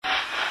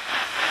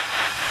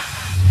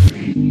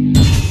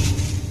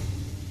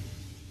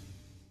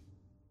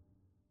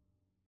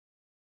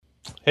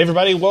Hey,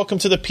 everybody. Welcome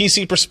to the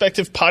PC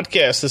Perspective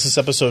Podcast. This is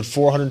episode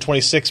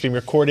 426, being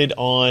recorded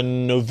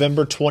on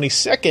November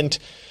 22nd,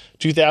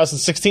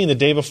 2016, the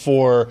day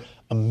before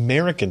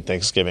American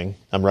Thanksgiving.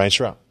 I'm Ryan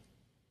Schraub.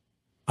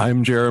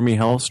 I'm Jeremy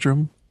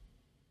Hellstrom.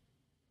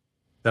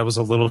 That was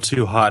a little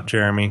too hot,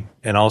 Jeremy.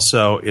 And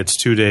also, it's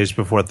 2 days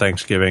before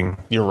Thanksgiving.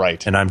 You're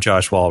right. And I'm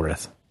Josh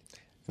Walrath.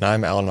 And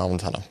I'm Alan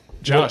Alentano.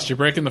 Josh, you're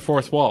breaking the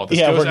fourth wall. This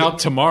goes out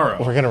tomorrow.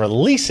 We're going to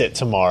release it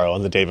tomorrow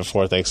on the day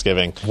before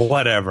Thanksgiving.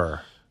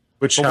 Whatever.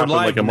 Which happened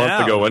like a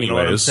month ago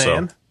anyways.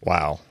 So.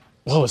 Wow.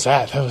 What was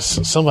that?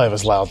 Somebody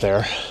was loud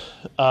there.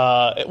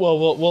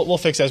 We'll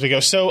fix it as we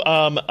go. So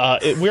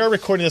we are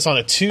recording this on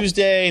a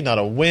Tuesday, not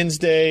a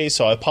Wednesday.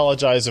 So I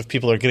apologize if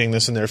people are getting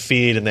this in their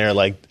feed and they're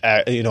like,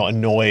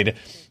 annoyed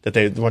that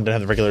they wanted to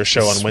have the regular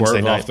show on Wednesday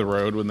night. Off the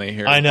road when they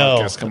hear I know.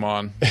 the podcast come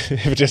on.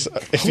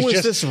 Who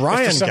is this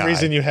Ryan If for some guy?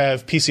 reason you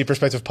have PC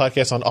Perspective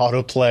Podcast on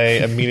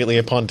autoplay immediately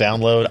upon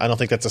download, I don't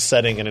think that's a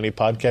setting in any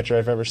podcatcher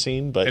I've ever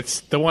seen. But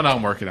It's the one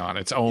I'm working on.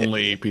 It's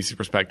only PC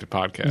Perspective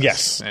Podcast.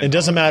 yes, And it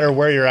doesn't matter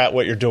where you're at,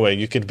 what you're doing.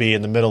 You could be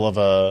in the middle of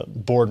a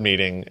board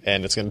meeting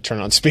and it's going to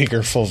turn on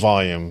speaker full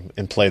volume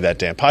and play that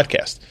damn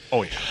podcast.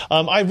 Oh, yeah.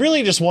 I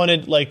really just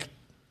wanted,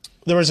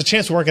 there was a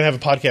chance we weren't going to have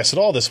a podcast at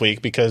all this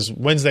week because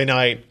Wednesday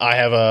night I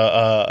have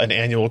an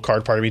annual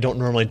card party. We don't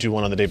normally do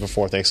one on the day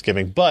before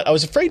Thanksgiving, but I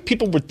was afraid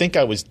people would think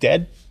I was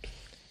dead.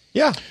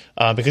 Yeah.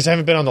 Because I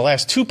haven't been on the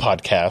last two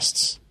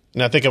podcasts,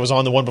 and I think I was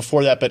on the one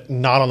before that, but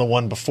not on the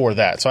one before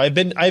that. So I've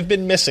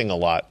been missing a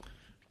lot,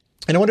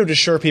 and I wanted to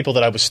assure people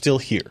that I was still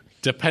here.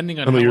 Depending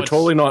on I mean, how you're much,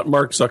 totally not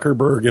Mark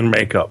Zuckerberg in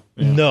makeup.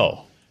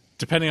 No.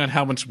 depending on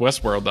how much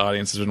Westworld the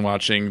audience has been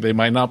watching, they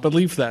might not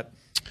believe that.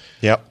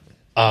 Yep.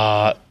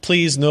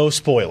 Please, no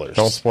spoilers.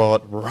 Don't spoil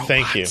it.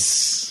 Thank you.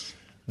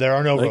 There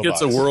are no I think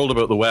robots. it's a world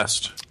about the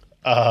West.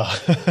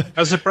 I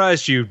was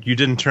surprised you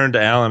didn't turn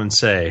to Alan and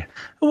say,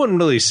 I wouldn't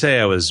really say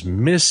I was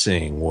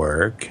missing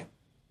work.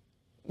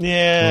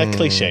 Yeah,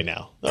 cliche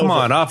now. Come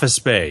on, Office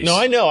Space. No,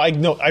 I know.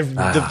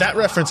 That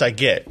reference I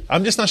get.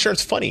 I'm just not sure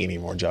it's funny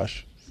anymore,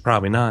 Josh.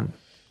 Probably not.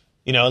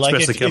 You know, like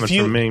Especially coming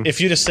from me.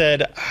 If you'd have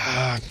said,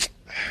 I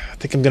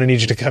think I'm going to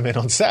need you to come in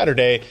on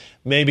Saturday,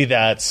 maybe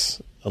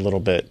that's a little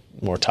bit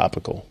more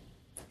topical.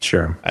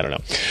 Sure. I don't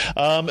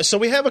know. So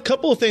we have a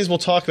couple of things we'll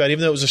talk about,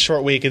 even though it was a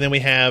short week, and then we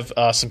have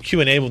some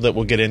Q&A that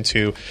we'll get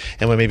into,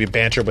 and we'll maybe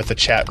banter with the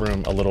chat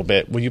room a little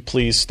bit. Will you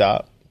please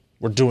stop?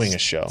 We're doing a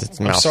show.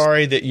 I'm mouse.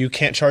 sorry that you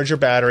can't charge your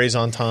batteries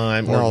on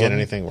time or get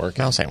anything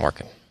working. Mouse ain't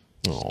working.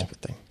 Oh.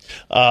 Stupid thing.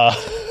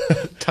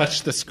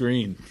 Touch the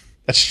screen.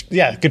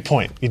 Yeah, good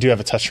point. You do have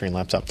a touchscreen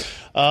laptop.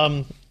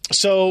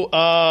 So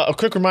a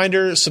quick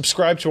reminder,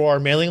 subscribe to our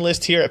mailing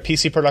list here at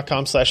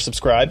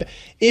pcper.com/subscribe.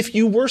 If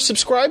you were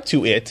subscribed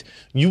to it,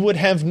 you would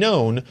have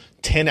known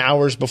 10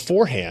 hours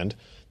beforehand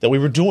that we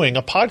were doing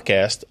a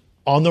podcast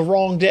on the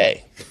wrong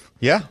day.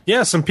 Yeah.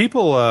 Yeah, some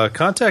people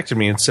contacted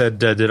me and said,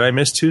 did I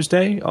miss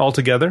Tuesday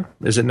altogether?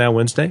 Is it now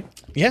Wednesday?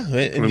 Yeah.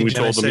 And we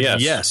told them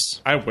yes.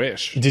 Yes. I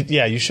wish.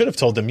 You should have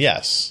told them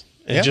yes.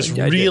 And Yeah, just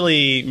yeah, I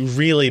did.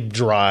 really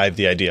drive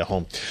the idea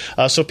home.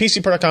 So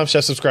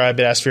pcper.com/subscribe.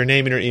 It asks for your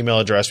name and your email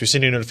address. We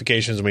send you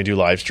notifications when we do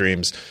live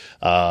streams,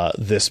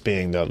 this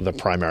being the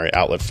primary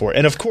outlet for it.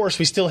 And, of course,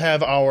 we still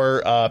have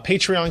our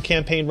Patreon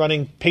campaign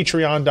running,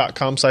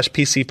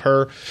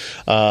 patreon.com/pcper.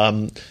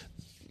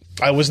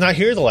 I was not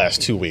here the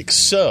last 2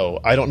 weeks, so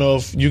I don't know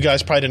if you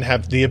guys probably didn't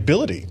have the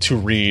ability to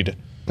read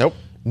Nope.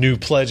 new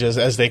pledges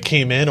as they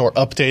came in or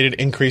updated,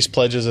 increased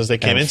pledges as they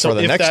came in. And So for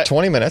the if next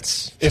 20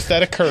 minutes, if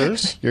that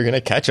occurs... you're going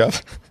to catch up.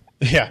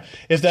 Yeah,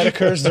 if that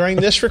occurs during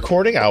this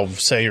recording, I'll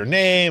say your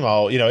name.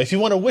 If you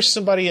want to wish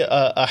somebody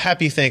a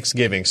happy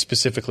Thanksgiving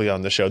specifically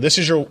on the show, this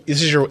is your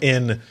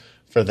in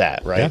for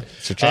that, right? Yeah,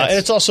 it's your chance. And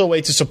it's also a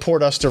way to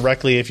support us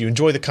directly if you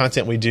enjoy the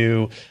content we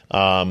do.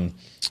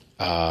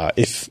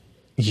 If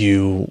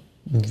you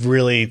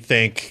really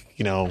think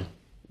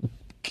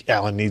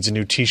Alan needs a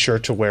new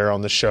T-shirt to wear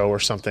on the show or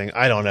something,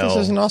 I don't know. This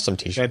is an awesome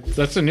T-shirt.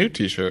 That's a new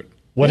T-shirt.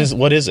 What is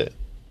it?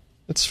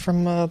 It's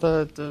from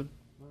the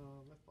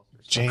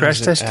James Crash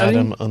and Test Dummy?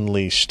 Adam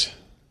Unleashed.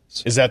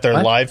 Is that their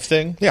What? live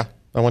thing? Yeah.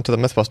 I went to the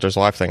Mythbusters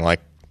live thing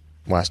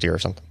last year or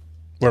something.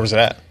 Where was it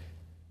at?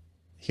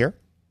 Here?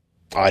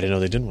 Oh, I didn't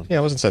know they did one. Yeah,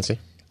 it was in Cincy.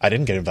 I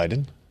didn't get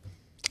invited.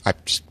 I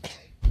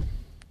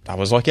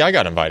was lucky I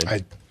got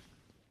invited.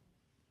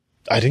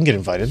 I didn't get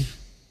invited.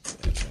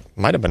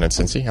 Might have been in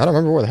Cincy. I don't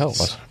remember where the hell it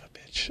was.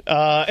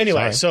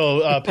 Anyway,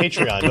 so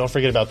Patreon, don't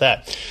forget about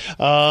that.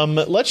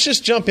 Let's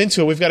just jump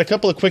into it. We've got a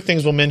couple of quick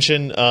things we'll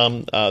mention.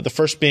 The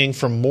first being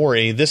from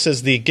Maury. This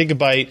is the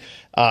Gigabyte.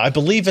 I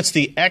believe it's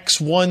the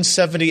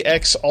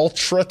X170X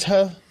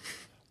Ultrata.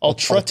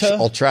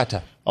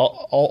 Ultrata.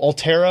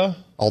 Altera.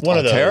 One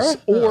of those.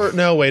 Altera? Or,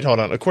 no, wait, hold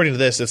on. According to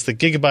this, it's the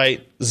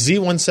Gigabyte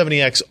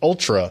Z170X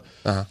Ultra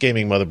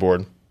gaming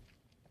motherboard.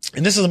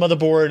 And this is a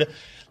motherboard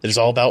that is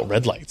all about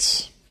red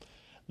lights.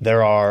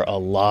 There are a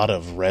lot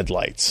of red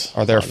lights.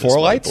 Are there on this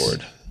 4 lights?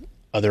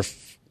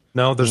 motherboard.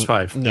 No, there's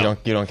 5. No.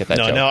 You don't get that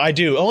joke. No, I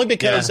do. Only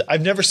because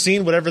I've never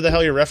seen whatever the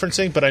hell you're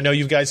referencing, but I know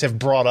you guys have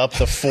brought up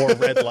the 4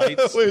 red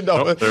lights.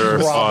 Nope, there are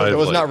 5 it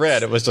was lights. not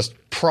red. It was just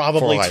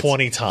Probably 4 lights.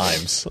 20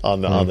 times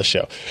on the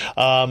show.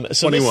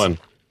 So 21.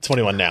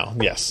 21 now,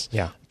 yes.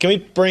 Yeah. Can we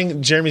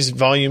bring Jeremy's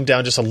volume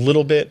down just a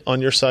little bit on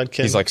your side,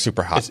 Ken? He's like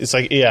super hot. It's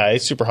like,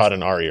 it's super hot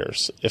in our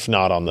ears, if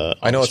not on the.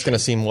 I know it's going to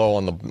seem low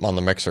on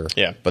the mixer.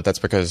 Yeah. But that's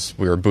because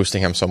we were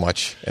boosting him so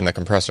much in the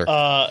compressor.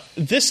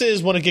 This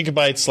is one of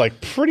Gigabyte's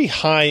like pretty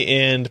high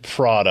end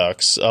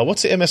products.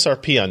 What's the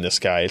MSRP on this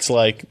guy? It's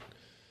like.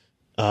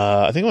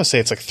 I think I want to say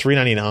it's like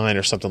 $399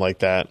 or something like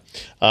that.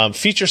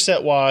 Feature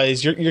set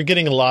wise, you're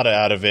getting a lot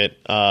out of it.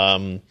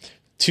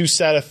 2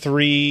 SATA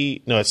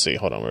 3. No, let's see.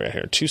 Hold on, we're right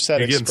here. 2 SATA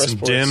You're getting Express some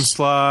ports. DIMM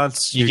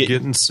slots. You're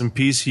getting some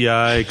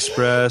PCI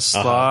Express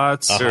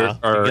slots. There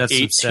are You got some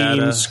 18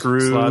 SATA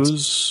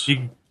screws.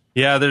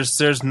 slots.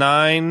 There's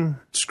 9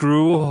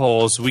 screw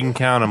holes. We can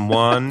count them.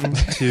 1,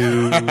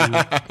 2.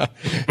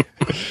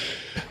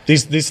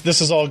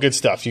 This is all good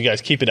stuff. You guys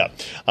keep it up.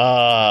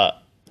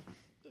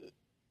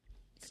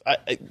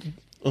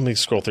 Let me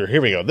scroll through.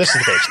 Here we go. This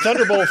is the page.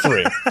 Thunderbolt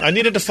 3. I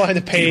needed to find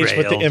a page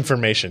with the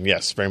information.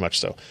 Yes, very much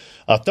so.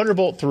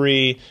 Thunderbolt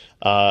 3,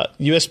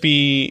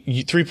 USB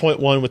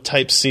 3.1 with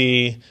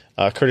Type-C,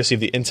 courtesy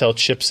of the Intel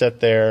chipset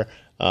there.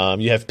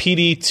 You have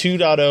PD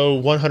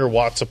 2.0 100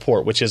 watt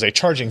support, which is a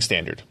charging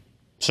standard.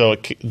 So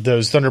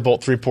those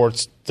Thunderbolt 3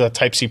 ports, the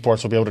Type-C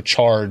ports, will be able to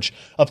charge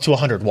up to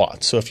 100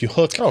 watts. So if you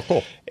hook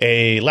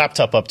a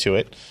laptop up to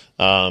it,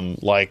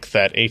 like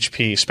that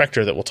HP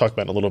Spectre that we'll talk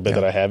about in a little bit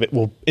that I have, it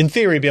will, in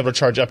theory, be able to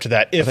charge up to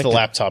that if the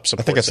laptop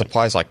supports it. I think it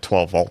supplies like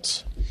 12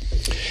 volts.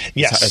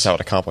 Yes. That's how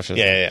it accomplishes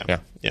it.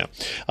 Yeah.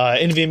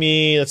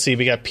 NVMe, let's see,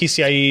 we got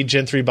PCIe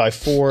Gen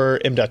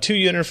 3x4,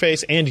 M.2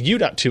 interface, and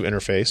U.2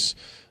 interface.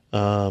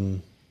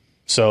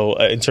 So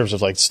in terms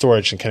of like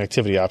storage and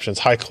connectivity options,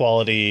 high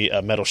quality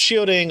metal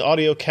shielding,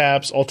 audio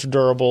caps, ultra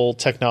durable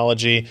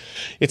technology.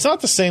 It's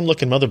not the same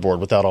looking motherboard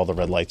without all the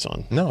red lights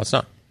on. No, it's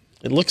not.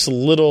 It looks a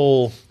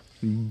little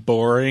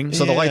boring.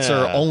 So the lights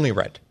are only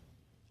red.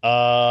 They're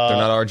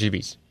not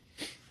RGBs.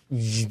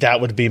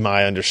 That would be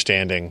my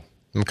understanding.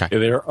 Okay.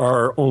 There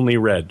are only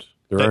red.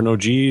 There are no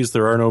G's.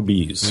 There are no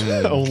B's.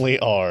 Only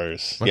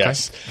R's. Okay.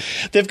 Yes.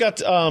 They've got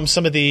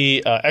some of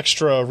the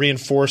extra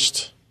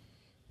reinforced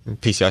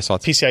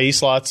PCIe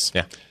slots.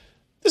 Yeah.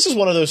 This is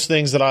one of those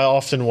things that I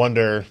often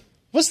wonder,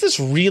 was this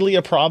really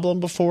a problem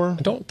before?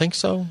 I don't think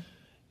so.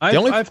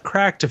 I've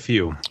cracked a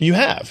few. You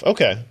have?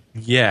 Okay.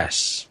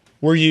 Yes.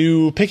 Were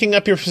you picking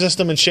up your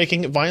system and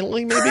shaking it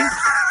violently, maybe?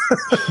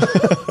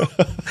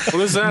 What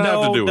does that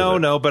have to do with it?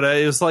 No, but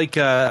it was like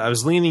I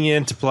was leaning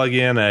in to plug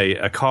in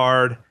a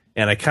card,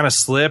 and I kind of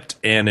slipped,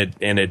 and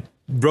it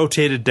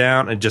rotated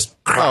down and just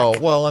crack. Oh,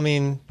 well, I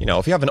mean,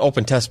 if you have an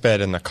open test bed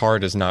and the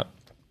card is not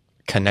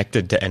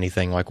connected to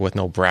anything, like with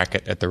no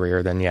bracket at the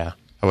rear, then yeah,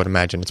 I would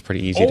imagine it's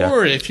pretty easy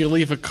Or if you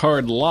leave a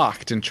card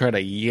locked and try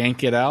to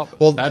yank it out,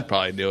 that'd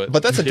probably do it.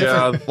 But that's a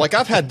different... Like,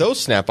 I've had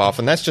those snap off,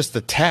 and that's just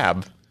the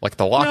tab. Like,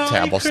 the lock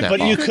tab will snap off.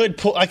 But you could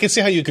pull... I can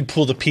see how you could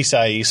pull the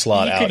PCIe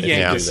slot out. You could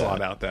yank the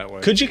slot out that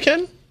way. Could you,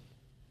 Ken?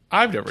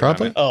 I've never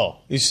done it. Oh,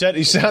 you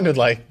sounded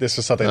like this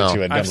was something that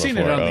you had done before. I've seen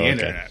it on the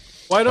internet.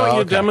 Why don't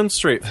you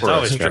demonstrate for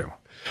us? It's true.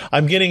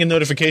 I'm getting a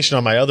notification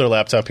on my other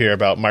laptop here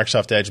about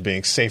Microsoft Edge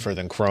being safer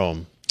than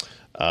Chrome.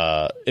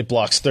 It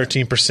blocks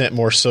 13%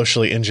 more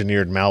socially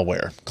engineered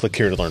malware. Click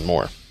here to learn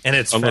more. And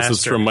it's Unless faster.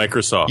 it's from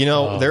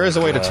Microsoft. there is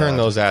a way to turn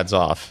those ads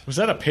off. Was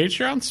that a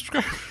Patreon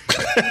subscriber?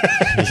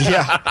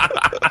 Yeah.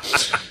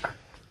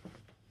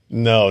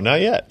 No,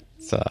 not yet.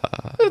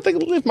 I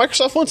think if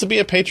Microsoft wants to be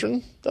a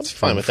patron, that's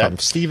fine with From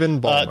that.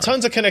 Stephen Ballmer.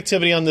 Tons of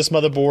connectivity on this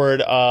motherboard.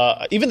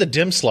 Even the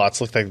DIMM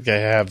slots look like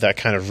they have that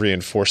kind of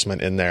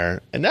reinforcement in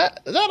there. And that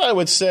I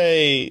would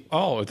say...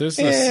 Oh, there's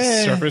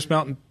this surface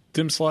mount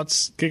DIMM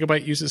slots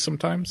Gigabyte uses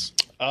sometimes?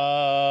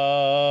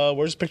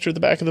 Where's a picture of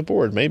the back of the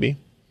board? Maybe.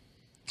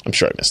 I'm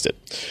sure I missed it.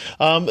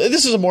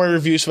 This is a more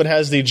review, so it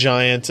has the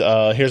giant...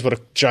 here's what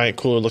a giant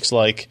cooler looks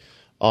like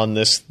on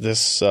this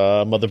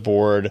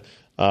motherboard.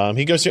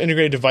 He goes through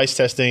integrated device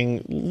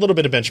testing, a little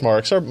bit of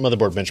benchmarks. Our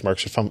motherboard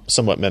benchmarks are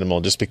somewhat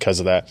minimal just because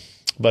of that.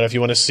 But if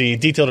you want to see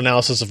detailed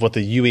analysis of what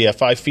the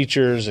UEFI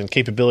features and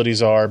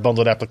capabilities are,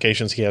 bundled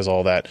applications, he has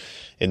all that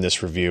in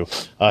this review.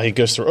 He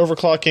goes through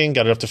overclocking,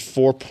 got it up to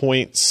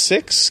 4.6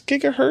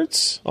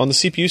 gigahertz on the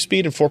CPU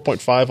speed and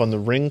 4.5 on the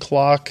ring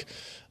clock.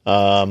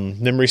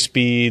 Memory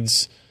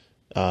speeds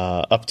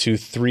up to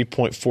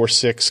 3.46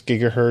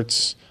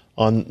 gigahertz.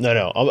 Up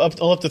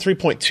to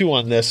 3.2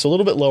 on this, so a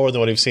little bit lower than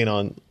what we've seen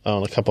on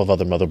a couple of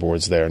other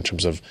motherboards there in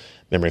terms of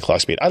memory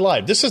clock speed. I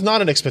lied. This is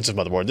not an expensive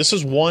motherboard. This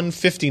is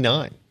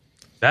 $159.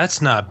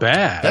 That's not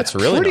bad. That's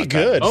really pretty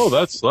good. Oh,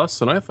 that's less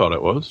than I thought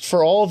it was.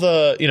 For all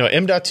the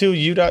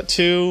M.2,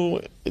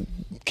 U.2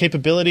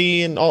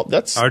 capability and all.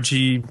 That's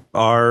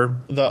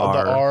RGR. The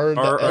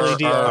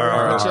LED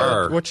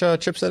R. Which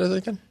chipset is it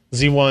again?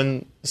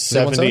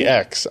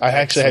 Z170X. I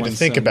actually had to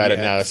think about it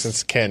now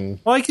since Ken.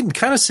 Well, I can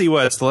kind of see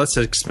why it's the less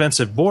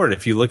expensive board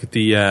if you look at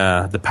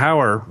the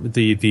power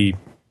the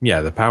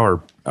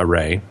power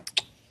array.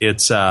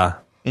 it's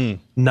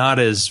not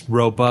as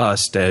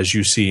robust as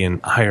you see in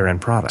higher end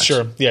products.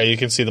 Sure. Yeah, you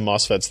can see the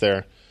MOSFETs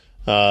there.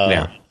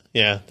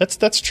 Yeah,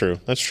 that's true.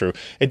 That's true.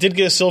 It did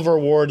get a silver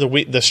award.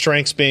 The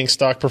strengths being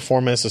stock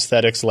performance,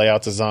 aesthetics,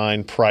 layout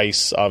design,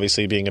 price,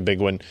 obviously being a big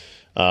one.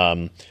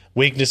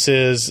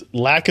 Weaknesses: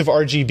 lack of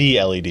RGB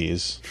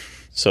LEDs.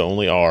 So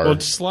only R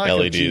just lack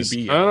LEDs. of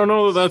GB. I don't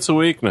know that that's a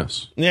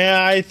weakness. Yeah,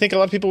 I think a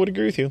lot of people would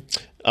agree with you.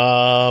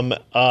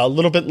 A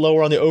little bit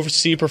lower on the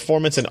overseas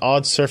performance and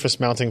odd surface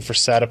mounting for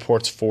SATA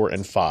ports 4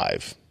 and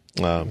 5.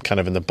 Kind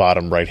of in the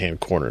bottom right-hand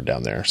corner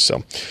down there.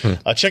 So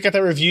check out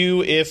that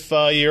review if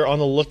you're on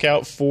the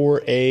lookout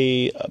for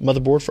a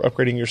motherboard for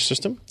upgrading your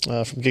system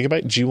from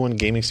Gigabyte. G1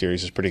 Gaming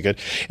Series is pretty good.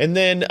 And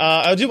then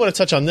I do want to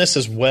touch on this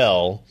as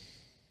well.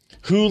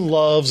 Who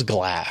loves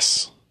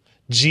glass?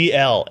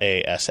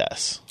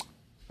 GLASS.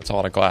 That's a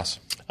lot of glass.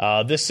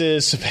 This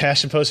is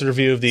Sebastian posted a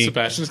review of the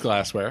Sebastian's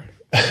glassware.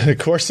 the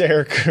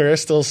Corsair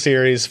Crystal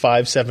Series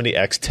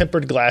 570X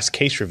tempered glass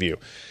case review.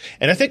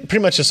 And I think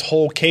pretty much this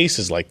whole case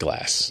is like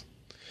glass.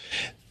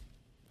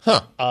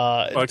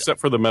 Well, except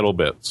for the metal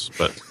bits,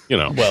 but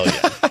Well,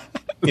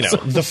 yeah.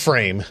 The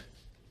frame.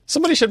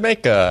 Somebody should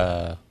make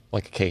a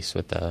case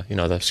with the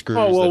the screws.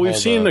 Oh, well, that we've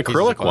hold seen the pieces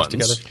of acrylic glass ones.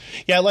 together.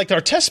 Yeah, like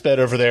our test bed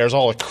over there is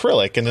all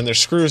acrylic, and then there's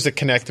screws that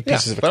connect the Yeah,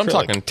 pieces of acrylic. but I'm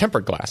talking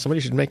tempered glass. Somebody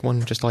should make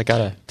one just like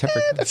out of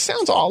tempered. That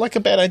sounds all like a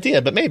bad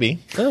idea, but maybe.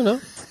 I don't know.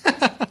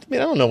 I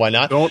mean, I don't know why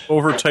not. don't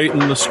over tighten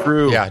the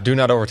screw. Yeah, do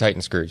not over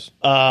tighten screws.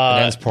 It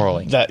ends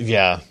poorly.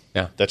 Yeah,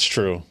 that's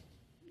true.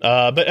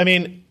 But I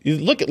mean, you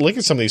look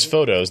at some of these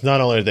photos.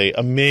 Not only are they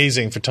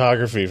amazing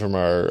photography from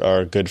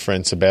our good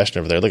friend Sebastian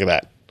over there. Look at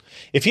that.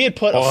 If he had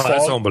put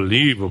That's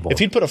unbelievable. if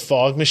he'd put a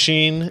fog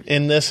machine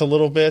in this a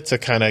little bit to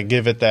kind of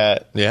give it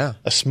that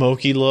a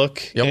smoky look,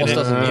 He almost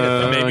doesn't need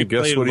it. Maybe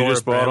guess play what he Laura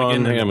just bought Branigan on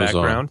in the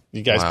Amazon. background.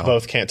 you guys Wow.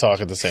 both can't talk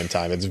at the same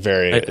time. It's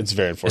very I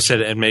unfortunate.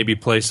 said, and maybe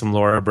play some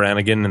Laura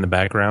Branigan in the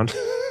background.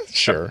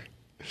 Sure.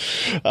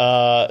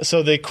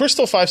 So the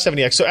Crystal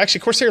 570X. So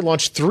actually, Corsair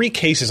launched 3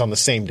 cases on the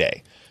same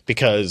day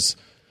because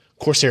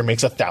Corsair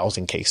makes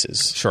 1,000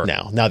 cases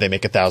now. Now they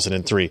make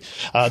 1,003.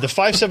 The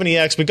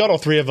 570X, we got all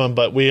 3 of them,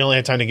 but we only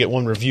had time to get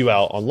one review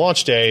out on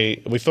launch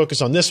day. We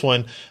focused on this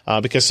one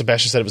because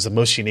Sebastian said it was the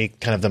most unique,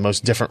 kind of the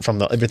most different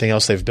from everything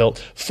else they've built.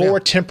 4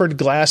 tempered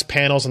glass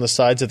panels on the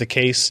sides of the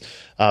case,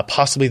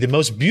 possibly the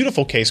most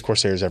beautiful case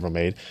Corsair's ever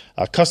made.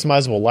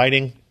 Customizable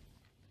lighting.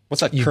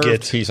 What's that You curved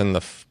get- piece on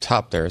the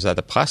top there? Is that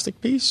the plastic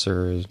piece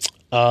or?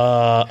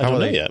 I don't know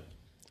they- yet.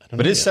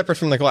 But it is separate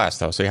from the glass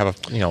though, so you have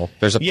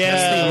there's a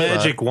Yeah.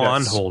 Magic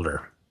wand yes.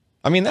 holder.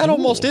 I mean that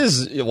almost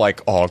is like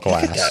all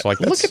glass.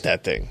 Like Look at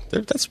that thing.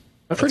 That's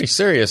pretty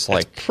serious.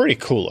 Like Pretty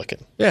cool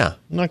looking. yeah,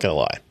 I'm not going to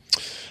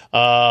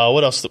lie.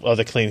 What else are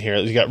they clean here?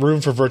 You got room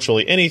for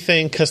virtually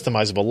anything,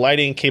 customizable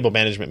lighting, cable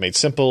management made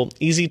simple,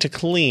 easy to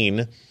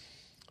clean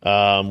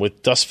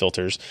with dust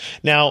filters.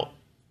 Now,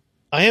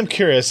 I am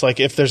curious, like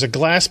if there's a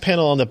glass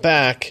panel on the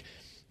back,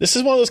 this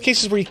is one of those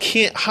cases where you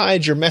can't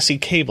hide your messy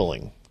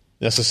cabling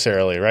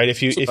necessarily, right?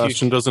 If you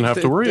Sebastian doesn't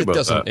have to worry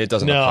about that. It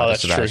doesn't. no, apply to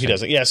that's true. Sebastian. He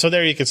doesn't. Yeah, so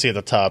there you can see at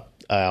the top,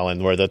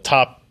 Alan, where the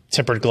top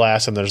tempered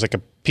glass and there's like a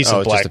piece Oh,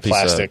 of it's just black a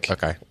piece of- plastic.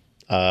 okay.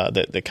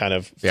 That kind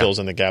of fills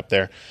in the gap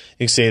there.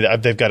 You can see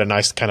that they've got a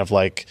nice kind of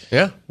like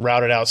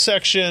routed out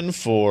section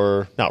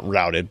for, not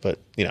routed, but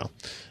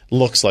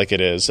looks like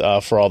it is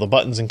for all the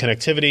buttons and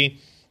connectivity.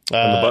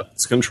 And the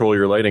buttons control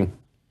your lighting.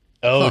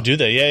 Oh, do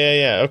they?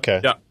 Yeah.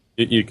 Okay. Yeah,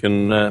 you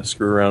can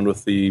screw around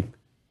with the.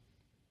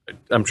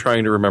 I'm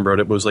trying to remember it.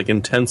 It was like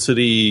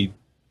intensity,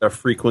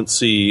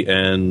 frequency,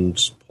 and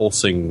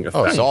pulsing effects.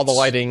 Oh, so all the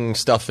lighting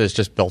stuff is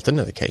just built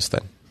into the case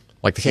then?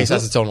 Like the case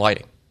has its own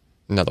lighting.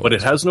 In other But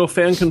words. it has no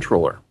fan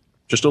controller,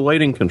 just a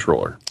lighting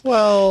controller.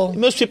 Well,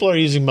 Most people are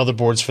using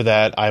motherboards for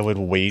that, I would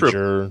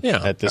wager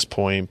Yeah. at this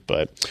point.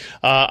 But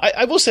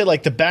I will say,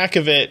 like, the back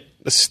of it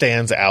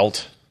stands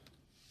out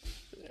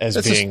as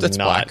being it's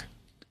not black.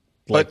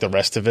 like the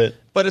rest of it.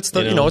 But it's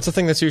the it's the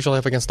thing that's usually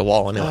up against the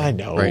wall anyway. I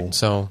know. Right?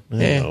 So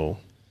No.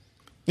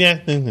 Yeah.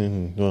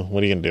 Well,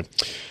 what are you going to do?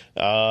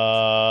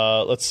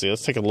 Let's see.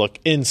 Let's take a look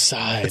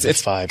inside.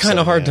 it's kind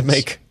of hard to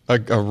make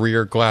a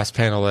rear glass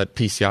panel that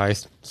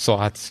PCI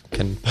slots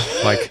can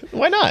like.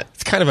 Why not?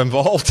 It's kind of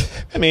involved.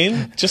 I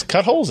mean, just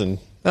cut holes in.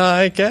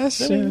 I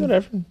guess. I mean,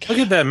 whatever. Look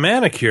at that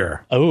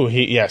manicure. Oh,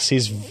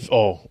 he's.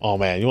 Oh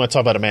man. You want to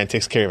talk about a man who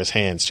takes care of his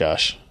hands,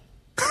 Josh?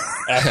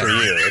 After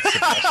you.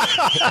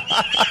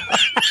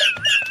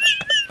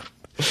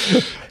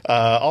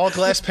 All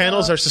glass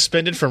panels are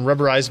suspended from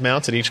rubberized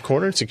mounts at each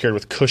corner and secured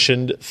with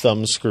cushioned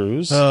thumb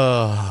screws.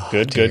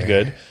 Good.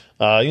 You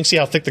can see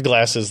how thick the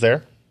glass is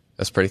there.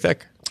 That's pretty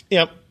thick.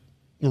 Yep.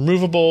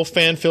 Removable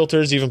fan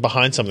filters even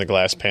behind some of the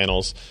glass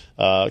panels.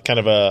 Kind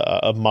of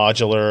a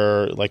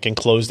modular, like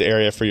enclosed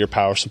area for your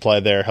power supply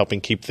there,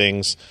 helping keep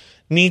things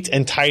neat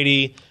and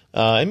tidy.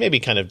 And maybe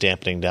kind of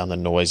dampening down the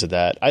noise of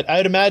that.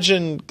 I'd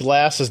imagine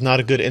glass is not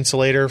a good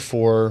insulator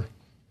for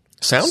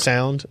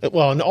sound.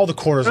 Well, and all the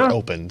corners are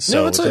open,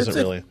 so it doesn't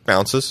really. It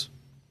bounces.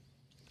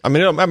 I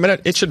mean,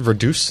 it should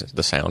reduce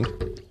the sound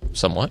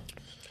somewhat.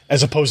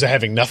 as opposed to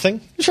having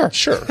nothing. Sure.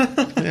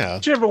 Yeah.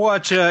 Did you ever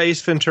watch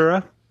Ace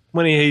Ventura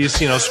when he's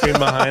screaming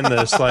behind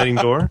the sliding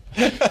door?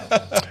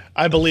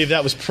 I believe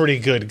that was pretty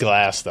good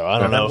glass, though. I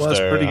don't know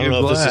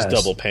if this is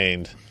double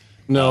paned.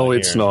 No,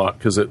 it's not,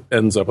 because it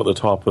ends up at the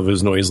top of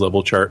his noise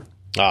level chart.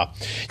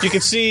 You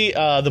can see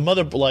the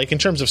mother, like in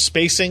terms of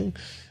spacing,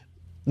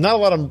 not a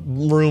lot of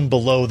room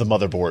below the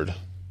motherboard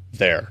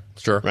there.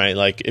 Sure. Right?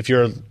 Like if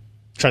you're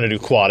trying to do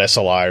quad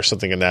SLI or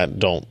something in that,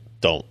 don't.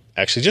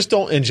 Actually, just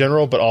don't in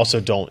general, but also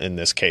don't in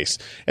this case.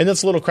 And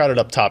that's a little crowded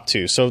up top,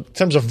 too. So in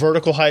terms of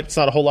vertical height, it's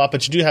not a whole lot,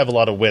 but you do have a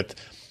lot of width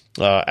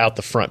out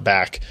the front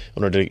back.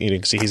 In order to, you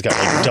can see he's got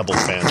like double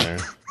fan there.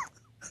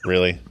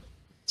 Really?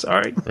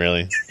 Sorry.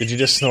 Really? Did you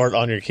just snort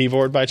on your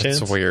keyboard by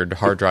chance? It's a weird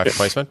hard drive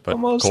placement, but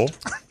Almost. cool.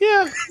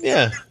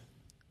 Yeah.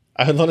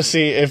 I want to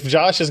see if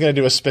Josh is going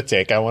to do a spit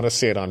take. I want to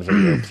see it on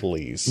video,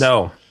 please.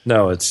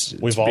 No, it's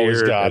We've always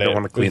beer. got I don't it.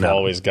 want to clean We've up.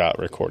 always got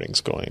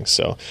recordings going.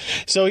 So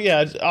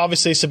yeah,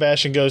 obviously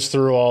Sebastian goes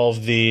through all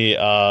of the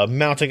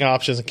mounting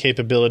options and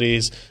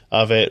capabilities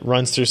of it,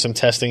 runs through some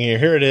testing here.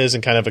 Here it is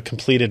in kind of a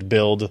completed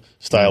build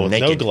style with no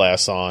Naked.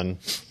 glass on.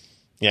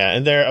 Yeah,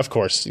 and there, of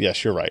course,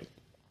 yes, you're right.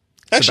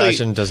 Actually,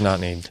 Sebastian does not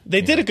need.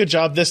 they did a good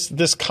job.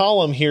 This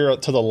column here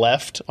to the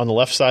left, on the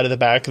left side of the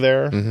back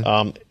there,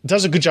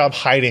 does a good job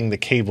hiding the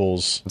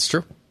cables. It's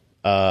true.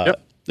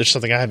 There's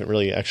something I haven't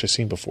really actually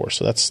seen before,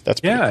 so that's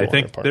pretty cool. Yeah, I on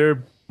think their part.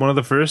 they're one of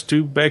the first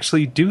to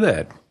actually do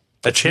that.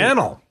 A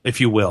channel,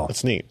 if you will.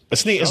 It's neat.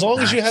 It's neat as long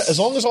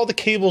as all the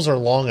cables are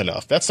long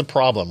enough. That's the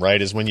problem,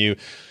 right? Is when you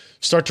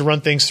start to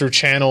run things through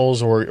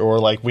channels or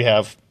like we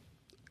have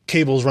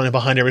cables running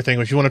behind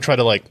everything. If you want to try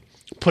to like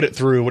put it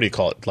through, what do you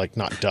call it? Like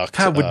not duct.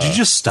 God, would you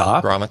just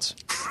stop? Grommets.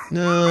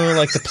 No,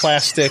 like the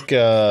plastic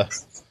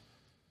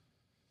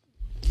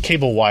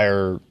cable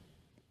wire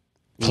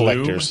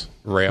collectors.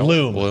 Rail.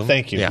 Loom.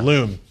 Thank you. Yeah.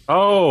 Loom.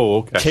 Oh,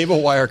 okay.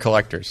 Cable wire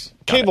collectors.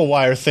 Cable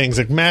wire things,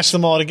 like mash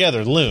them all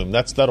together. Loom.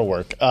 That'll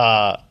work.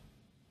 That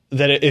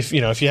if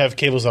you have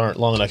cables that aren't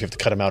long enough, you have to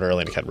cut them out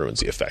early, and it kind of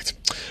ruins the effect.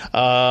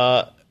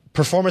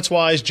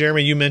 Performance-wise,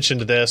 Jeremy, you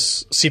mentioned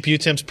this. CPU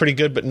temp's pretty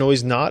good, but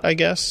noise not, I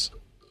guess.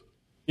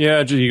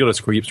 Yeah, you got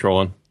to keep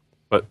scrolling.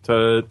 But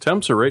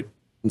temps are right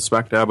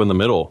smack dab in the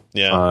middle.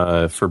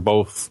 Yeah. For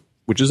both,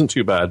 which isn't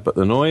too bad. But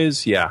the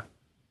noise, yeah.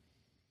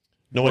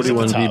 Noise at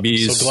the 41 top.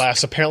 dBs. So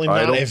glass, apparently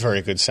not Idle. a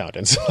very good sound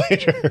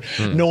insulator.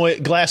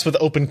 Glass with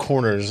open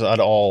corners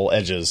at all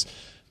edges,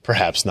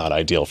 perhaps not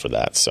ideal for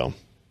that. So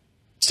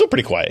still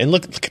pretty quiet. And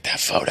look at that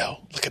photo.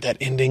 Look at that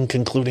ending,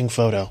 concluding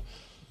photo.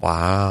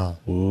 Wow.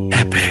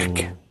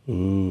 Epic.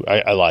 Ooh,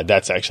 I lied.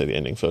 That's actually the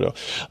ending photo.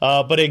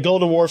 But a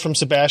gold award from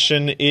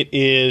Sebastian. It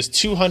is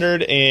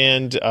 200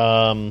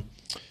 and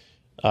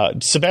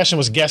Sebastian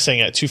was guessing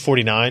at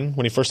 249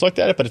 when he first looked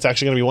at it, but it's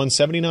actually going to be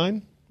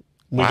 179.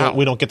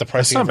 We don't get the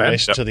pricing not bad.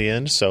 information to the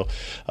end, so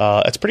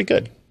that's pretty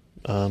good.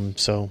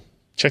 So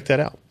check that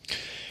out.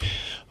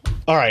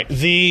 All right,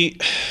 the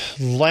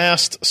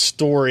last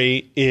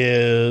story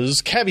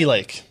is Kaby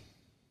Lake.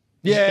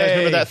 Yay. You guys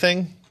remember that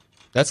thing?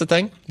 That's the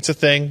thing? It's a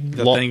thing.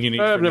 The thing you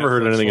need I've for never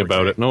heard Netflix anything 4K.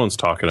 about it. No one's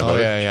talking about Oh,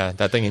 it. yeah.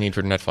 That thing you need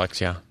for Netflix,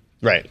 yeah.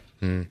 Right.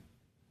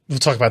 We'll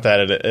talk about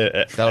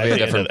that That'll be a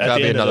different- that'll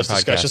be another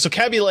discussion. podcast. So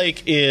Kaby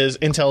Lake is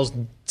Intel's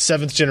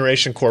 7th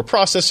generation core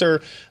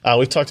processor.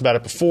 We've talked about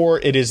it before.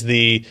 It is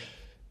the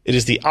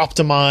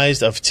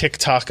optimized of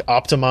TikTok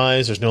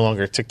optimized. There's no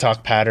longer a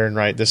TikTok pattern,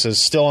 right? This is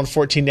still on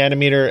 14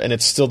 nanometer, and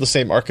it's still the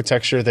same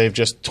architecture. They've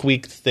just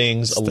tweaked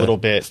things a little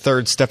bit.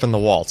 Third step in the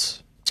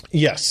waltz.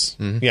 Yes.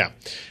 Yeah.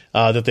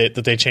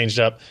 That they changed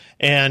up.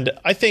 And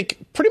I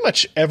think pretty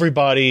much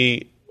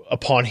everybody,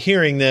 upon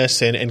hearing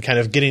this and kind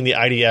of getting the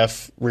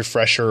IDF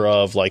refresher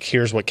of like,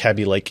 here's what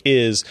Kaby Lake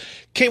is,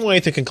 came away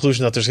at the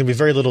conclusion that there's going to be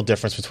very little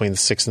difference between the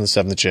 6th and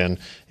the 7th gen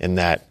in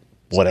that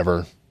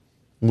whatever,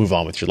 move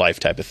on with your life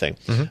type of thing.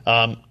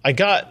 I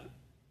got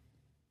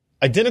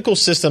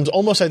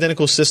almost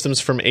identical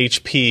systems from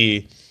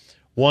HP.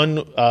 One,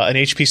 an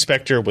HP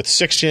Spectre with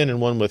 6th gen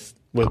and one with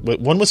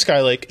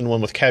Skylake and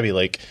one with Kaby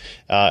Lake.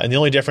 And the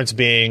only difference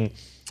being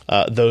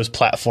those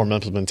platform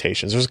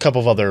implementations. There's a couple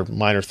of other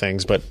minor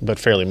things, but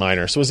fairly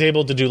minor. So I was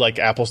able to do like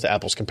apples to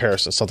apples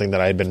comparison, something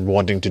that I had been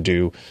wanting to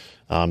do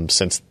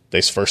since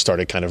they first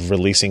started kind of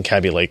releasing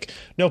Kaby Lake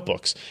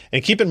notebooks.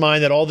 And keep in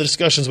mind that all the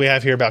discussions we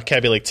have here about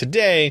Kaby Lake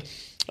today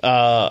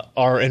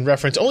are in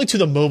reference only to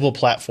the mobile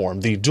platform,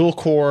 the dual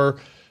core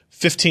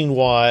 15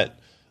 watt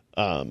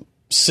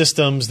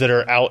systems that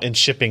are out and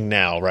shipping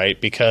now, right?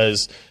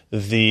 Because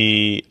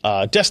the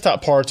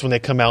desktop parts, when they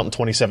come out in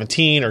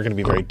 2017, are going to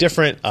be very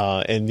different,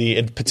 and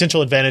the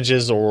potential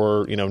advantages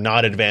or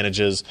not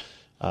advantages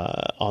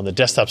on the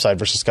desktop side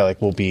versus Skylake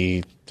will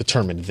be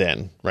determined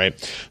then, right?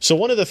 So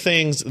one of the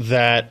things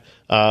that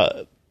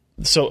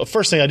so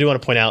first thing I do want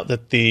to point out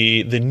that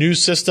the new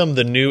system,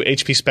 the new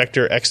HP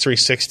Spectre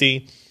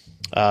X360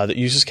 that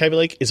uses Kaby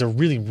Lake, is a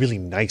really, really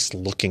nice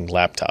looking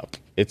laptop.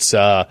 It's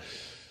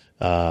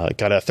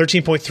Got a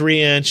 13.3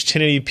 inch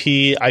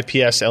 1080p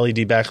IPS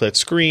LED backlit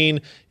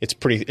screen.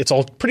 It's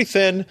all pretty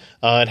thin.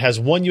 It has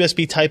one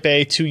USB Type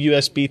A, two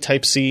USB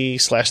Type C /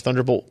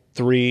 Thunderbolt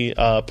 3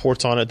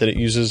 ports on it that it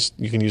uses.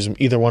 You can use them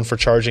either one for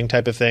charging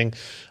type of thing.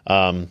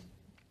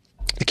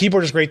 The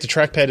keyboard is great. The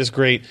trackpad is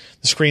great.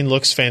 The screen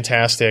looks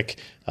fantastic.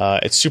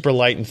 It's super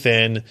light and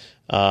thin.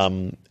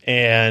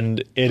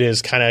 And it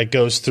is kind of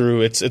goes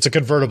through, it's a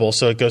convertible,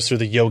 so it goes through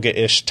the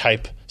yoga-ish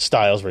type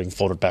styles where you can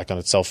fold it back on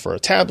itself for a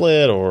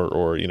tablet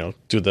or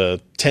do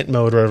the tent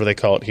mode, whatever they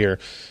call it here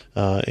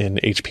in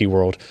HP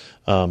world.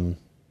 And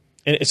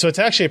so it's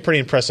actually a pretty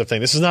impressive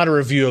thing. This is not a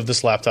review of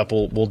this laptop.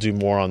 We'll do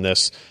more on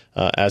this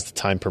as the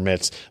time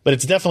permits. But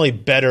it's definitely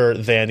better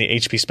than the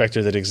HP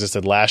Spectre that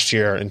existed last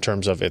year in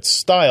terms of its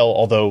style,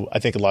 although I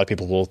think a lot of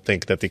people will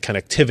think that the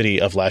connectivity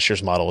of last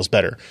year's model is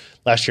better.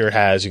 Last year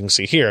has, you can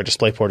see here, a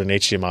DisplayPort and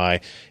HDMI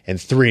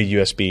and 3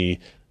 USB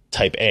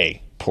Type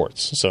A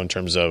ports. So in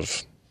terms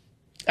of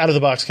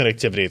out-of-the-box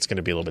connectivity, it's going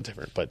to be a little bit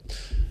different. But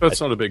that's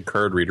not a big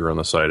card reader on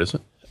the side, is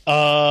it?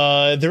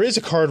 There is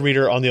a card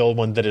reader on the old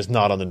one that is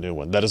not on the new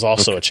one. That is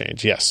also a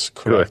change. Yes,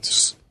 correct.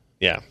 Good.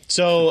 Yeah.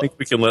 So I think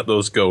we can let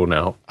those go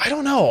now. I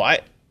don't know.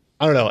 I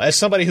don't know. As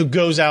somebody who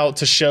goes out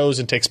to shows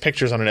and takes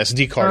pictures on an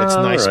SD card, it's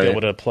nice to be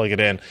able to plug it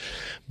in.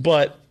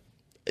 But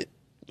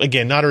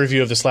again, not a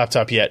review of this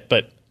laptop yet,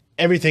 but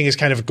everything is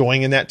kind of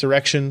going in that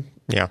direction.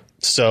 Yeah.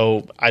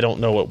 So I don't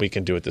know what we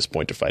can do at this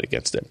point to fight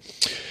against it.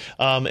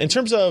 In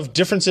terms of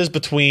differences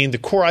between the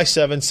Core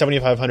i7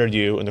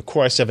 7500U and the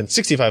Core i7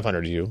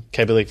 6500U,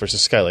 Kaby Lake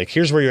versus Skylake,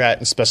 here's where you're at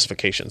in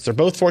specifications. They're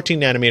both 14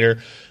 nanometer,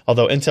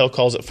 although Intel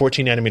calls it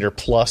 14 nanometer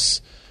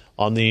plus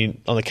on the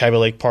Kaby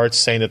Lake parts,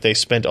 saying that they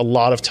spent a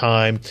lot of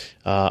time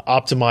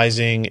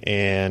optimizing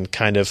and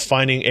kind of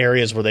finding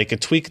areas where they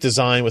could tweak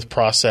design with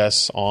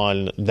process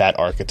on that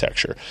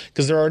architecture.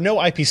 Because there are no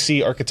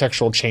IPC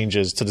architectural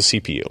changes to the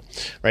CPU,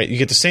 right? You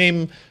get the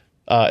same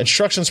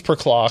instructions per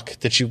clock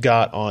that you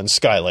got on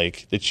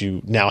Skylake that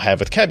you now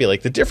have with Kaby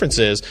Lake. The difference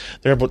is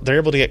they're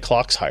able to get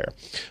clocks higher.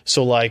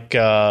 So like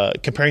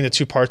comparing the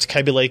two parts,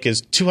 Kaby Lake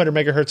is 200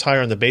 megahertz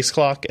higher on the base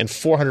clock and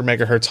 400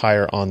 megahertz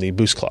higher on the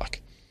boost clock.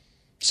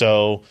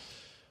 So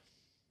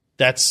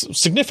that's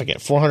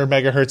significant. 400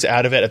 megahertz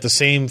out of it at the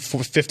same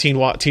 15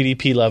 watt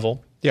TDP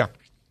level. Yeah.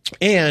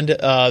 And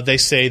they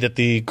say that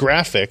the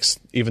graphics,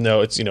 even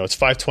though it's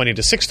 520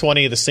 to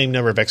 620, the same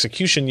number of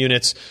execution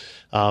units,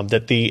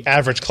 that the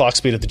average clock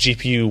speed of the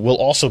GPU will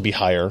also be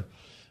higher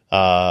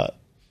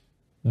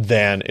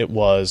than it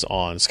was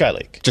on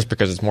Skylake. Just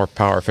because it's more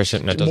power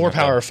efficient and it doesn't more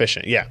power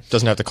efficient. Yeah.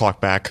 Doesn't have to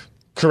clock back.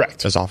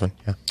 Correct. As often.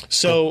 Yeah.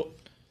 So,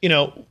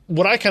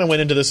 what I kind of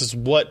went into this is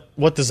what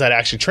does that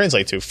actually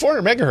translate to?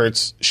 400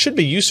 megahertz should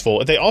be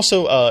useful. They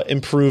also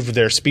improved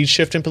their speed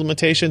shift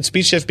implementation.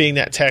 Speed shift being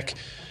that tech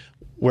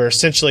where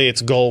essentially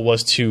its goal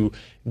was to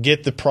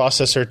get the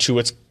processor to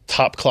its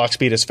top clock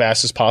speed as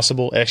fast as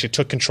possible. It actually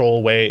took control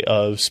away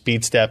of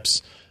speed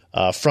steps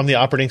from the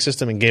operating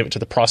system and gave it to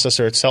the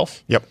processor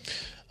itself. Yep.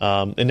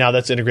 And now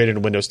that's integrated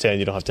in Windows 10.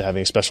 You don't have to have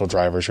any special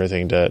drivers or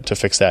anything to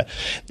fix that.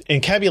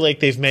 In Kaby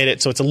Lake, they've made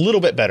it so it's a little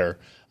bit better.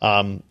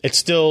 It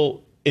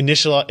still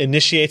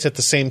initiates at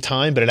the same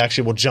time, but it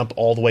actually will jump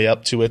all the way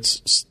up to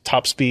its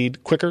top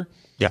speed quicker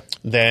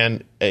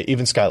than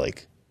even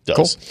Skylake does.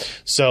 Cool.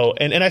 So,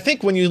 and I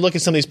think when you look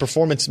at some of these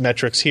performance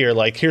metrics here,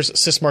 like here's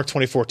Sysmark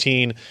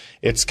 2014,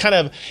 it's kind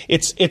of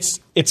it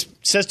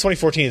says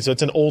 2014, so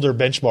it's an older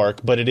benchmark,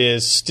 but it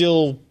is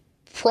still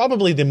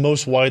probably the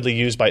most widely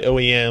used by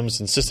OEMs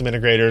and system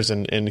integrators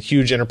and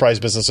huge enterprise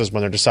businesses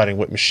when they're deciding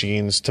what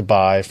machines to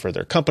buy for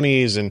their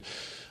companies and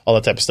all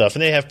that type of stuff.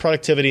 And they have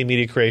productivity,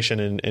 media creation,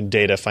 and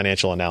data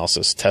financial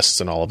analysis tests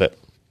and all of it.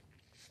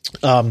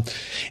 And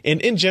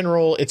in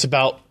general, it's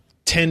about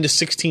 10 to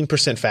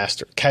 16%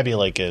 faster, Kaby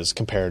Lake is,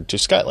 compared to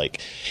Skylake.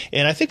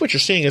 And I think what you're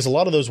seeing is a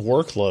lot of those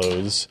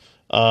workloads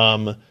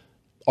are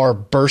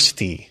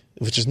bursty,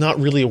 which is not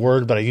really a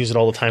word, but I use it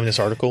all the time in this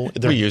article.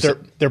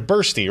 They're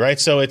bursty, right?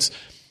 So it's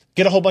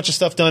get a whole bunch of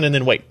stuff done and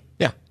then wait.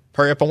 Yeah.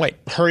 Hurry up and wait.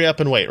 Hurry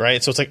up and wait,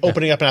 right? So it's like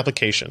opening up an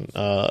application,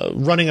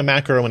 running a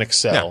macro in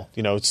Excel,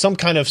 some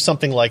kind of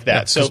something like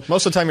that. Yeah, so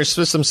most of the time your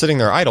system's sitting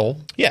there idle.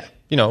 Yeah.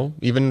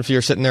 Even if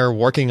you're sitting there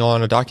working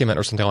on a document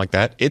or something like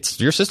that,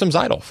 your system's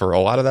idle for a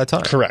lot of that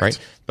time. Correct. Right?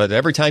 But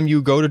every time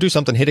you go to do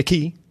something, hit a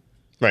key.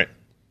 Right.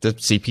 The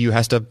CPU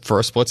has to,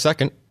 for a split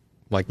second,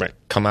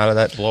 come out of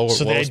that lower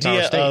So the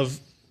idea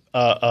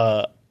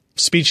of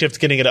speed shift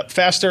getting it up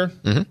faster.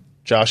 Mm-hmm.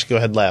 Josh, go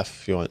ahead and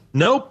laugh if you want.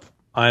 Nope.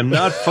 I'm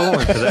not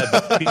falling for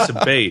that piece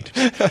of bait.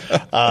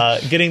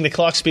 Getting the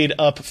clock speed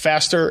up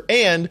faster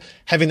and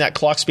having that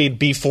clock speed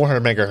be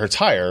 400 megahertz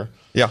higher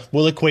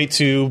will equate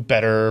to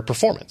better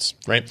performance,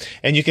 right?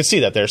 And you can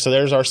see that there. So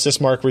there's our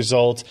Sysmark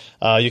result.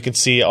 You can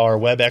see our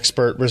Web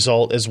Expert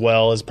result as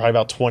well, is probably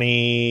about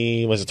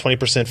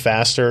 20%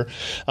 faster.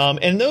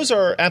 And those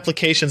are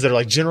applications that are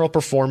like general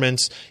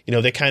performance.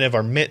 They kind of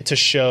are meant to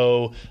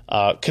show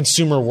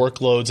consumer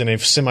workloads in a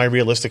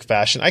semi-realistic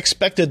fashion. I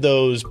expected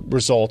those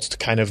results to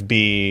kind of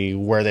be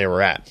where they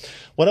were at.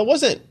 What I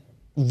wasn't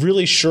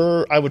really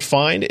sure I would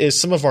find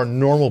is some of our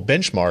normal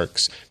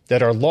benchmarks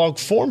that are log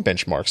form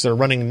benchmarks that are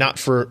running not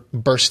for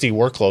bursty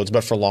workloads,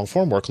 but for long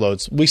form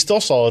workloads. We still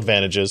saw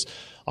advantages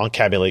on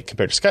Kaby Lake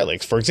compared to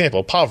Skylake. For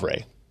example,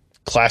 Pavre,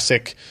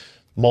 classic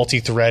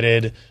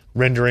multi-threaded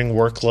rendering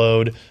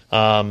workload.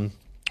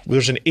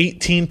 There's an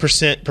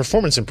 18%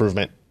 performance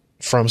improvement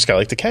from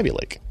Skylake to Kaby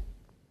Lake.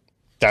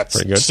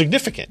 That's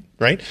significant,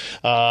 right?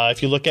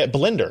 If you look at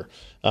Blender,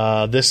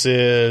 this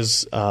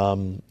is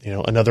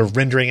another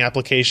rendering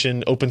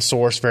application, open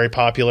source, very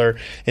popular,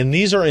 and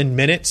these are in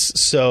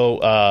minutes. So,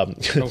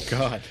 oh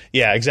god,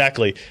 yeah,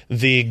 exactly.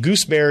 The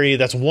Gooseberry,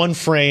 that's one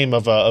frame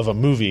of a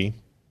movie,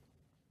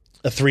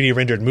 a 3D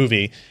rendered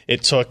movie.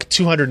 It took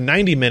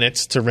 290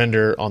 minutes to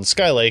render on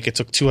Skylake. It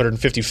took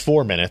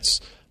 254 minutes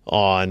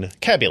on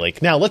Kaby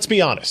Lake. Now, let's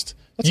be honest.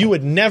 You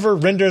would never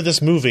render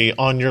this movie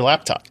on your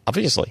laptop.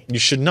 Obviously. You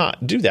should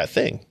not do that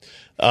thing.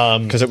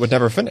 Because it would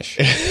never finish.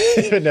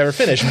 It would never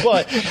finish.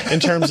 But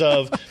in terms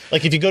of,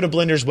 like, if you go to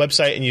Blender's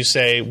website and you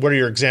say, what are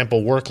your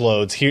example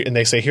workloads? Here, and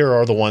they say, here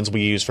are the ones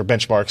we use for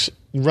benchmarks.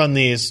 Run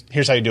these.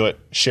 Here's how you do it.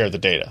 Share the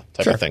data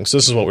type of thing. So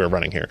this is what we're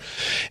running here.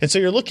 And so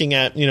you're looking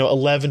at,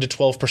 11 to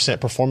 12%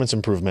 performance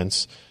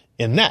improvements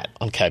in that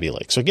on Kaby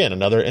Lake. So again,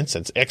 another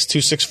instance.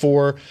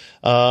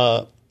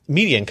 X264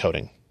 media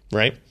encoding,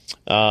 right?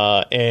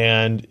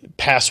 And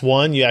Pass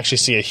 1, you actually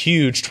see a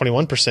huge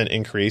 21%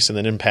 increase, and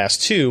then in Pass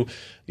 2,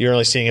 you're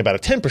only seeing about a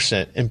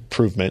 10%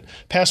 improvement.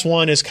 Pass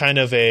 1 is kind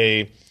of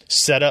a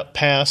setup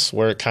pass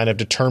where it kind of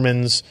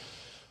determines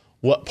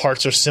what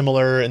parts are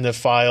similar in the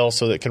file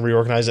so that it can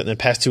reorganize it, and then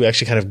Pass 2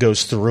 actually kind of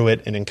goes through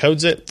it and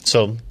encodes it.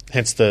 So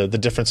hence the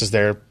differences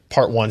there.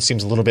 Part 1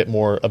 seems a little bit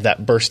more of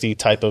that bursty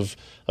type of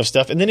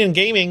stuff. And then in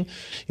gaming,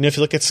 if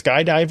you look at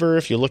Skydiver,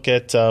 if you look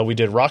at, we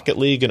did Rocket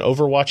League and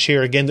Overwatch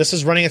here. Again, this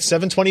is running at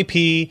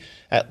 720p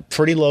at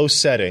pretty low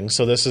settings.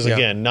 So this is,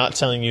 again, not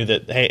telling you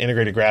that, hey,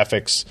 integrated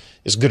graphics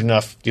is good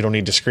enough. You don't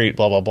need discrete,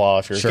 blah, blah, blah.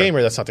 If you're a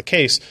gamer, that's not the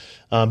case.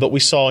 But we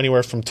saw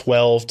anywhere from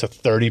 12 to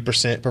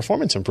 30%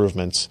 performance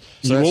improvements.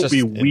 So you won't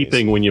be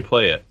weeping when you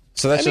play it.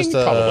 So that's just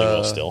probably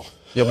will still.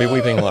 You'll be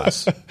weeping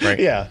less, right?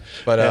 Yeah.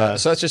 But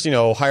so that's just,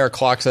 higher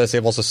clocks that it's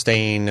able to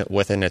sustain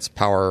within its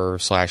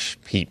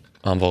power/heat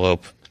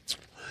envelope.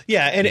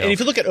 Yeah, and if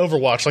you look at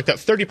Overwatch, like that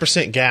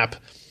 30% gap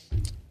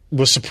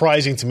was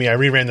surprising to me. I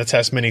reran the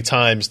test many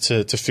times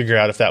to figure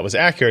out if that was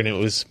accurate, and it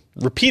was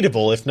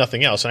repeatable, if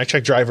nothing else. And I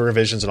checked driver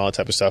revisions and all that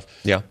type of stuff.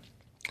 Yeah.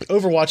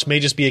 Overwatch may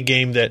just be a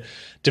game that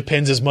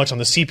depends as much on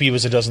the CPU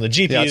as it does on the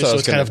GPU, so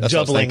it's kind of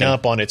doubling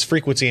up on its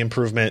frequency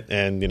improvement,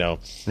 and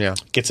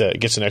gets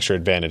an extra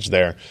advantage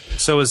there.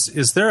 So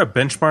is there a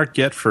benchmark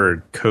yet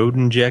for code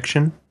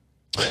injection?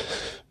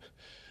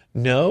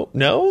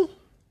 No.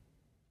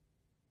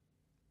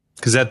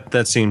 Because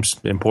that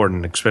seems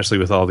important, especially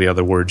with all the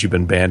other words you've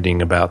been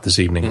bandying about this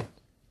evening.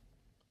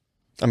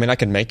 I mean, I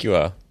could make you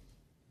a.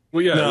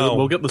 Well, yeah,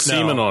 we'll get the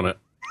semen on it.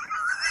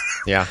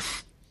 Yeah.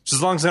 Just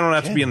as long as I don't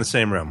have to be in the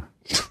same room.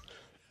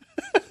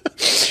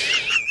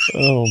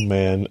 Oh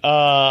man.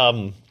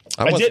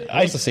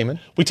 What's the semen?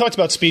 We talked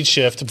about speed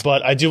shift,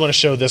 but I do want to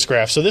show this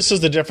graph. So this is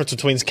the difference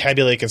between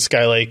Kaby Lake and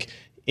Skylake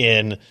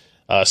in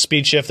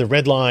speed shift. The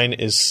red line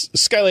is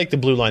Skylake, the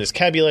blue line is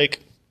Kaby Lake.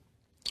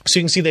 So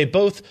you can see they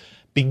both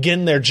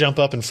begin their jump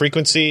up in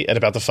frequency at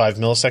about the 5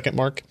 millisecond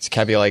mark. Does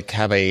Kaby Lake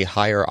have a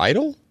higher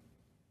idle?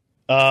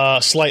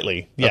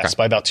 Slightly, yes,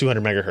 by about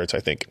 200 megahertz, I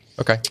think.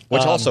 Okay,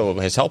 which also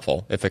is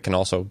helpful if it can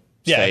also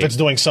if it's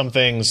doing some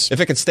things. If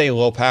it can stay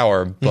low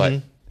power,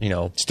 but,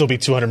 still be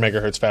 200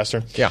 megahertz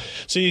faster. Yeah.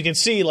 So you can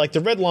see, like,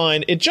 the red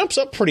line, it jumps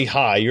up pretty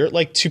high. You're at,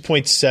 like,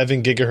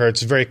 2.7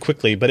 gigahertz very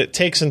quickly, but it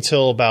takes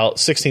until about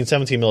 16,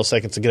 17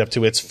 milliseconds to get up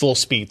to its full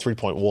speed,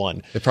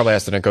 3.1. It probably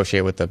has to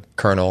negotiate with the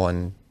kernel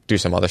and do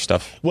some other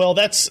stuff. Well,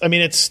 it's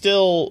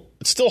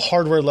still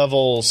hardware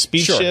level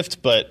speed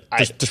shift, but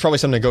there's probably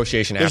some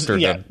negotiation after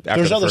there's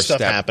the other first stuff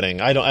step. happening.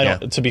 I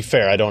don't. To be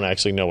fair, I don't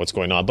actually know what's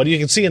going on, but you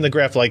can see in the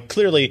graph, like,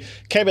 clearly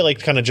Kaby Lake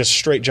kind of just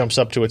straight jumps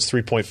up to its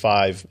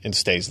 3.5 and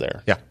stays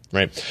there. Yeah.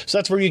 Right. So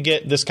that's where you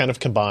get this kind of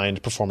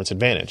combined performance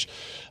advantage.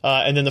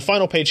 And then the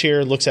final page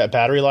here looks at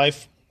battery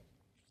life.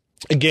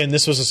 Again,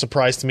 this was a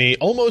surprise to me.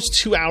 Almost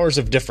 2 hours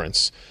of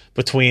difference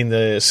between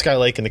the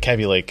Skylake and the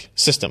Kaby Lake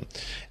system.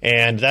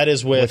 And that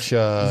is with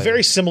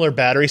very similar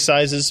battery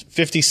sizes,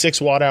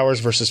 56 watt hours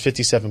versus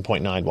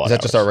 57.9 watt hours. Is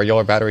that just our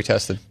regular battery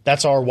tested?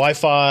 That's our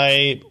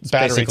Wi-Fi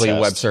battery basically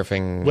test. web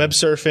surfing. Web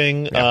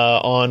surfing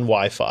on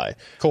Wi-Fi.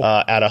 Cool.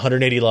 At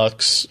 180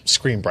 lux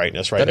screen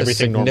brightness, right? That is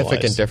Everything significant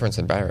normalized. difference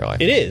in battery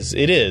life. It is.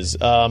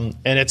 And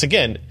it's,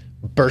 again,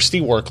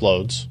 bursty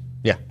workloads.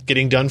 Yeah.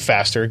 Getting done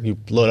faster. You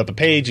load up a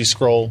page, you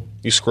scroll,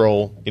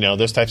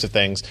 those types of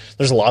things.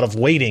 There's a lot of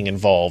waiting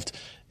involved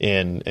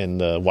in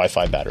the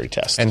Wi-Fi battery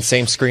test. And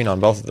same screen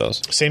on both of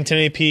those. Same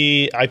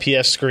 1080p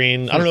IPS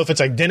screen. I don't know if it's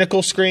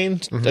identical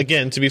screen,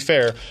 again, to be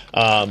fair,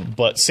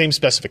 but same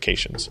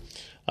specifications.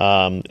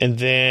 And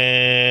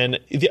then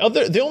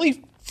the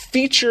only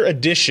feature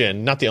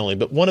addition, not the only,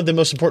 but one of the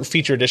most important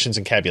feature additions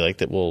in Kaby Lake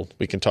that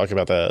we can talk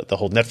about the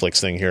whole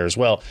Netflix thing here as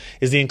well,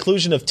 is the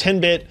inclusion of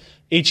 10-bit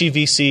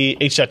HEVC,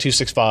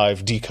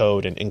 H.265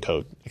 decode and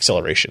encode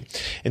acceleration.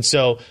 And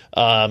so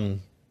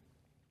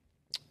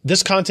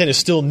this content is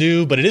still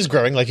new, but it is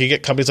growing. Like you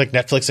get companies like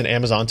Netflix and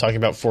Amazon talking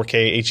about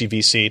 4K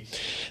HEVC.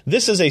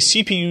 This is a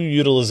CPU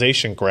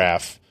utilization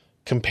graph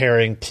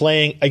comparing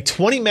playing a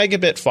 20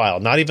 megabit file,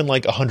 not even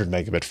like 100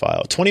 megabit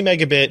file, 20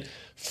 megabit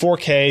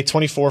 4K,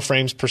 24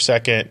 frames per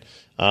second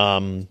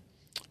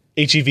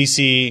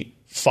HEVC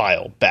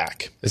file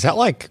back. Is that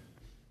like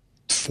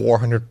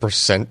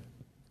 400%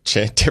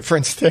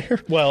 difference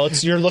there? Well,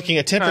 you're looking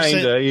at 10%,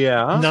 Kinda,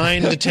 yeah.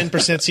 9 to 10%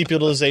 CPU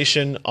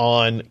utilization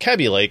on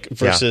Kaby Lake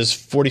versus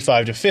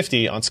 45 to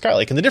 50 on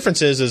Skylake. And the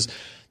difference is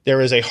there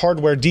is a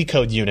hardware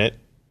decode unit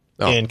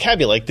in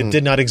Kaby Lake that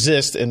did not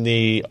exist in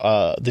the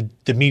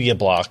media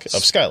block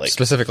of Skylake.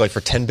 Specifically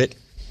for 10-bit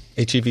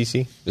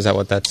HEVC? Is that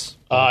what that's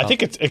I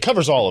think it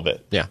covers all of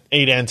it. Yeah.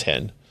 8 and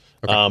 10.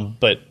 Okay.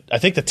 But I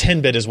think the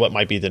 10-bit is what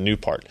might be the new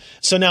part.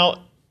 So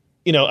now,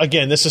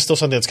 again, this is still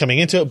something that's coming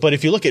into it. But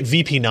if you look at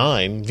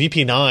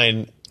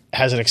VP9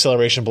 has an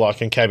acceleration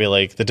block in Kaby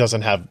Lake that does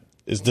not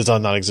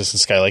exist in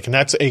Skylake. And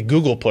that's a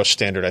Google push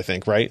standard, I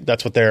think, right?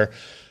 That's what their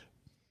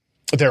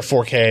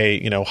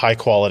 4K, high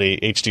quality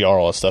HDR,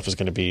 all that stuff is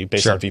going to be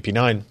based on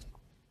VP9.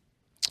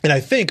 And I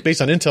think,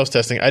 based on Intel's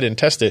testing, I didn't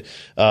test it,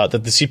 that the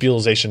CPU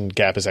utilization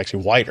gap is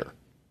actually wider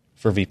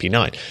for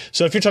VP9.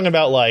 So if you're talking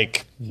about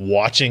like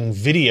watching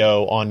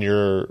video on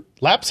your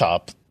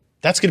laptop,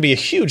 that's going to be a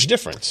huge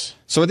difference.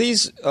 So are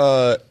these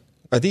on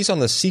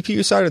the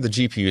CPU side or the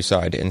GPU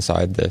side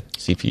inside the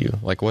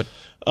CPU? Like what?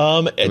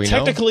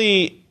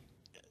 Technically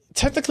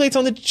it's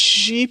on the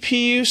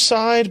GPU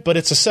side, but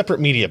it's a separate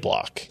media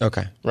block.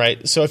 Okay.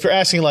 Right? So if you're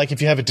asking like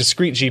if you have a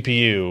discrete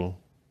GPU,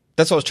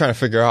 that's what I was trying to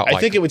figure out.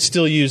 I think it would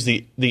still use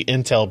the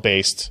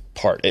Intel-based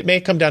part. It may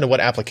come down to what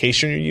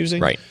application you're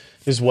using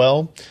as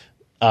well.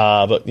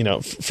 But,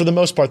 for the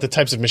most part, the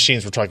types of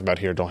machines we're talking about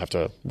here don't have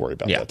to worry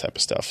about that type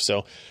of stuff.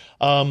 So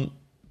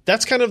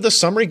that's kind of the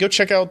summary. Go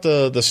check out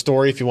the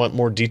story if you want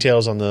more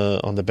details on the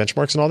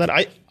benchmarks and all that.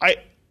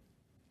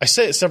 I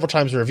said it several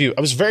times in review.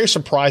 I was very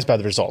surprised by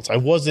the results. I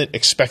wasn't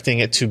expecting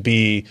it to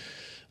be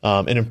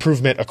an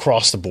improvement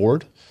across the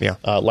board.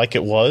 Like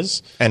it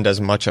was, and as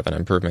much of an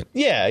improvement.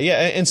 Yeah.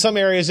 In some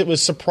areas, it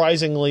was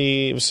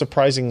surprisingly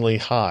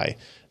high,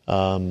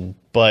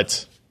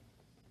 but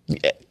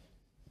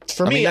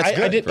for me, that's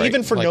good, I did right?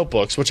 even for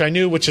notebooks, which I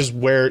knew, which is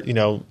where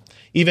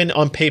even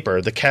on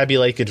paper, the Kaby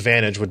Lake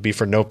advantage would be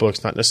for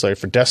notebooks, not necessarily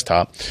for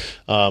desktop.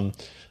 I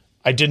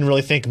didn't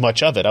really think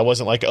much of it. I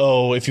wasn't like,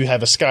 oh, if you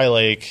have a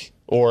Skylake.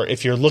 Or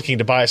if you're looking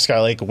to buy a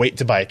Skylake, wait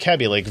to buy a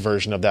Kaby Lake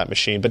version of that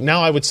machine. But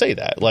now I would say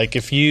that. Like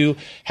if you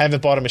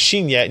haven't bought a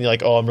machine yet and you're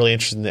like, oh, I'm really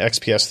interested in the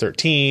XPS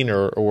 13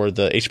 or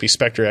the HP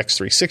Spectre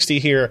X360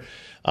 here,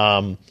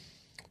 I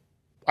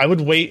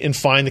would wait and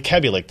find the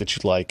Kaby Lake that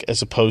you'd like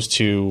as opposed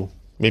to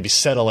maybe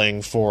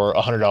settling for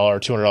a $100 or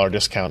 $200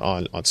 discount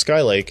on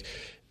Skylake,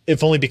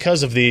 if only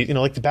because of the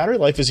battery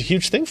life is a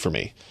huge thing for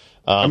me.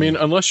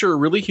 Unless you're a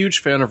really huge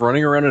fan of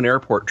running around an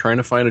airport trying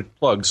to find a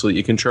plug so that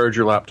you can charge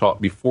your laptop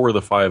before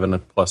the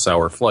 5+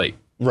 hour flight.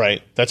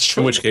 Right, that's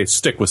true. In which case,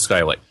 stick with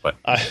Skylake. But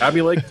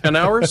Kaby Lake, 10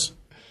 hours?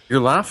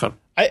 You're laughing.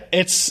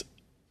 That's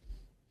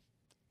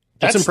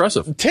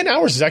impressive. 10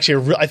 hours is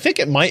actually I think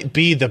it might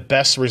be the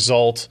best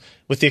result,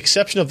 with the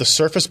exception of the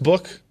Surface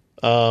Book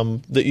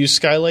that used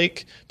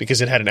Skylake, because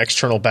it had an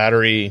external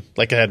battery,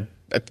 like it had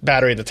a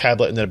battery in the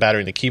tablet and then a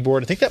battery in the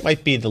keyboard. I think that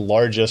might be the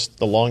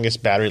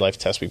longest battery life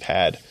test we've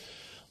had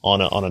on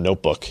a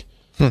notebook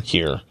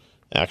here,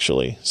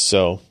 actually.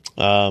 So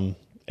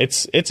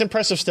it's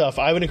impressive stuff.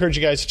 I would encourage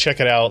you guys to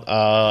check it out.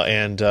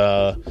 And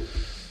I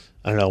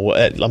don't know.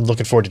 I'm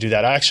looking forward to do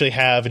that. I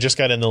just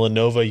got in the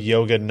Lenovo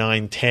Yoga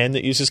 910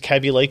 that uses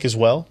Kaby Lake as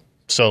well.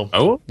 So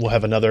we'll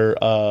have another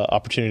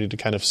opportunity to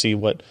kind of see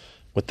what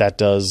that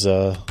does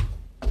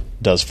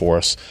for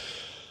us.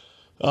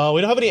 We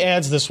don't have any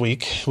ads this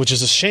week, which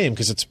is a shame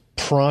because it's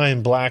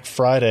prime Black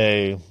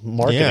Friday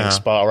marketing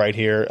spot right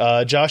here.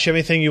 Josh, you have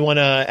anything you want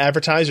to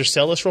advertise or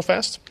sell us real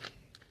fast?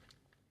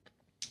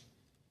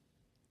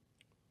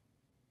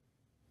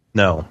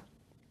 No.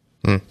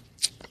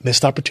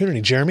 Missed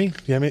opportunity. Jeremy?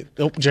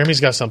 Jeremy's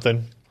got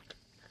something.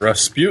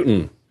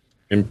 Rasputin,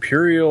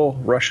 Imperial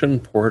Russian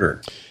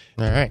Porter.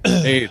 All right.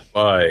 Made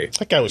by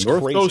That guy was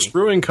North crazy. Coast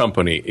Brewing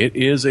Company. It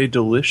is a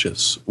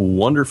delicious,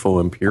 wonderful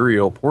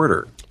Imperial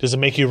Porter. Does it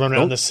make you run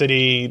around the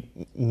city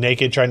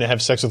naked trying to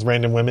have sex with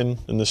random women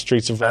in the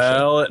streets of Russia?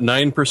 Well, at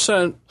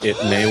 9%, it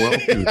may well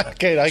do that.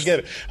 Okay, I get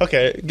it.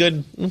 Okay,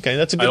 good. Okay,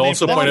 that's a good I name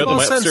also for that. point out that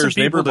my Send some upstairs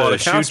neighbor people bought a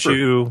to shoot Casper.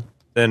 you,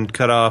 then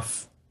cut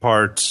off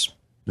parts,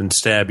 then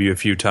stab you a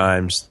few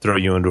times, throw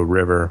you into a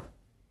river.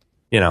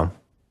 Yeah.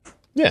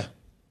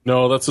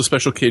 No, that's a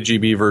special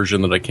KGB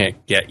version that I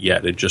can't get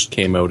yet. It just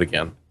came out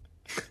again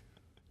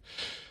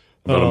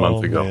about a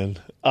month ago. Man.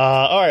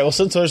 All right, well,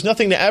 since there's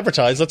nothing to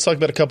advertise, let's talk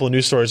about a couple of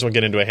news stories. We'll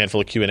get into a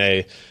handful of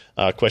Q&A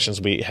questions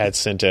we had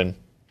sent in.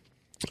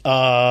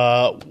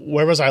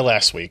 Where was I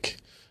last week?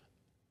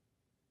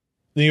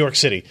 New York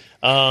City.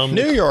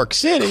 New York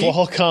City.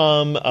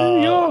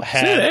 Qualcomm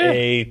had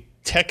a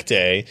Tech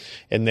Day,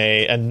 and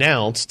they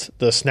announced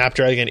the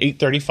Snapdragon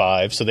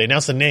 835. So they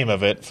announced the name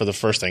of it for the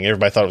first thing.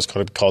 Everybody thought it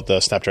was called the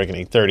Snapdragon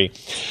 830.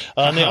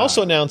 And they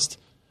also announced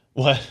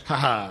what?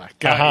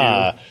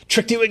 Got you.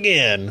 Tricked you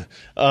again.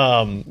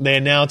 They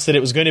announced that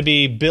it was going to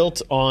be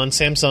built on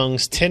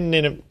Samsung's 10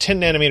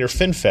 nanometer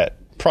FinFET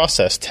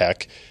process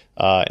tech,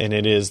 and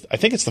I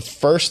think it's the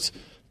first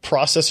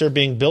processor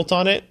being built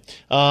on it.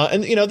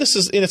 And this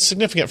is it's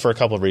significant for a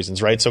couple of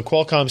reasons, right? So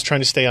Qualcomm's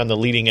trying to stay on the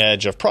leading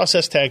edge of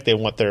process tech. They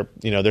want their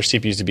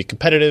CPUs to be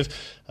competitive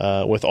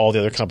with all the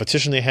other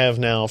competition they have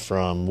now,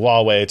 from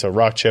Huawei to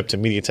Rockchip to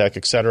MediaTek,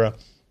 etc.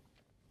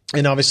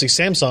 And obviously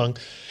Samsung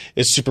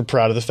is super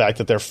proud of the fact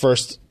that their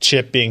first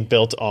chip being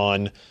built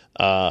on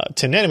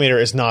 10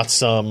 nanometer is not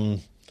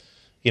some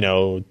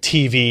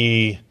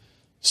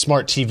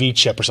smart TV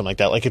chip or something like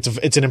that. Like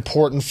it's an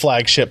important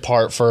flagship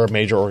part for a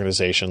major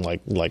organization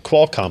like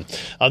Qualcomm.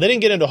 They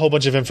didn't get into a whole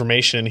bunch of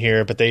information in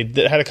here, but they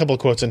had a couple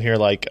of quotes in here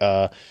like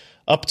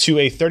up to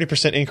a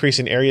 30% increase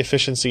in area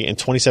efficiency and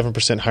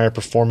 27% higher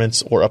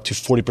performance, or up to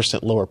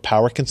 40% lower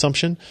power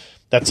consumption.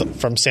 That's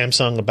from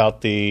Samsung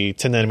about the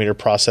 10 nanometer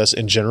process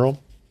in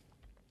general.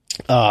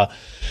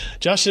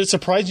 Josh, did it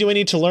surprise you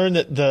any to learn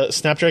that the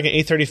Snapdragon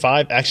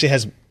 835 actually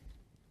has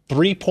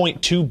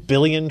 3.2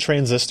 billion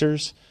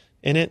transistors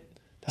in it?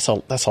 That's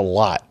a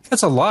lot.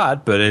 That's a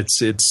lot, but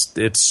it's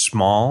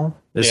small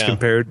as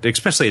compared,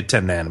 especially at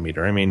 10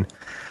 nanometer. I mean,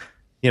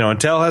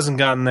 Intel hasn't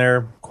gotten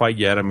there quite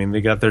yet. I mean,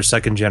 they got their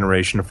second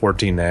generation of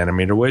 14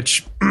 nanometer,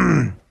 which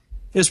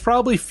is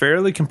probably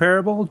fairly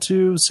comparable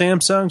to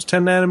Samsung's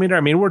 10 nanometer.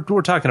 I mean,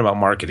 we're talking about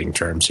marketing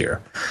terms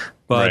here,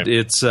 but right.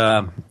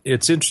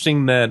 It's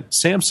interesting that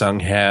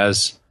Samsung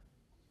has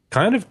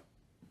kind of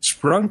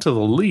sprung to the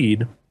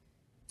lead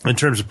in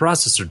terms of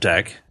processor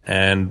tech,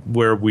 and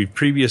where we've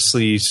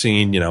previously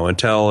seen,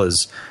 Intel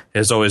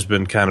has always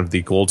been kind of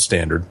the gold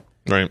standard,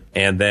 right?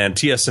 And then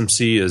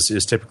TSMC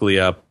is typically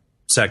up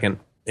second,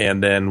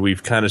 and then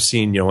we've kind of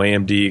seen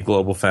AMD,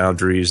 Global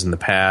Foundries in the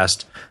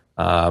past,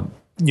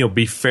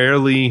 be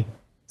fairly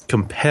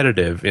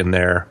competitive in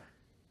there,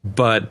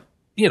 but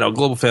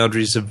Global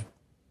Foundries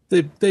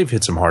they've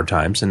hit some hard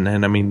times, and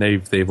I mean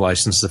they've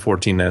licensed the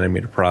 14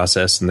 nanometer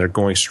process, and they're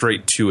going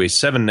straight to a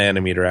 7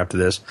 nanometer after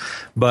this,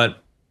 but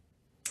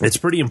it's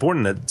pretty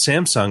important that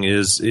Samsung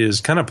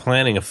is kind of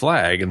planting a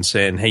flag and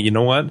saying, hey, you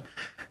know what?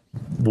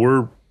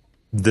 We're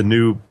the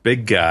new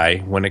big guy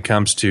when it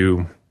comes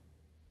to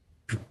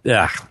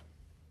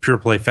pure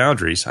play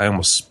foundries. I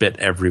almost spit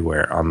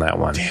everywhere on that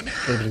one. Damn it.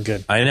 Would have been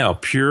good. I know.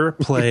 Pure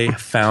play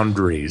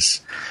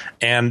foundries.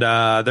 And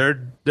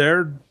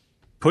they're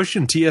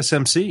pushing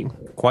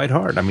TSMC quite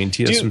hard. I mean,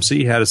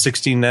 TSMC had a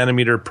 16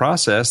 nanometer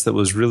process that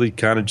was really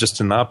kind of just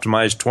an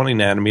optimized 20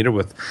 nanometer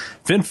with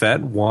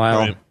FinFET,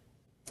 while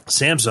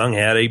Samsung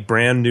had a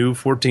brand new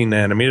 14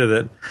 nanometer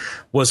that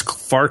was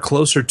far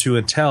closer to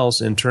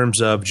Intel's in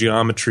terms of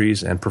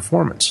geometries and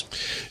performance.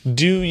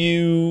 Do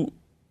you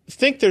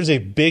think there's a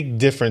big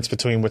difference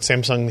between what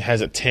Samsung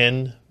has at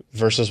 10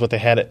 versus what they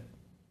had at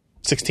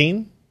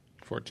 16?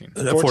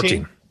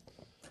 14.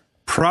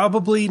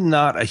 Probably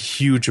not a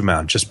huge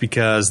amount, just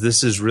because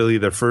this is really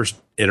their first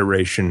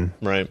iteration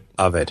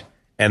of it.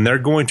 And they're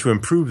going to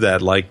improve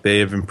that like they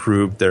have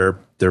improved their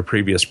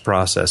previous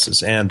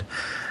processes. And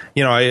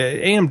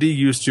AMD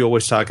used to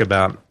always talk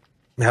about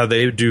how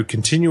they do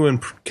continual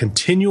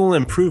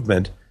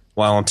improvement,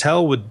 while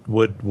Intel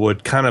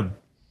would kind of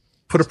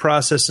put a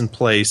process in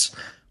place,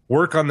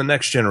 work on the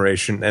next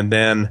generation, and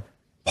then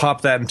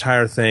pop that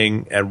entire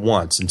thing at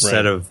once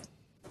instead of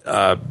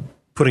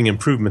putting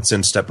improvements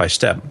in step by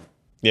step.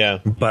 Yeah.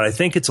 But I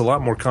think it's a lot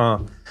more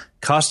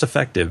cost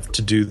effective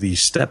to do the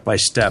step by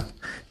step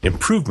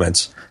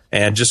improvements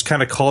and just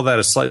kind of call that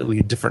a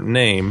slightly different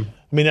name.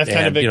 I mean, that's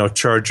kind of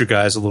charge your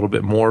guys a little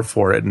bit more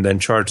for it, and then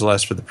charge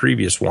less for the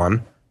previous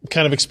one.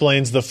 Kind of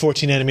explains the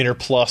 14 nanometer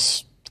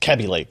plus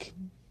Kaby Lake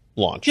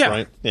launch,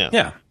 right?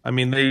 Yeah. I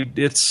mean,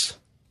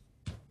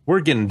 we're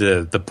getting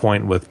to the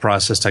point with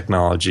process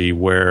technology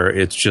where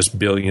it's just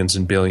billions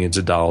and billions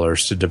of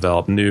dollars to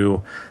develop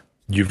new.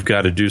 You've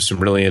got to do some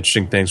really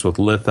interesting things with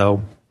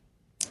litho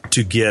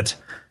to get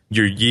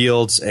your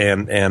yields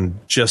and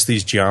just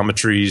these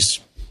geometries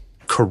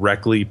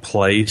correctly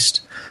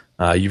placed.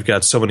 You've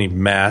got so many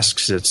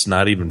masks, it's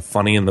not even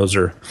funny, and those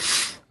are,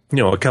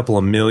 a couple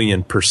of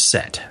million per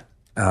set.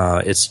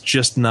 It's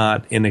just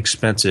not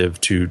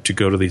inexpensive to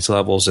go to these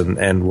levels,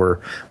 and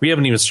we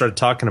haven't even started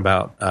talking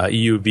about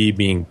EUV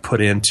being put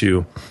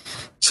into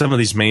some of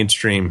these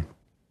mainstream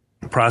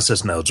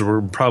process nodes.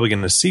 We're probably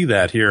going to see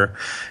that here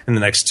in the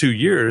next 2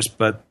 years,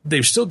 but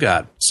they've still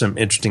got some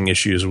interesting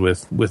issues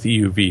with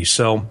EUV.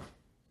 So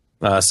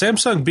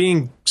Samsung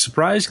being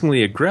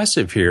surprisingly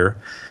aggressive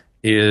here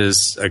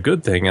is a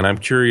good thing, and I'm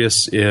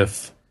curious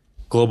if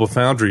Global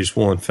Foundries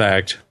will in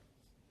fact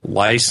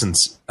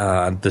license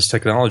this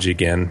technology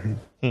again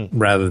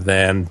rather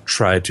than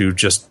try to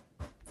just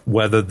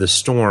weather the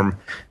storm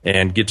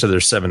and get to their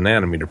 7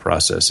 nanometer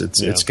process.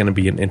 It's going to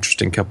be an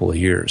interesting couple of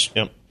years.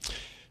 Yep.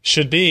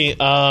 Should be.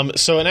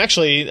 And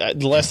actually,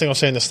 the last thing I'll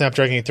say in the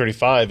Snapdragon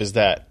 835 is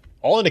that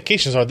all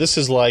indications are this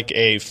is like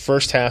a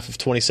first half of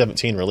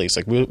 2017 release.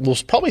 Like we'll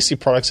probably see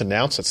products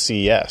announced at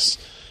CES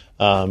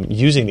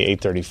using the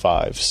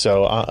 835.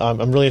 So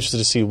I'm really interested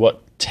to see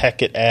what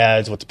tech it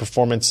adds, what the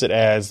performance it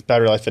adds,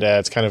 battery life it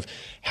adds, kind of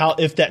how,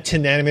 if that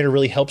 10 nanometer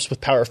really helps with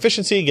power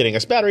efficiency, getting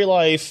us battery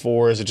life,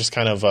 or is it just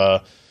kind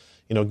of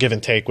give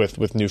and take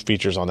with new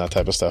features on that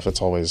type of stuff.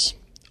 It's always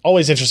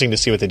interesting to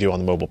see what they do on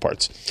the mobile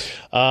parts.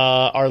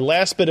 Our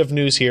last bit of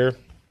news here.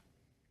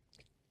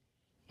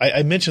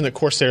 I mentioned that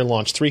Corsair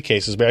launched 3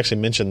 cases, but I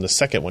actually mentioned the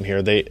second one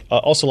here. They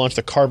also launched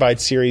the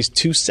Carbide Series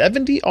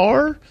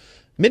 270R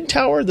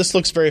mid-tower. This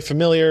looks very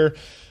familiar.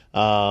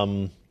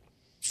 It's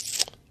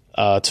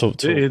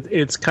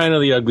kind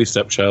of the ugly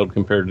stepchild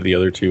compared to the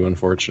other two,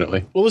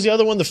 unfortunately. What was the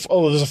other one? There's a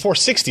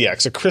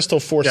 460X, a Crystal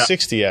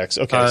 460X.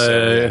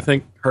 Okay, I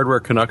think Hardware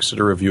Canucks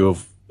did a review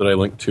of that I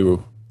linked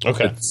to.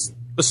 Okay. It's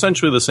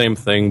essentially the same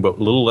thing, but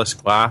a little less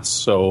glass,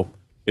 so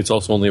it's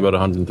also only about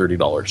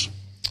 $130.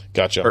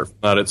 Gotcha. Apart from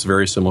that, it's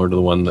very similar to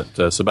the one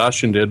that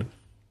Sebastian did.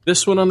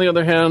 This one, on the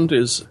other hand,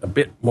 is a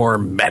bit more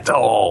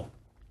metal.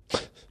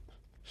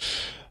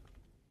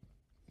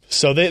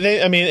 So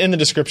they in the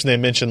description they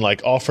mentioned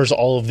like offers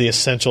all of the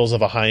essentials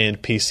of a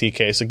high-end PC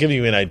case. So giving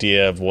you an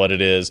idea of what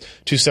it is.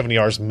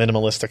 270R's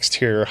minimalist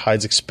exterior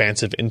hides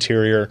expansive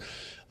interior,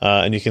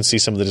 and you can see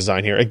some of the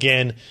design here.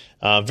 Again,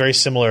 very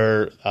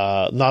similar.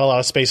 Not a lot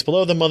of space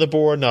below the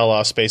motherboard, not a lot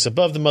of space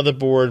above the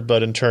motherboard,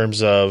 but in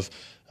terms of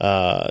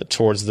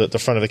towards the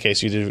front of the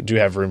case, you do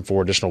have room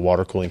for additional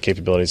water cooling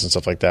capabilities and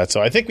stuff like that.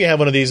 So I think we have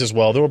one of these as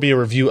well. There will be a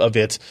review of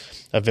it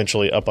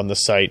eventually up on the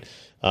site.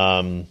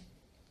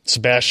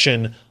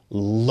 Sebastian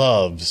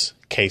loves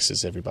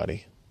cases,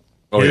 everybody.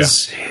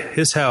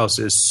 His house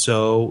is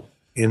so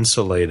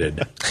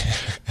insulated.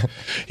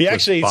 He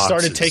actually boxes.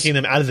 started taking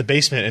them out of the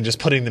basement and just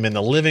putting them in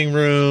the living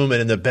room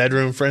and in the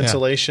bedroom for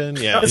insulation.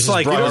 Yeah, It's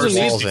like brought ours ours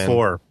walls in.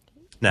 before.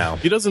 Now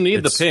He doesn't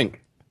need the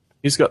pink.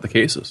 He's got the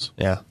cases.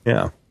 Yeah.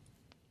 yeah.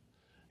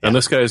 And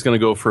this guy is going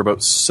to go for about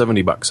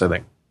 $70, I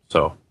think.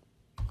 So,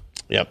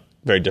 Yep,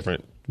 very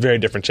different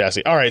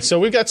chassis. All right, so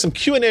we've got some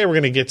Q&A we're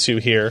going to get to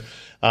here.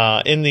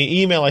 In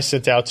the email I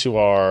sent out to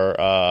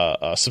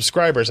our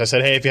subscribers, I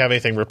said, hey, if you have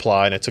anything,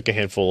 reply. And I took a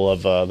handful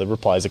of the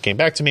replies that came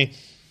back to me.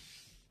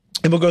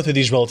 And we'll go through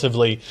these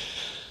relatively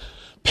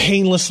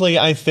painlessly,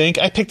 I think.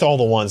 I picked all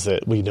the ones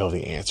that we know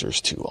the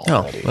answers to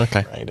already. Oh,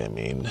 okay. Right? I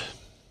mean,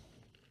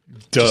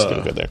 just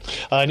going to go there.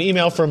 An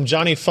email from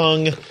Johnny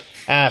Fung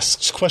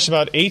asks, question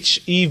about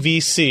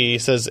HEVC.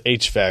 It says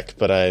HVAC,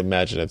 but I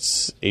imagine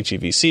it's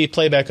HEVC.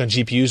 Playback on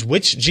GPUs.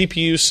 Which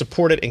GPUs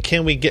support it, and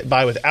can we get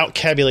by without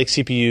Kaby Lake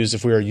CPUs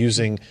if we are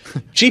using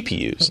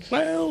GPUs?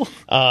 Well,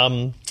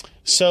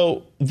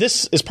 So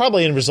this is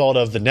probably a result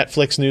of the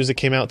Netflix news that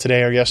came out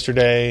today or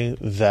yesterday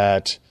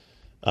that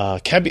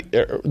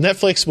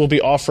Netflix will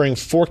be offering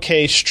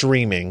 4K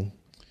streaming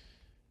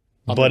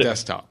on the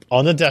desktop,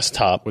 on the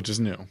desktop, which is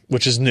new.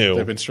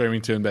 They've been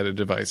streaming to embedded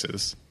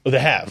devices. They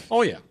have.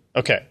 Oh, yeah.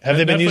 Okay. Have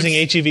they been Netflix using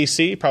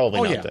HEVC? Probably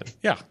Oh, not yeah. then.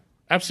 Yeah,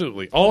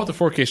 absolutely. All of the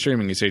 4K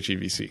streaming is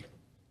HEVC.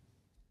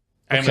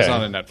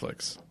 Amazon and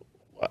Netflix.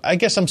 I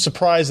guess I'm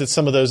surprised that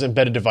some of those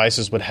embedded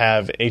devices would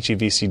have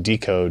HEVC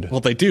decode.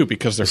 Well, they do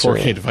because they're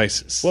 4K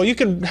devices. Well, you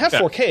can have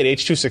 4K at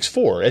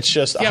H.264. It's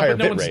just a higher but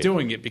no bit one's rate.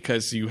 doing it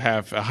because you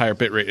have a higher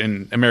bit rate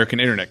in American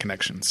internet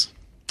connections.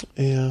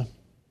 Yeah,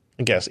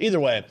 I guess. Either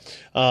way,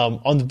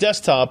 on the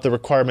desktop, the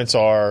requirements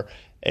are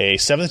a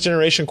 7th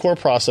generation core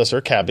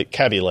processor,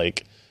 Kaby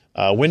Lake,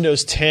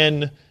 Windows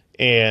 10,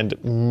 and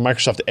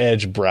Microsoft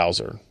Edge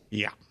browser.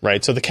 Yeah.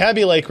 Right. So the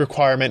Kaby Lake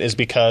requirement is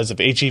because of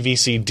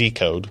HEVC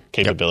decode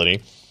capability.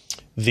 Yep.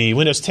 The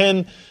Windows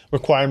 10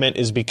 requirement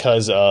is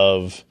because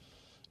of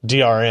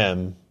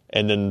DRM,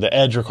 and then the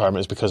Edge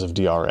requirement is because of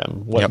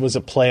DRM. What was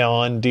it? Play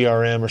on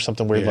DRM or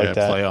something weird like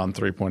that? Play on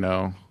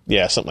 3.0.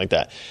 Yeah, something like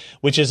that.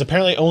 Which is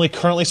apparently only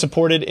currently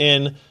supported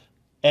in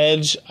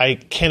Edge. I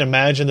can't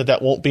imagine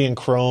that won't be in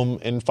Chrome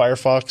and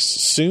Firefox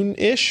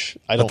soon-ish.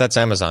 But that's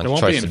Amazon's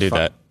choice to do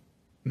that.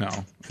 No,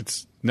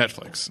 it's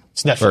Netflix.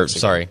 It's Netflix.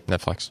 Sorry,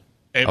 Netflix.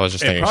 I was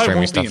just thinking it probably streaming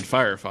won't stuff. be in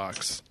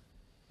Firefox.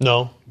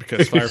 No.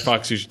 Because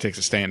Firefox usually takes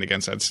a stand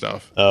against that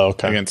stuff. Oh,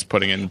 okay. Against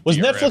putting in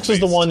Netflix was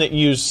the one that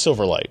used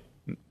Silverlight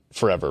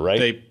forever, right?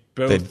 They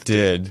both They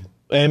did.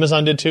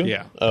 Amazon did too?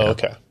 Yeah. Oh,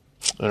 okay.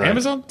 All right.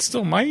 Amazon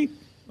still might?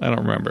 I don't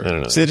remember. I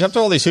don't know. See, they jumped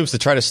through all these hoops to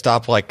try to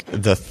stop like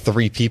the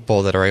 3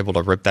 people that are able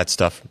to rip that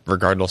stuff,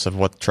 regardless of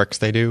what tricks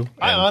they do.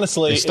 I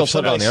honestly, they still if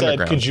put it on somebody the said,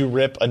 underground. could you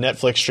rip a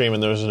Netflix stream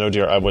and there was no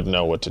DR, I wouldn't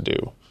know what to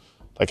do.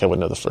 Like, I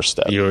wouldn't know the first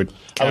step. You would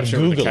I would capture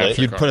it with a Google it.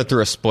 capture You'd put it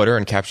through a splitter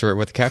and capture it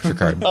with a capture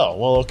card. Oh,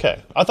 well,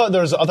 okay. I thought you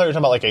were talking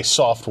about like a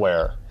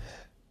software.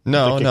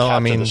 No, could I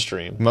capture mean the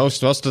stream.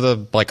 most of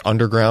the like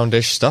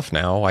underground-ish stuff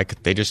now,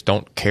 like they just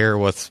don't care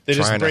with They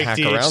just trying to break hack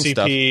around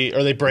stuff. DHCP,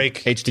 or they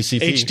break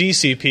HDCP.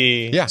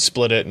 HDCP,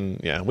 split it,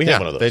 and we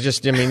have one of those. They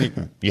just, I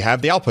mean, you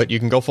have the output, you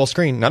can go full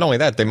screen. Not only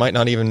that, they might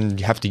not even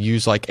have to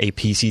use like a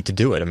PC to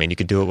do it. I mean, you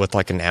could do it with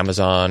like an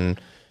Amazon,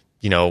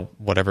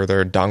 whatever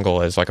their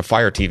dongle is, like a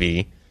Fire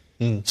TV,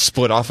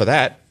 split off of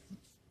that,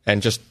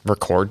 and just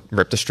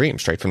rip the stream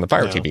straight from the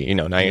Fire TV. You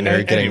know, now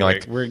you're getting Anyway,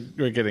 like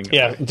we're getting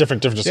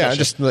different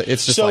discussions.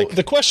 it's just so like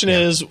the question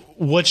is,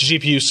 which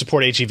GPUs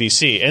support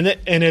HEVC?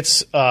 And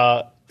it's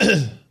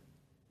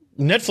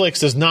Netflix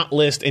does not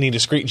list any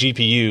discrete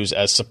GPUs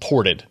as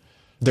supported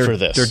for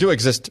this. There do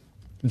exist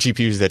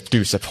GPUs that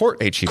do support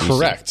HEVC.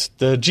 Correct.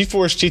 The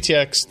GeForce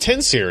GTX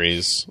 10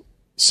 series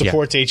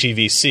supports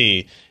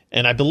HEVC,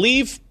 and I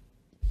believe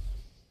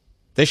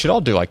they should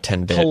all do like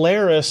 10-bit.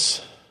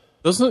 Polaris.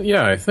 Doesn't it?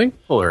 Yeah, I think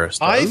Polaris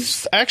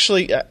does.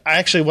 Actually,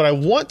 what I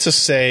want to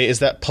say is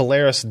that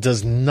Polaris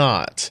does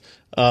not,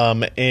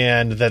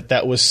 and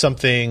that was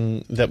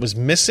something that was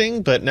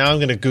missing. But now I'm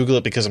going to Google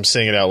it because I'm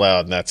saying it out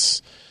loud, and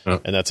that's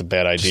a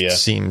bad idea.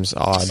 Just seems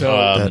odd.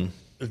 So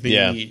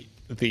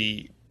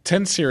the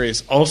 10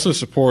 series also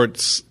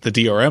supports the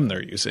DRM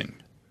they're using.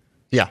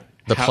 Yeah,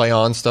 the play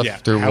on stuff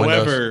through Windows.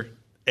 However,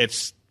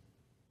 it's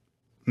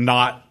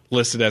not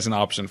listed as an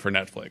option for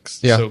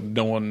Netflix. Yeah. So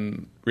no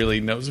one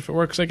really knows if it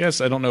works, I guess.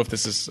 I don't know if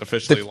this is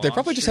officially launched. They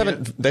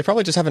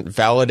probably just haven't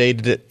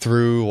validated it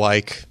through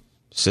like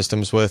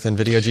systems with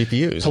NVIDIA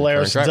GPUs.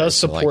 Polaris does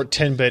support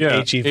 10-bit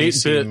HEVC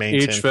 8-bit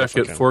maintained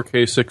HVAC at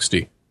 4K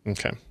 60.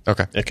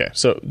 Okay.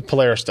 So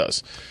Polaris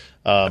does.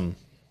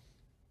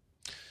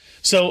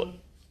 So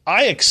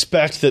I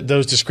expect that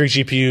those discrete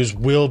GPUs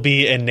will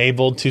be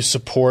enabled to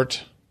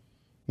support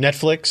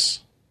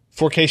Netflix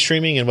 4K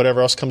streaming and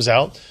whatever else comes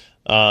out.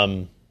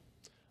 I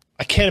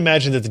can't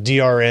imagine that the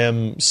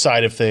DRM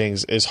side of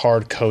things is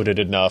hard-coded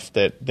enough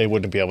that they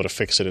wouldn't be able to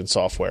fix it in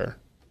software,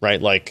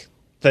 right? Like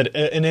that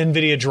an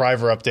NVIDIA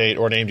driver update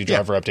or an AMD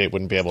driver update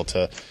wouldn't be able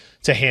to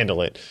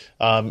handle it.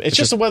 It's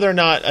just whether or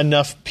not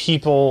enough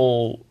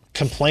people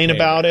complain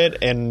about it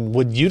and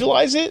would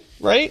utilize it,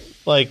 right?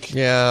 Like,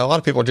 yeah, a lot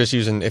of people are just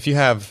using, if you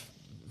have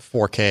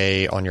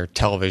 4K on your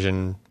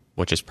television,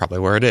 which is probably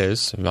where it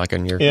is, like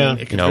on your,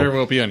 it could very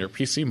well be on your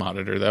PC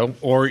monitor though,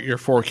 or your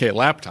 4K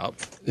laptop.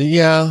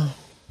 Yeah.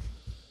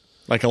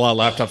 Like a lot of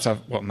laptops have,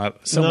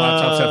 some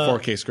laptops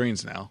have 4K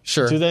screens now.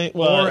 Sure. do they?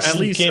 Well, Or at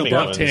least gaming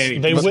above ones.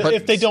 1080p.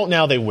 If they don't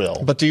now, they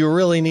will. But do you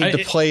really need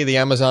to play the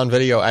Amazon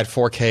video at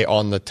 4K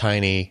on the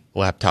tiny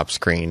laptop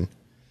screen?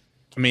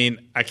 I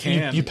mean, I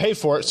can. You pay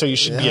for it, so you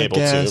should be I able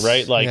guess, to,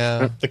 right? Like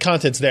the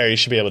content's there, you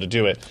should be able to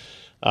do it.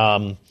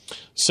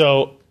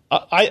 So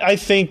I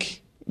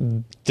think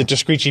the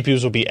discrete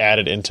GPUs will be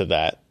added into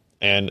that.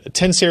 And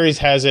 10 series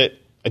has it.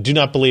 I do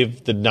not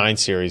believe the 9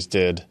 series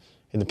did,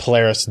 and the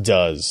Polaris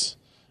does.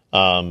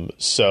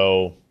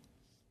 So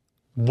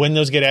when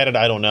those get added,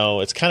 I don't know.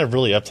 It's kind of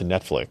really up to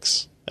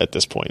Netflix at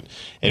this point.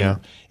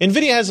 And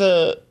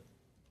NVIDIA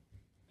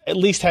at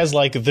least has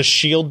like the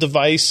Shield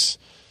device.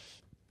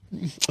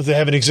 They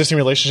have an existing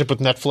relationship with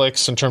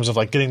Netflix in terms of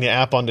like getting the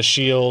app onto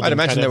Shield. I'd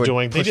imagine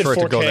they did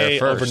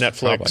 4K over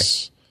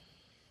Netflix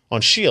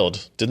on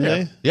Shield, didn't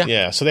they?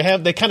 Yeah. So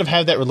they kind of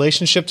have that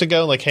relationship to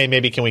go like, hey,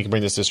 maybe we can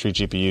bring this to discrete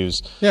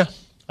GPUs? Yeah.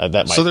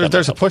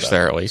 There's a push help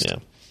there at least.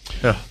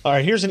 Yeah. All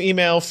right. Here's an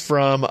email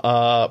from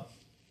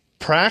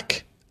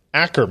Prak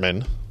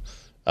Ackerman.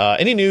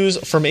 Any news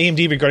from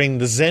AMD regarding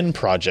the Zen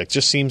project?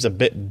 Just seems a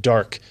bit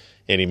dark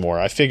anymore.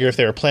 I figure if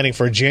they were planning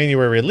for a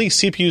January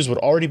release, CPUs would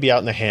already be out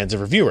in the hands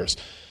of reviewers.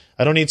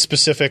 I don't need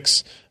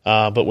specifics,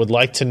 but would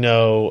like to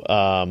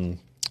know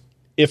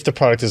if the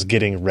product is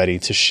getting ready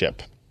to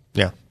ship.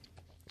 Yeah.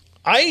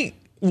 I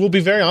will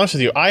be very honest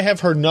with you. I have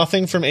heard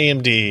nothing from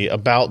AMD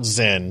about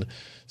Zen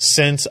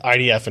since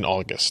IDF in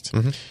August.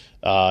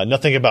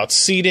 Nothing about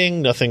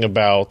seeding, nothing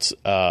about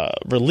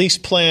release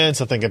plans,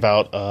 nothing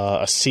about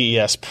a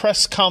CES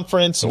press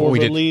conference or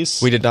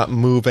release. We did not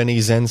move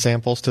any Zen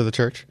samples to the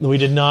church. We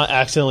did not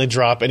accidentally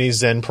drop any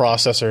Zen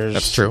processors.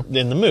 That's true.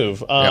 In the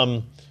move.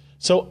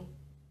 So,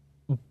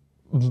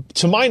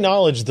 to my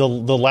knowledge, the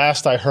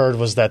last I heard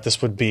was that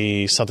this would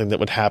be something that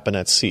would happen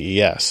at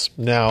CES.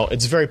 Now,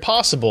 it's very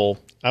possible,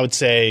 I would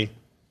say,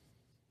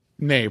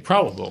 nay,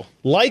 probable.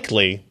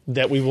 Likely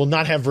that we will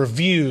not have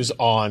reviews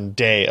on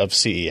day of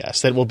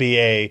CES. That will be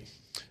a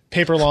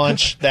paper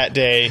launch that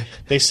day.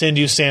 They send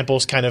you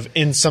samples kind of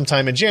in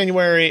sometime in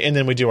January, and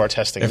then we do our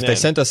testing. If they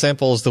sent us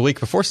samples the week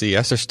before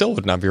CES, there still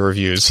would not be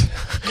reviews.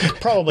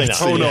 Probably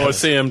not. Oh, no,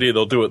 it's AMD.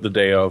 They'll do it the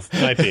day of.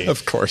 Might be.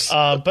 Of course.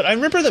 But I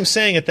remember them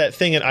saying at that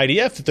thing at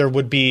IDF that there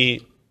would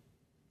be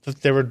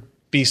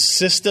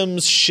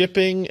systems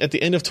shipping at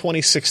the end of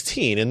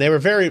 2016, and they were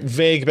very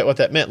vague about what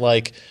that meant.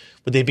 Like,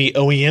 would they be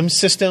OEM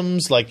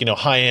systems, like,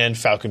 high-end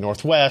Falcon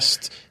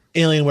Northwest,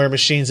 Alienware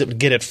machines that would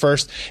get it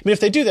first? I mean, if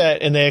they do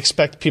that and they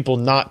expect people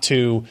not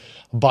to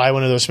buy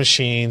one of those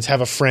machines,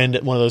 have a friend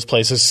at one of those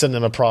places, send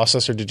them a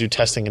processor to do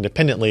testing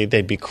independently,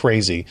 they'd be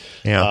crazy.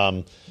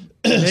 Yeah.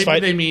 Maybe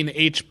they mean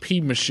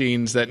HP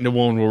machines that no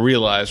one will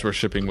realize we're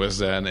shipping with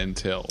Zen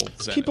until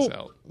Zen is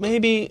out.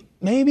 Maybe.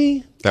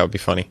 That would be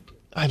funny.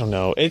 I don't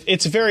know.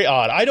 It's very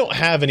odd. I don't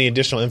have any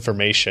additional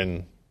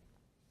information.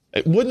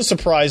 It wouldn't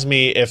surprise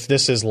me if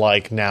this is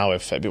like now a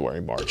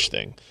February, March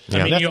thing. Yeah.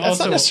 I mean, that's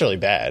not necessarily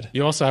bad.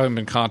 You also haven't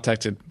been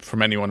contacted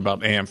from anyone about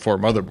AM4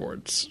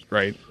 motherboards,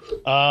 right?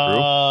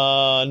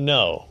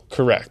 No,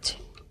 correct.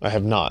 I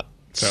have not.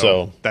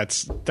 So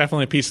that's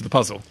definitely a piece of the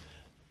puzzle.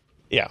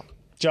 yeah.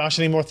 Josh,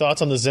 any more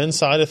thoughts on the Zen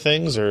side of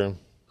things? Or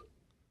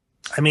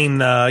I mean,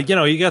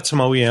 you got some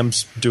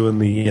OEMs doing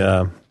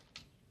the,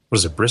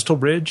 was it Bristol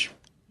Bridge?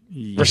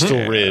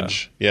 Bristol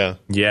Ridge? Yeah.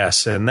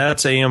 Yes, and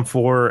that's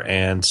AM4,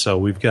 and so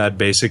we've got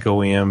basic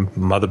OEM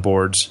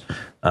motherboards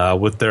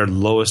with their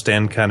lowest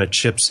end kind of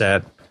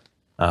chipset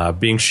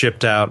being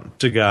shipped out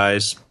to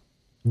guys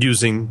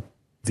using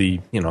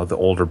the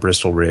older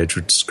Bristol Ridge,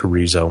 which is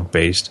Carrizo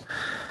based.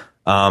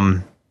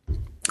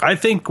 I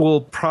think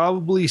we'll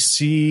probably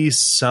see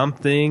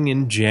something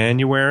in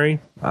January.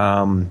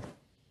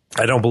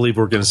 I don't believe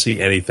we're going to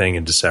see anything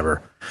in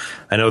December.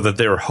 I know that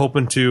they were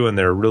hoping to, and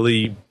they're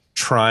really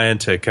trying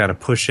to kind of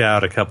push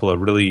out a couple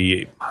of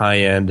really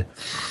high-end,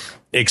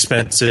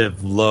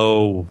 expensive,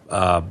 low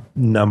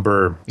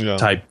number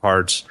type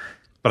parts,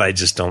 but I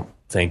just don't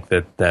think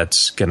that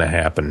that's going to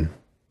happen.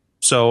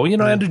 So,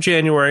 end of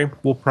January,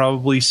 we'll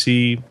probably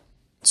see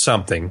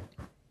something.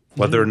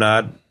 Whether or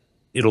not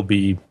it'll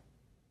be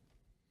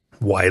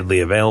widely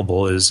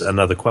available is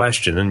another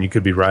question, and you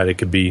could be right. It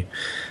could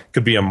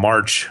be a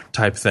March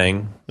type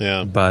thing.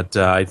 Yeah. But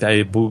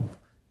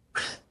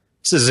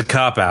this is a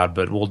cop-out,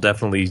 but we'll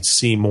definitely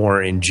see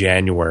more in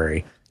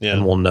January,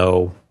 and we'll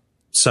know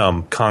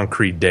some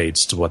concrete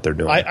dates to what they're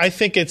doing. I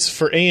think it's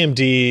for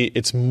AMD,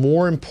 it's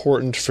more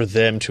important for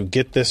them to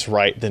get this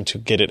right than to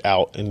get it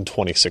out in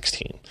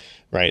 2016,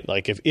 right?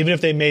 Like even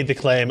if they made the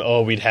claim,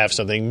 we'd have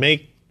something,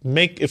 make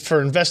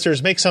for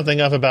investors, make something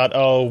up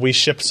about, we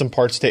shipped some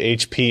parts to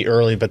HP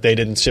early, but they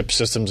didn't ship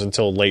systems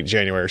until late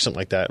January or something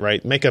like that,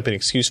 right? Make up an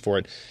excuse for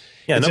it.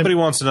 Yeah, nobody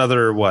wants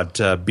another,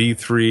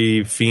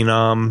 B3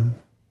 Phenom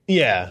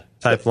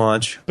type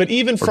launch. But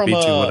even from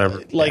B2, whatever.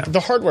 The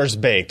hardware's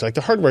baked, like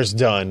the hardware's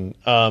done.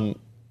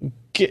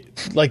 Get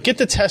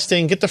the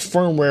testing, get the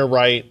firmware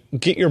right,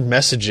 get your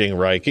messaging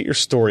right, get your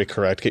story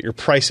correct, get your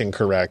pricing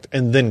correct,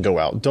 and then go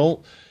out.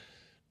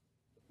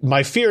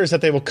 My fear is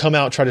that they will come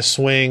out, try to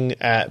swing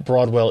at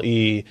Broadwell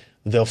E.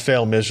 They'll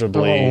fail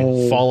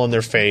miserably, fall on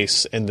their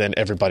face, and then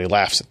everybody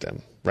laughs at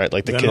them, right?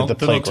 Like the kid at the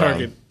playground.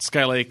 They'll target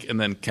Skylake, and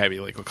then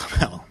Kaby Lake will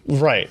come out.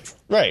 Right.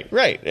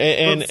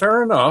 And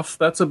fair enough.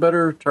 That's a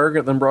better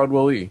target than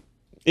Broadwell E.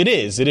 It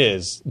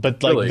is.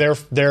 But like really?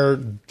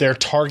 their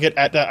target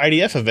at the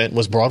IDF event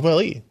was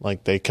Broadwell E.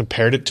 Like they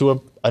compared it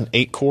to an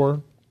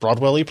 8-core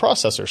Broadwell E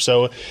processor.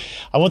 So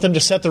I want them to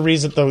set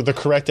the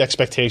correct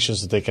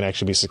expectations that they can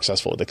actually be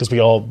successful with it. Because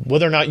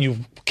whether or not you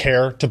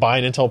care to buy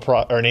an Intel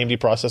or an AMD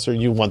processor,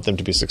 you want them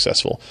to be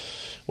successful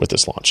with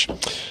this launch. We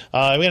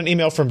got an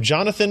email from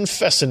Jonathan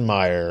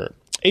Fessenmeyer.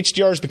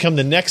 HDR has become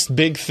the next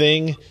big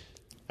thing.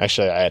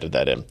 Actually, I added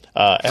that in.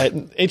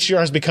 HDR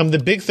has become the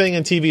big thing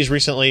in TVs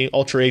recently.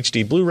 Ultra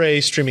HD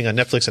Blu-ray, streaming on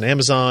Netflix and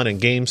Amazon, and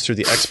games through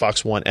the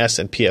Xbox One S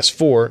and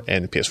PS4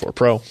 and PS4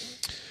 Pro.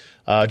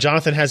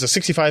 Jonathan has a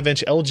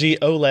 65-inch LG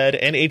OLED,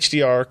 and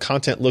HDR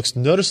content looks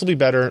noticeably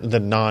better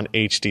than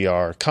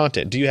non-HDR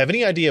content. Do you have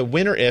any idea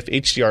when or if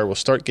HDR will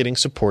start getting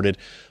supported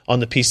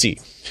on the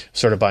PC?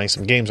 Started buying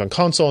some games on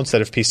console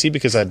instead of PC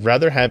because I'd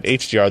rather have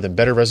HDR than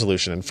better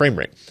resolution and frame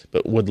rate,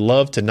 but would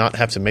love to not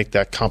have to make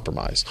that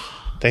compromise.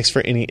 Thanks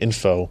for any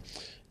info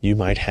you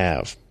might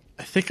have.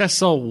 I think I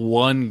saw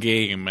one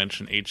game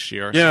mention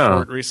HDR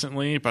support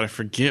recently, but I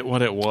forget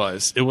what it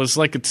was. It was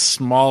like a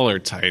smaller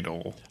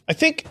title. I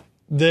think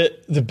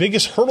the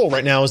biggest hurdle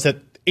right now is that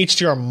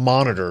HDR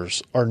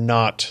monitors are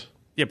not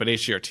but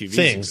HDR TVs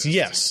things. exist.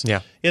 Yes,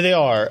 yeah, they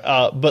are.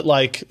 But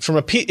like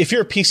if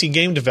you're a PC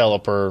game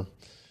developer,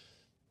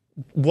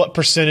 what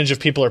percentage of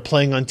people are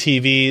playing on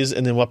TVs,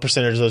 and then what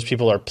percentage of those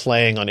people are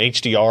playing on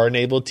HDR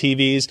enabled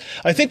TVs?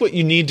 I think what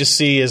you need to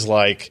see is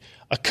like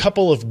a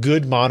couple of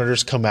good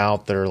monitors come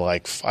out that are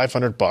like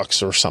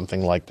 $500 or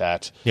something like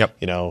that. Yep.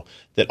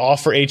 That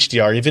offer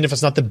HDR, even if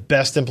it's not the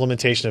best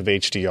implementation of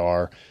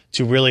HDR,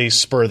 to really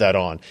spur that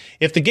on.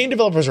 If the game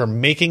developers are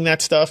making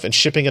that stuff and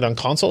shipping it on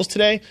consoles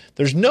today,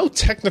 there's no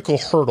technical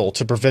hurdle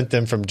to prevent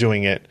them from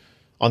doing it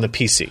on the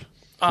PC.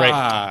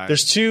 Right?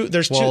 There's two.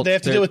 They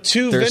have to deal with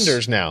two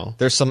vendors now.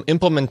 There's some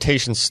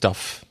implementation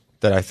stuff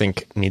that I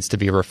think needs to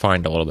be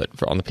refined a little bit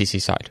on the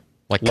PC side,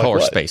 like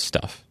color space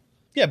stuff.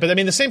 Yeah, but I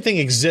mean, the same thing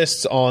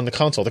exists on the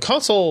console.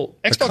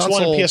 Xbox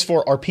One and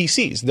PS4 are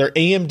PCs. They're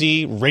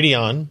AMD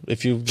Radeon,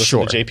 if you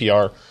listen to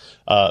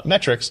JPR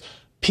metrics,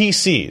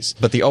 PCs.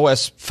 But the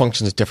OS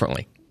functions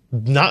differently.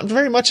 Not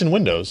very much in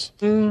Windows.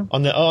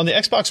 On the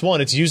Xbox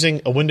One, it's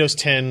using a Windows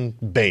 10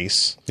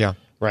 base. Yeah.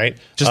 Right?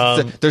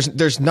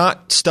 There's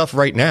not stuff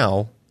right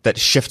now that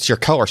shifts your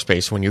color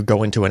space when you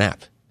go into an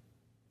app.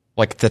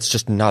 Like, that's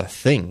just not a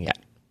thing yet.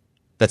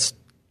 That's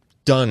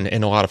done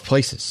in a lot of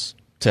places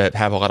to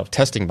have a lot of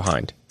testing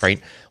behind, right?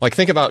 Like,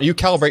 think about, you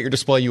calibrate your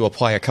display, you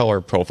apply a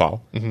color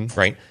profile,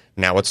 right?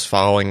 Now it's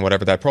following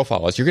whatever that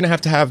profile is. You're going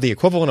to have the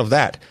equivalent of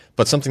that,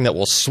 but something that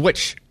will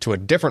switch to a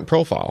different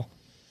profile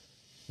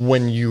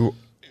when you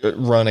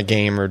run a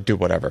game or do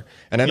whatever.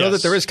 And I know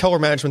that there is color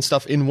management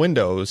stuff in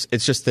Windows.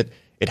 It's just that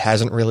it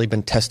hasn't really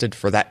been tested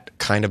for that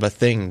kind of a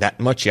thing that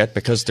much yet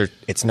because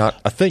it's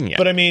not a thing yet.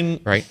 But I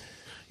mean, right?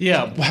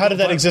 Yeah. How did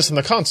that exist in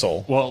the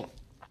console? Well,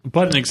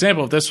 But an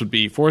example of this would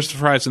be Forza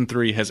Horizon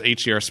 3 has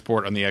HDR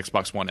support on the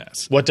Xbox One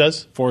S. What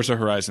does? Forza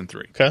Horizon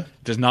 3. Okay.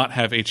 Does not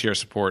have HDR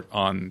support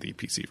on the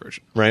PC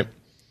version. Right.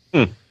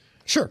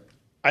 Sure.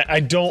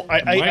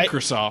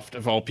 Microsoft,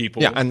 of all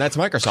people. Yeah, and that's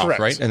Microsoft, Correct.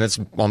 right? And it's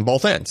on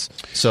both ends.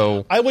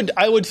 So I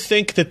would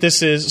think that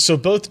this is so.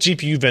 Both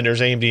GPU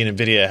vendors, AMD and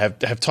NVIDIA,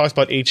 have talked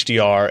about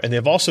HDR, and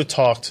they've also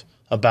talked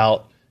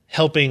about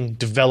helping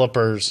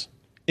developers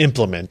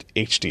implement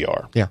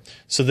HDR. Yeah.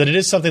 So that it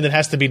is something that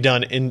has to be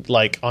done in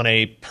like on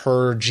a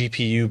per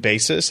GPU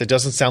basis. It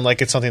doesn't sound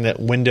like it's something that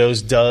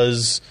Windows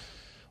does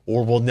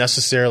or will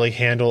necessarily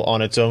handle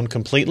on its own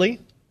completely.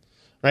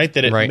 Right?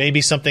 That it Right. may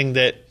be something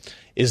that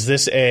is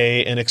this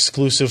an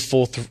exclusive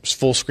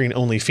full screen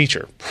only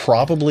feature?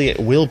 Probably it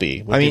will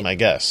be. Would be my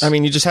guess. I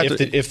mean, you just have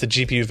if the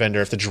GPU vendor,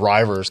 if the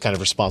driver is kind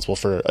of responsible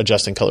for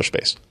adjusting color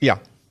space. Yeah.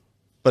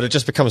 But it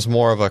just becomes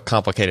more of a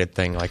complicated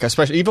thing, like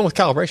especially even with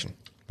calibration,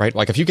 right?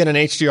 Like if you had an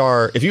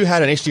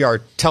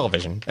HDR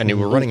television and you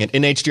were running it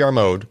in HDR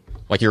mode,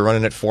 like you were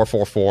running it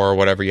 444 or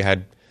whatever you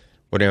had,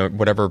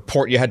 whatever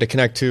port you had to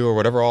connect to or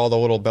whatever, all the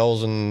little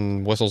bells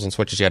and whistles and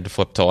switches you had to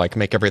flip to like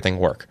make everything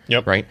work.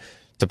 Yep. Right?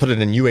 To put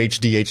it in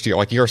UHD HDR,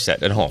 like your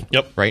set at home.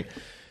 Yep. Right?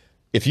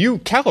 If you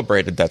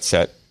calibrated that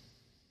set,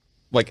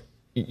 like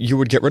you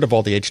would get rid of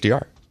all the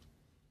HDR.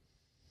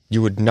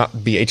 You would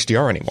not be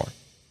HDR anymore.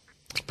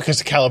 Because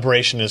the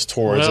calibration is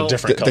towards a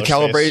different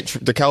color space.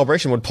 The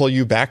calibration would pull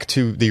you back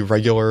to the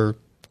regular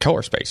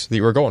color space that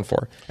you were going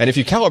for. And if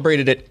you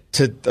calibrated it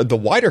to the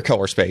wider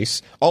color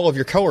space, all of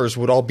your colors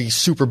would all be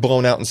super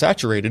blown out and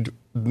saturated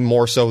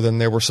more so than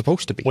they were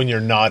supposed to be. When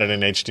you're not in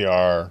an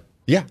HDR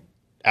Yeah.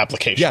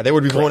 application. Yeah, they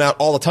would be blown out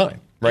all the time,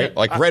 right? Yeah,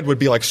 like red would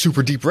be like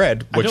super deep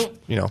red, which,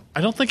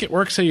 I don't think it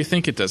works how you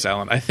think it does,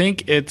 Alan. I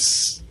think the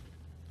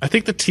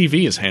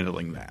TV is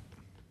handling that.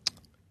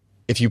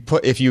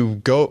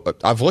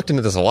 I've looked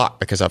into this a lot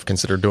because I've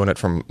considered doing it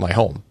from my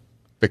home.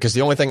 Because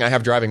the only thing I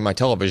have driving my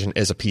television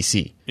is a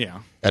PC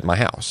at my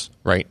house,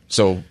 right?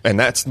 So, and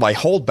that's my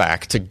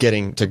holdback to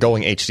going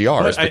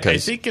HDR. Is because I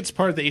think it's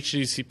part of the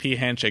HDCP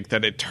handshake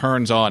that it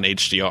turns on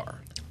HDR.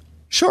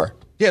 Sure.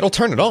 Yeah, it'll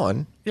turn it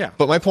on. Yeah.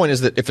 But my point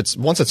is that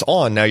once it's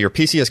on, now your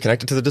PC is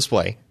connected to the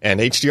display and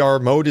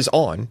HDR mode is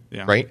on,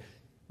 right?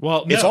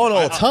 Well, it's on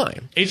all the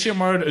time. HDR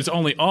mode is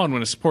only on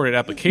when a supported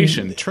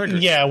application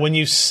triggers. Yeah, when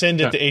you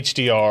send it to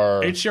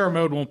HDR. HDR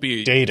mode won't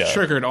be data.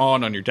 triggered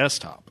on your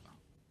desktop.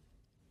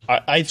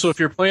 So if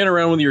you're playing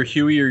around with your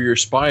Huey or your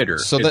Spider,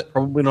 it's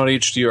probably not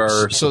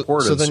HDR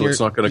supported, so it's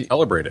not going to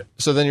calibrate it.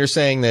 So then you're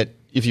saying that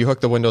if you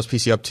hook the Windows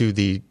PC up to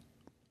the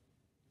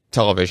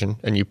television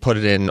and you put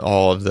it in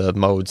all of the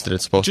modes that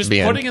it's supposed to be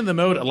in. Just putting in the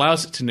mode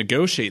allows it to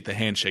negotiate the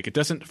handshake. It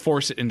doesn't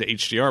force it into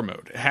HDR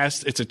mode.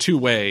 It's a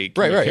two-way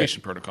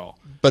communication protocol.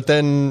 But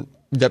then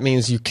that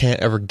means you can't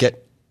ever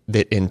get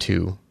it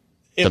into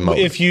the mode.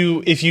 If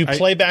you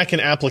play back an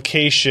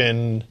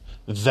application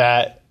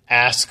that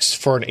asks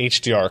for an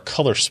HDR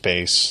color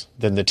space,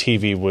 then the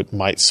TV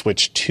might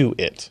switch to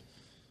it.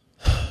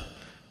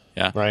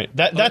 Yeah. Right.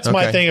 That's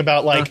my thing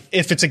about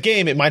if it's a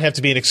game, it might have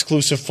to be an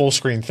exclusive full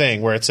screen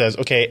thing where it says,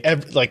 okay,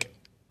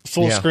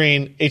 full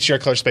screen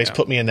HDR color space,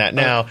 put me in that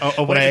now.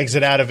 When I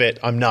exit out of it,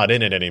 I'm not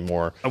in it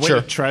anymore. A way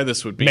to try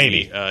this would be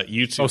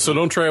YouTube. Oh, so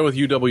don't try it with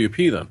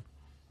UWP then.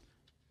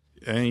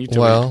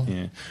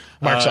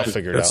 Microsoft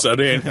figured it out.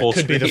 That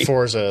could be the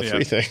Forza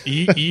 3 thing.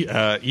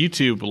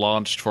 YouTube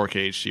launched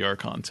 4K HDR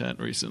content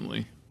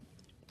recently.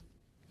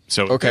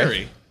 So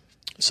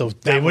So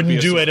they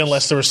wouldn't do it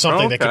unless there was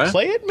something that could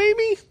play it,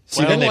 maybe?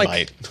 See, then they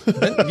might.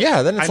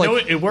 Then it's I know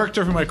it worked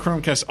over my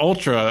Chromecast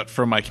Ultra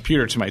from my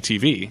computer to my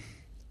TV,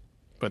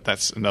 but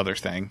that's another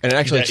thing. And it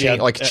actually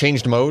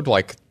changed mode,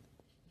 like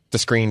the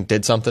screen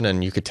did something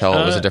and you could tell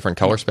it was a different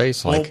color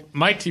space?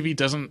 My TV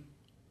doesn't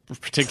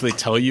particularly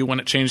tell you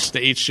when it changes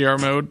to HDR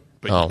mode,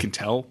 but you can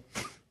tell.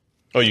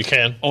 Oh, you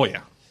can? Oh,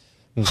 yeah.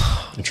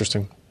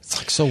 Interesting.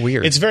 It's so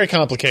weird. It's very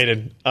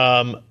complicated.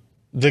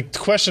 The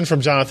question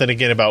from Jonathan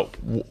again about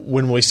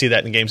when we see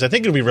that in games, I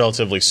think it'll be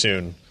relatively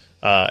soon.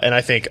 And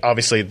I think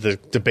obviously the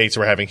debates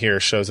we're having here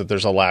shows that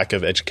there's a lack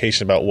of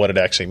education about what it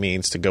actually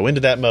means to go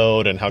into that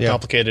mode and how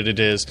complicated it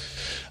is.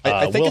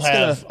 I think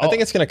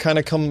it's going to kind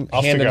of come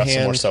I'll hand figure in out hand.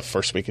 some more stuff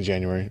first week in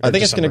January. I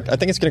think it's going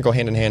to go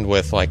hand in hand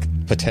with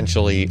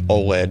potentially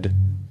OLED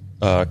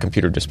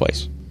computer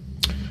displays.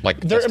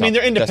 They're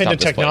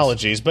independent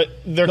technologies, but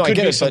there could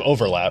be some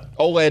overlap.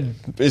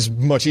 OLED is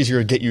much easier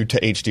to get you to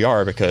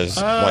HDR because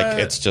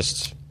it's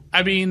just.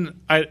 I mean,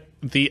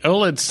 the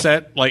OLED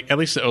set, at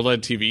least the OLED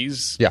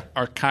TVs,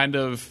 are kind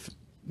of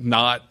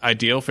not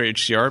ideal for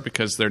HDR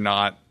because they're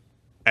not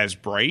as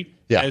bright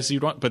as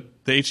you'd want. But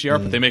the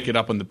HDR, but they make it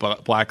up on the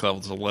black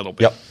levels a little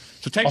bit. Yep.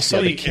 So technically,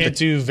 also, they can't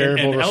do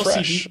variable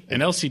refresh. An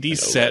LCD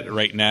set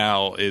right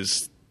now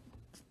is,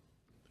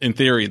 in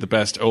theory, the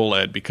best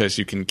OLED because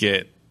you can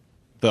get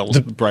the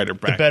brighter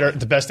backlight.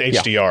 The best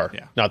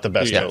HDR, not the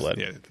best OLED.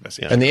 Yeah, the best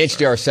and the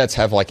HDR sets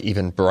have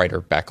even brighter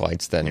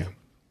backlights than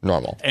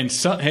normal. And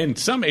some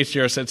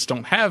HDR sets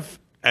don't have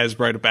as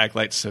bright a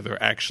backlight, so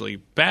they're actually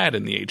bad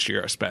in the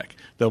HDR spec.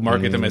 They'll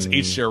market them as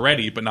HDR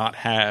ready, but not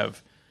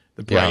have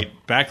the bright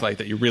backlight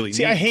that you really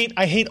need. I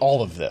hate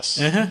all of this.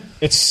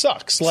 It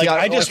sucks. Like, See,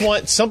 I just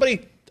want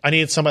somebody. I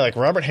need somebody like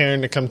Robert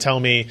Herring to come tell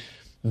me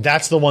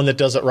that's the one that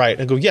does it right,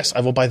 and I go, yes,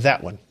 I will buy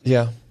that one.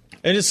 Yeah.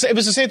 And it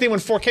was the same thing when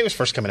 4K was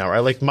first coming out, right?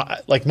 Like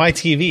my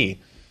TV.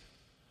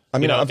 I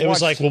mean, it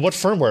was like, well, what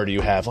firmware do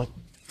you have? Like,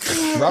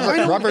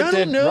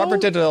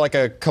 Robert did like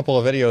a couple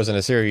of videos in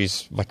a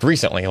series like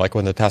recently, like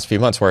within the past few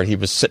months, where he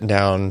was sitting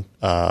down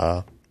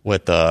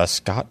with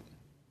Scott,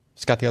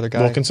 the other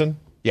guy, Wilkinson.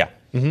 Yeah,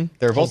 they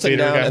were both sitting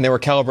down and they were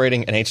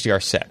calibrating an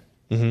HDR set,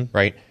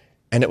 right?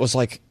 And it was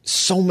like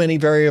so many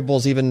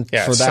variables, even for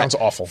that. Sounds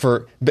awful.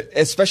 But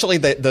especially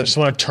the just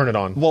want to turn it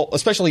on. Well,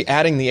 especially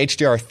adding the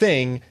HDR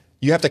thing,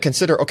 you have to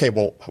consider. Okay,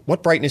 well,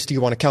 what brightness do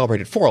you want to calibrate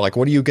it for? Like,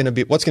 what's going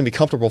to be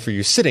comfortable for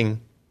you sitting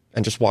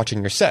and just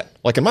watching your set?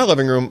 Like in my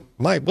living room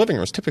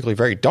is typically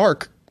very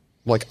dark.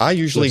 Like I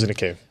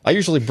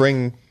usually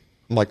bring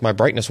like my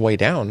brightness way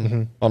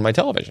down on my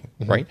television,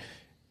 right?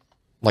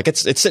 Like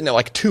it's sitting at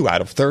like 2 out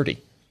of 30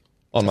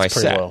 on my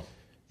set. Low.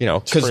 You know,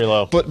 it's pretty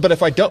low. But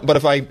if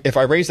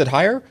I raised it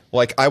higher,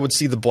 like I would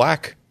see the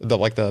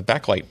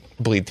backlight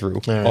bleed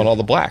through on all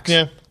the blacks.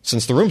 Yeah.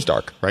 Since the room's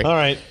dark, right? All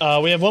right,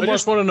 we have one more. I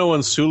just want to know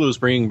when Sulu's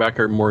bringing back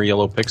our more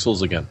yellow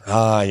pixels again.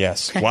 Ah,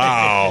 yes.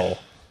 Wow.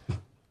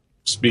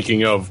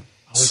 Speaking of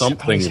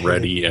something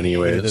ready,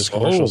 anyways.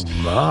 Oh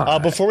my!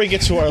 Before we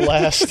get to our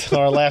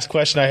last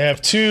question, I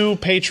have 2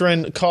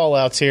 patron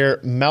call-outs here.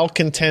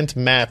 Malcontent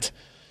Matt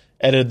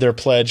edited their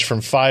pledge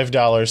from $5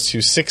 to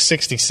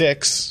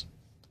 $6.66.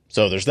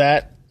 So there's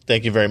that.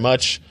 Thank you very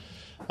much.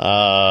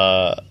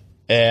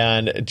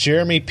 And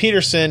Jeremy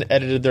Peterson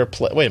edited their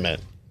pledge. Wait a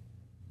minute.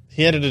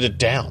 He edited it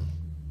down.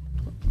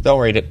 Don't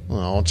read it.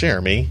 Oh,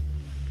 Jeremy.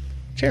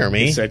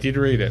 He said you'd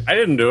read it. I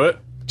didn't do it.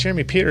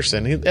 Jeremy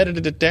Peterson. He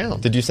edited it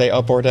down. Did you say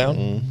up or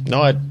down?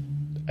 No,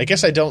 I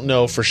guess I don't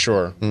know for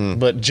sure.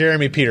 But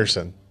Jeremy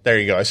Peterson. There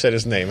you go. I said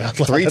his name out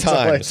loud. 3 That's all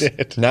I times.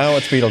 did. Now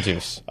it's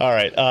Beetlejuice. All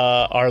right.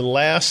 Our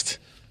last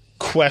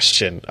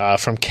question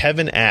from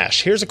Kevin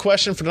Ash. Here's a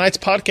question for tonight's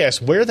podcast.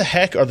 Where the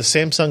heck are the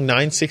Samsung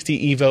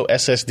 960 EVO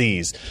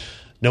SSDs?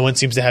 No one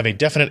seems to have a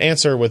definite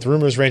answer, with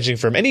rumors ranging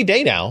from any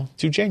day now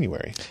to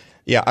January.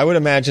 Yeah, I would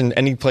imagine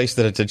any place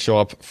that it did show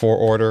up for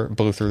order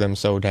blew through them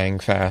so dang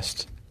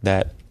fast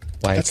that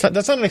like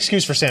that's not an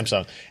excuse for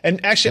Samsung.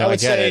 And actually, no, I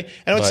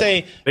would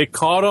say they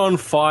caught on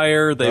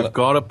fire. They've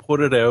got to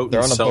put it out.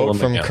 They're and on a sell boat them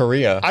from again.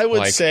 Korea. I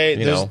would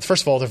say,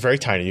 first of all, they're very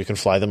tiny. You can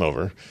fly them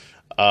over.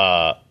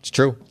 It's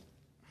true.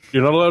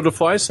 You're not allowed to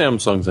fly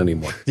Samsungs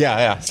anymore.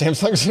 Yeah.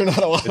 Samsungs are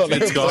not allowed.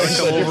 It's got to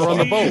come over on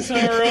the boat. These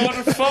are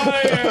on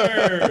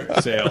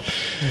fire. Sale.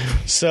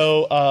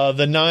 So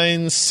the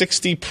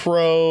 960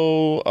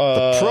 Pro.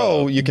 The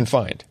Pro you can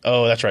find.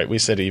 Oh, that's right. We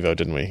said Evo,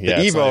 didn't we? Yeah,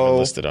 the it's Evo not even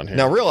listed on here.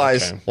 Now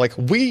realize, like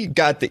we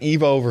got the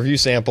Evo review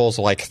samples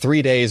like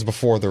 3 days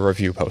before the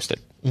review posted.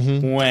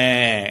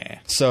 Wah.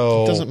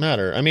 So it doesn't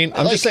matter. I mean,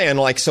 I'm just saying,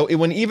 like, so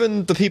when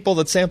even the people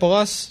that sample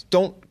us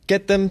don't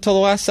get them till the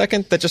last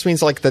second, that just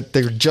means like that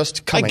they're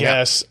just coming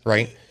out,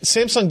 right?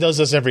 Samsung does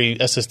this every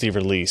SSD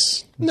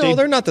release. No,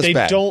 they're not this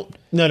bad.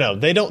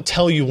 They don't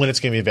tell you when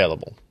it's going to be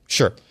available.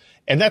 Sure.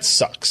 And that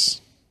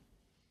sucks.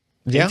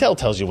 Yeah. Intel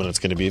tells you when it's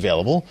going to be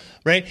available,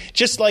 right?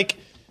 Just like,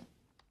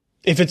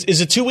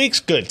 is it 2 weeks?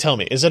 Good, tell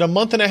me. Is it a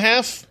month and a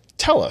half?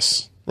 Tell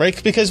us,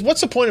 right? Because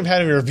what's the point of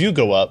having a review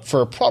go up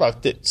for a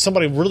product that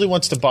somebody really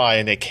wants to buy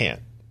and they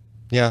can't?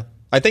 Yeah.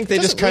 I think they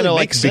just kind of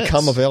like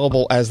become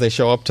available as they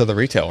show up to the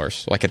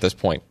retailers, like at this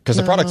point, because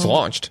the product's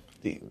launched.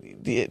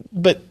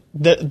 But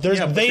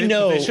they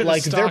know,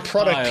 like their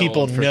product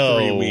people for know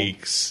 3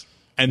 weeks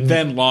and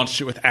then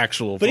launched it with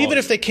actual. But even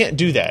if they can't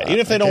do that, even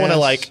if they don't want to,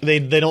 like they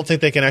don't think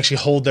they can actually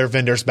hold their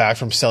vendors back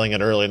from selling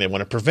it early, and they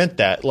want to prevent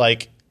that,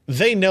 like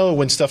they know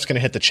when stuff's going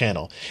to hit the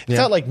channel. It's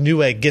not like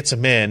Newegg gets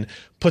them in,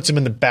 puts them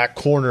in the back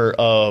corner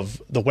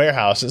of the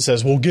warehouse and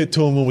says, we'll get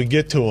to them when we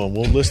get to them.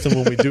 We'll list them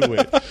when we do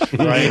it.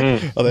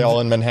 Right? Are they all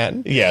in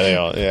Manhattan? Yeah, they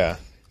all, yeah.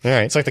 All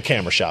right. It's like the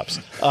camera shops.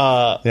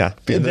 Yeah.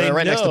 They're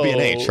right next to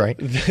B&H,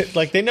 right?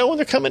 Like they know when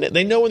they're coming in.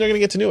 They know when they're going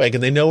to get to Newegg,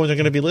 and they know when they're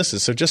going to be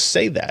listed. So just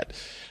say that.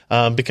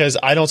 Because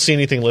I don't see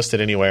anything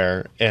listed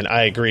anywhere, and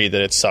I agree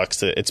that it sucks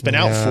that it's been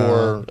out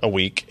for a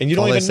week, and you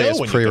don't even know when you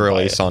can buy it.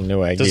 Pre-release on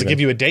Newegg. Does it give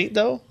you a date,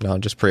 though? No,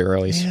 just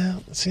pre-release. Yeah,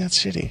 see, that's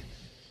shitty.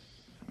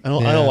 I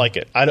don't like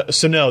it.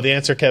 So no, the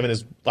answer, Kevin,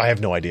 is I have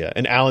no idea.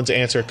 And Alan's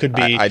answer could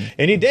be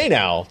any day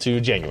now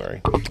to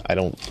January. I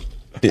don't know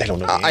the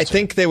answer. I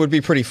think they would be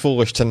pretty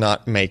foolish to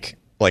not make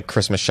like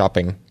Christmas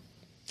shopping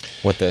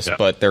with this,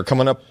 but they're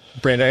coming up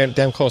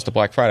damn close to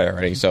Black Friday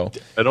already. So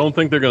I don't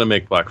think they're going to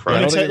make Black Friday.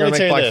 I don't think they're going to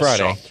make Black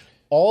Friday.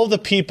 All of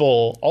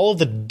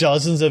the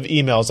dozens of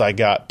emails I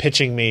got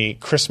pitching me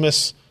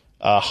Christmas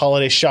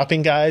holiday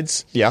shopping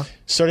guides,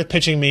 started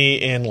pitching me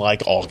in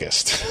like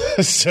August.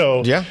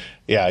 So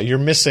you're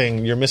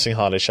missing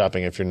holiday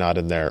shopping if you're not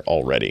in there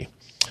already.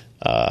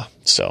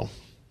 So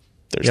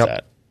there's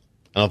that.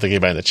 I don't think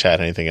anybody in the chat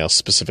had anything else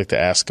specific to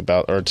ask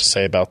about or to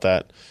say about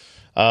that.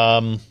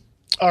 All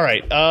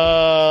right.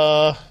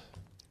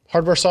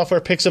 Hardware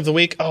software picks of the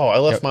week. Oh, I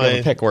left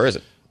my pick. Where is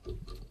it?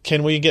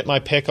 Can we get my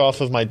pick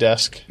off of my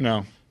desk?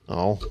 No.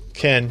 Oh,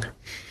 Ken.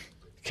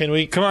 Can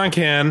we? Come on,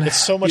 Ken.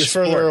 It's so much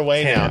further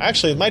away now.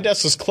 Actually, my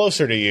desk is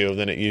closer to you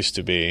than it used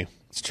to be.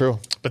 It's true.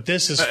 But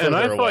this is further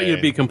away. And I thought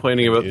you'd be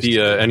complaining about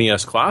the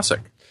NES Classic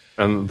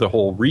and the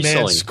whole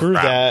reselling. Man, screw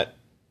that.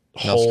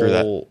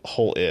 Screw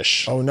whole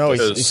ish. Oh no!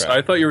 He's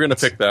I thought you were going to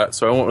pick that,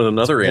 so I went with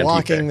another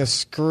blocking the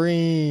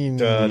screen.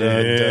 Looks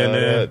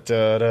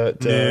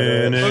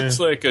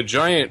like a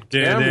giant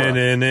camera.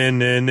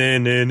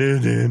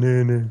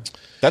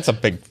 That's a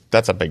big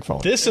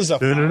phone. This is a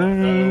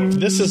phone.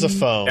 This is a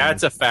phone.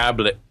 That's a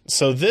phablet.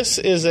 So this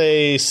is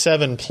a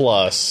 7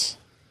 Plus.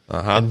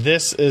 And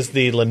this is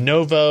the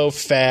Lenovo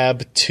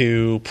Fab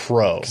 2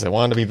 Pro. Because they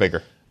wanted to be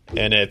bigger.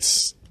 And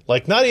it's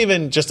like not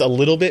even just a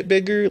little bit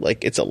bigger,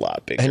 like it's a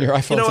lot bigger. And your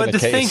iPhone's You know in what? a To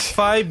case. think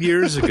 5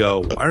 years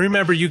ago, I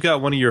remember you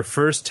got one of your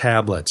first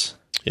tablets.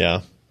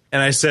 Yeah.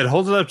 And I said,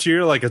 hold it up to your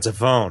ear like it's a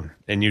phone.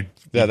 And you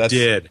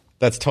did.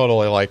 That's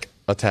totally like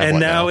a tablet. And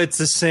now it's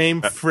the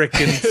same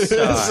freaking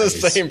size.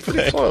 It's the same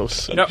thing.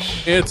 Close. Yep,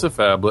 it's a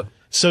phablet.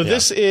 So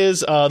this is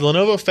the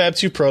Lenovo Fab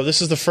 2 Pro.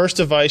 This is the first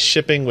device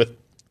shipping with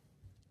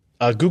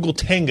Google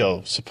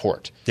Tango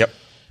support. Yep.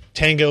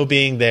 Tango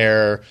being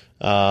their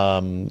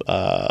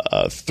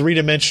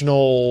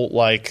three-dimensional,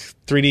 like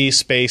 3D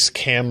space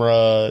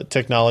camera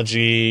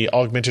technology,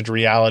 augmented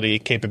reality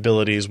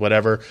capabilities,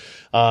 whatever.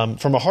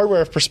 From a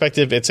hardware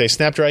perspective, it's a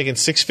Snapdragon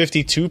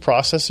 652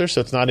 processor, so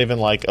it's not even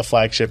like a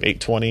flagship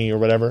 820 or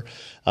whatever.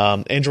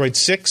 Android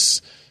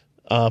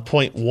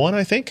 6.1,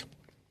 I think.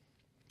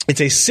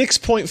 It's a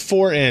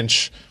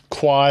 6.4-inch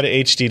quad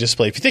HD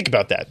display. If you think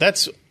about that,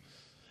 that's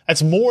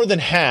more than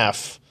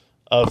half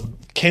of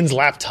Ken's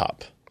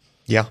laptop.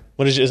 Yeah.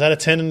 What is that a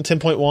 10 and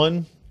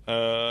 10.1?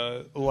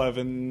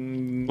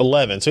 11.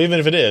 11. So even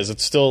if it is,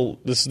 it's still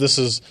this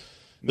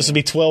would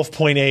be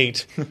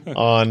 12.8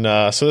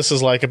 on so this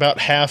is like about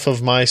half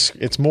of my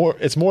it's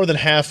more than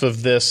half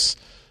of this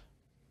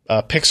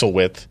pixel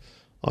width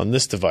on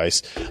this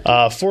device.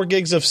 4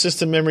 gigs of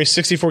system memory,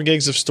 64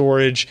 gigs of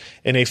storage,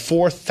 and a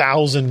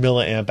 4,000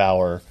 milliamp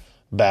hour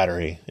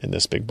battery in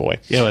this big boy.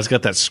 Yeah, it's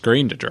got that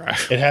screen to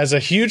drive. It has a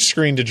huge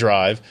screen to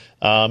drive,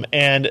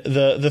 and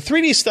the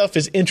 3D stuff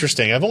is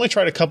interesting. I've only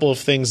tried a couple of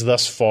things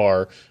thus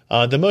far.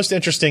 The most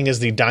interesting is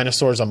the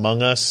Dinosaurs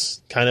Among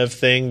Us kind of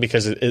thing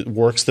because it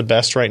works the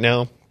best right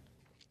now.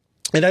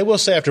 And I will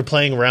say, after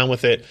playing around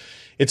with it,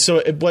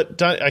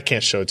 I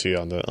can't show it to you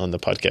on the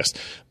podcast,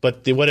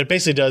 but what it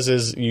basically does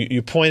is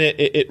you point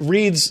it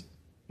reads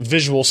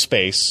visual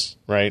space,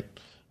 right,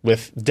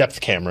 with depth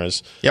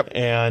cameras. Yep.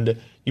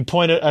 And you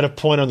point it at a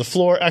point on the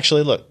floor.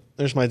 Actually, look,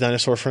 there's my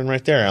dinosaur friend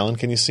right there, Alan.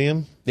 Can you see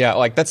him? Yeah,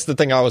 like that's the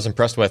thing I was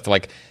impressed with.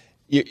 Like,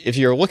 if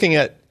you're looking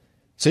at,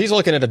 so he's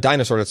looking at a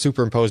dinosaur that's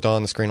superimposed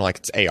on the screen like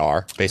it's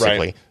AR, basically,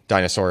 right.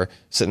 Dinosaur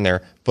sitting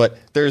there. But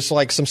there's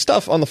like some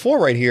stuff on the floor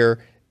right here,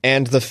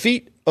 and the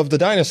feet of the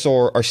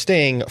dinosaur are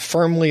staying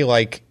firmly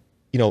like,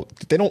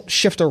 they don't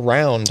shift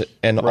around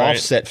and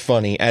offset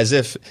funny as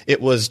if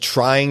it was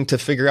trying to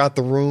figure out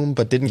the room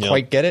but didn't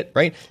quite get it,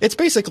 right? It's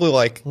basically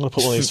like I'm gonna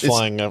put one of these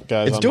flying up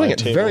guys. It's on doing my it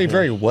table very, here.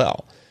 very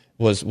well.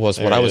 Was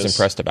what I was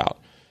impressed about.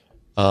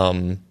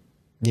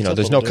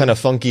 There's no kind of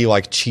funky,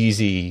 like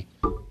cheesy,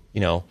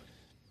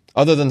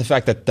 other than the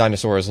fact that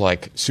dinosaur is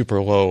like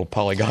super low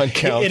polygon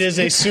count. It is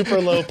a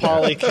super low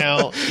poly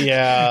count.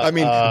 Yeah. I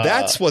mean,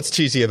 that's what's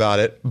cheesy about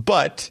it.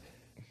 But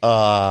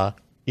as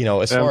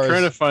I'm far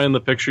trying as to find the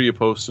picture you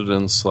posted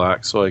in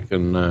Slack so I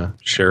can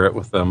share it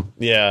with them.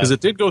 Yeah. Because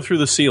it did go through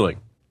the ceiling.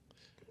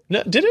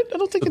 No, did it? I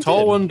don't think The it tall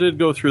did. one did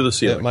go through the it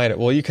ceiling. might,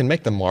 well, you can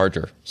make them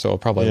larger, so it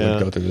probably would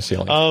go through the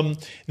ceiling.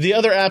 The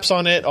other apps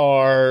on it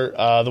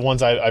are the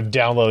ones I've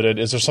downloaded.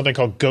 Is there something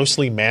called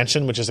Ghostly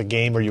Mansion, which is a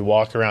game where you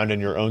walk around in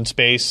your own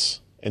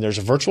space and there's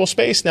a virtual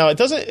space. Now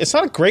it's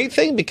not a great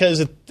thing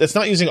because it's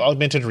not using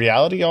augmented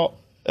reality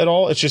at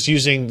all. It's just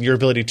using your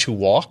ability to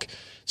walk.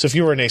 So if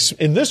you were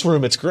in this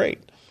room, it's great.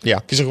 Yeah,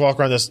 because you can walk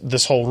around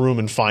this whole room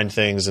and find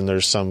things, and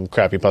there's some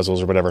crappy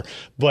puzzles or whatever.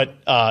 But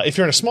if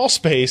you're in a small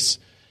space,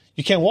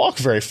 you can't walk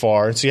very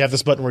far, and so you have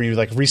this button where you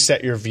like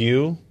reset your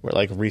view, where it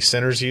like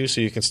recenters you,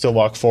 so you can still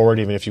walk forward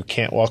even if you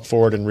can't walk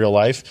forward in real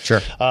life.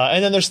 Sure.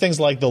 And then there's things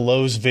like the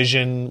Lowe's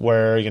Vision,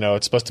 where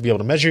it's supposed to be able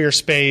to measure your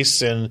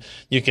space, and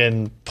you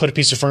can put a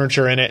piece of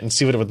furniture in it and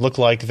see what it would look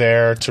like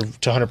there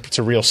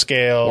to real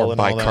scale, or and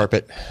buy all that.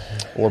 carpet,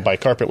 or buy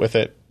carpet with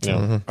it.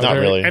 Are Not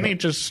there really. any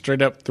just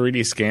straight up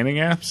 3D scanning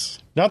apps?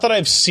 Not that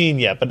I've seen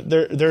yet, but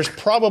there's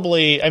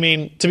probably. I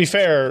mean, to be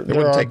fair,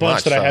 there are a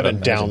bunch that I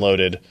haven't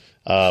downloaded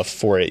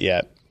for it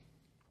yet.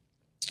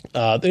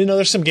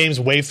 There's some games.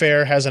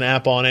 Wayfair has an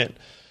app on it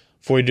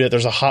for you to do it.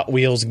 There's a Hot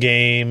Wheels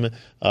game,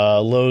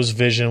 Lowe's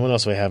Vision. What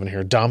else do we have in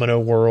here? Domino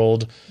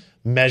World,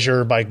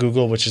 Measure by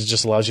Google, which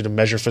just allows you to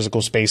measure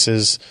physical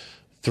spaces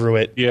through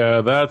it.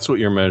 Yeah, that's what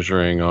you're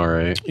measuring. All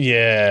right.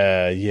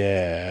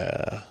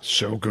 Yeah.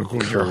 Show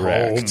Google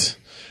Correct.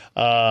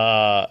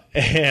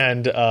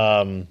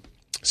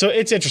 So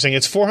it's interesting.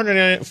 It's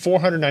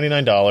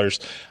 $499.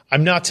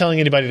 I'm not telling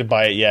anybody to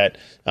buy it yet.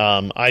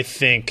 I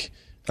think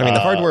I mean,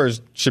 the hardware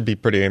should be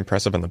pretty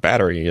impressive, and the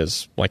battery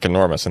is like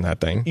enormous in that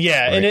thing.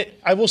 Yeah, right? And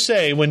I will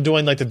say, when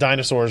doing like the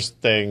dinosaurs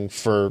thing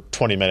for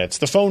 20 minutes,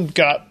 the phone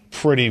got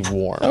pretty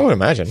warm. I would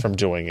imagine from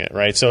doing it,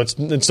 right? So it's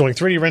doing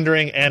 3D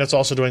rendering, and it's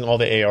also doing all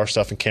the AR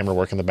stuff and camera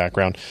work in the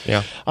background.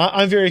 Yeah,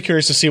 I'm very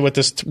curious to see what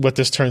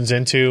this turns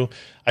into.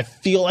 I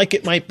feel like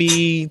it might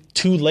be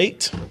too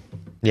late.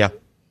 Yeah,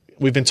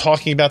 we've been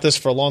talking about this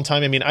for a long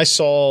time. I mean, I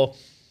saw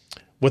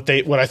what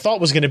I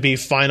thought was going to be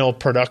final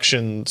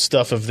production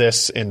stuff of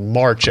this in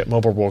March at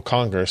Mobile World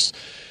Congress,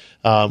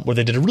 where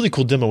they did a really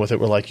cool demo with it,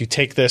 where like you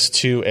take this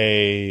to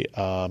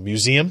a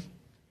museum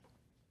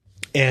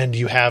and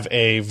you have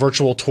a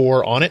virtual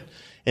tour on it,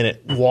 and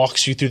it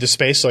walks you through the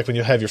space. So like when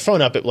you have your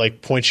phone up, it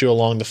like points you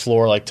along the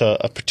floor, like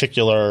to a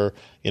particular,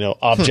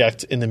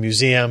 object in the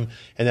museum.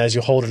 And as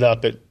you hold it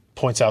up, it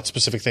points out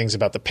specific things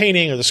about the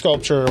painting or the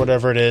sculpture or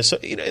whatever it is. So,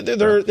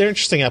 they're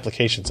interesting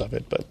applications of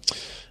it, but,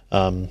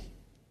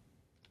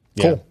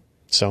 yeah. Cool.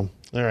 So,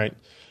 all right.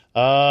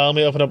 Let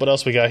me open up what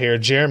else we got here.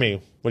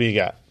 Jeremy, what do you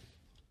got?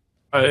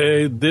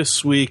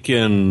 This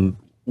weekend,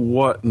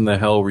 what in the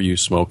hell were you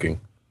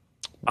smoking?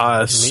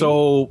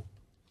 So,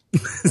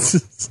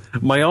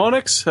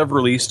 Myonix have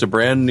released a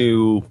brand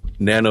new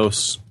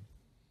Nanos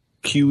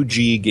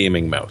QG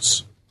gaming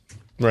mouse.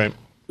 Right.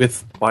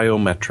 With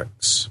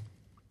biometrics.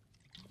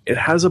 It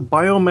has a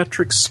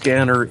biometric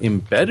scanner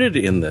embedded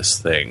in this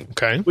thing,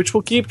 which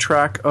will keep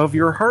track of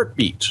your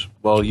heartbeat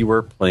while you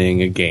are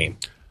playing a game.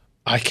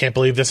 I can't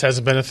believe this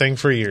hasn't been a thing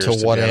for years.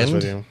 To what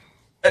end?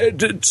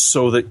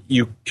 So that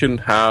you can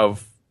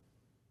have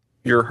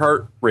your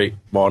heart rate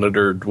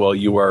monitored while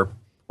you are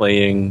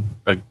playing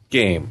a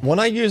game. When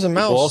I use a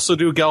mouse... It will also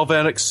do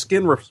galvanic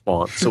skin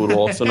response, so it will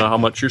also know how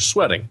much you're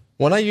sweating.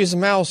 When I use a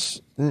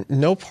mouse,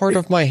 no part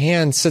of my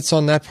hand sits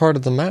on that part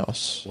of the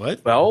mouse.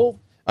 What? Well...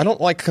 I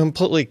don't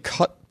completely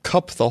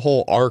cup the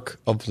whole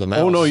arc of the mouse.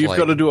 Oh no, you've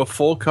got to do a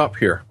full cup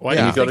here. Why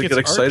do you got to get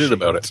excited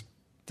about it?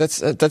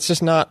 That's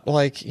just not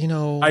like,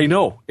 I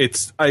know.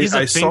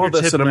 I saw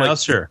this and I'm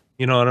like,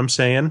 you know what I'm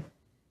saying?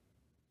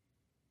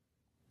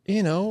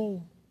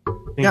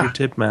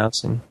 Fingertip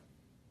mousing.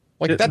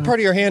 Like that part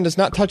of your hand is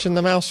not touching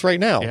the mouse right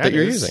now that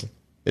you're using.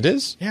 It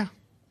is? Yeah.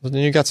 Well,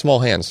 then you got small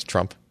hands,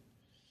 Trump.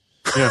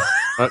 Yeah,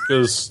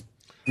 because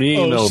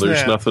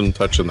there's nothing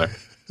touching there.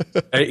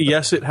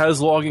 Yes, it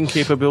has logging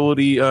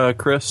capability,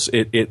 Chris.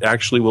 It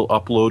actually will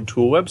upload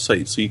to a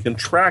website, so you can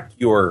track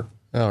your.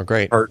 Oh,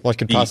 great! What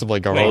could possibly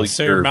go wrong?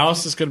 So your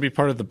mouse is going to be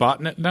part of the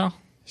botnet now?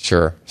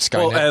 Sure, Skynet.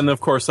 Well, and of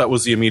course, that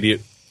was the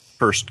immediate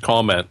first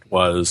comment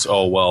was,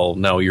 "Oh, well,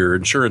 now your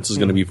insurance is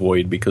going to be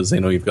void because they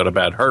know you've got a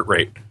bad heart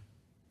rate."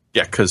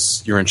 Yeah,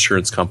 because your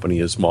insurance company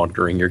is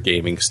monitoring your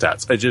gaming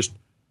stats.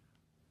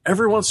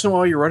 Every once in a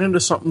while, you run into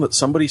something that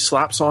somebody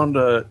slaps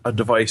onto a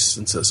device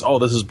and says, "Oh,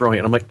 this is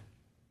brilliant." I'm like.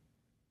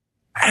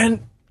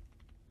 And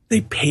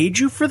they paid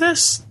you for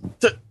this?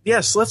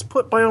 Yes, let's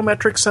put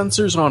biometric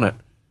sensors on it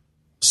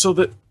so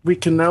that we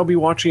can now be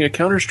watching a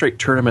Counter-Strike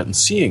tournament and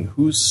seeing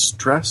who's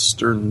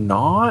stressed or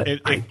not.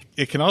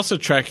 It can also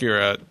track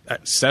your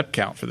step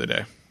count for the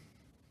day.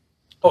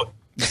 Oh,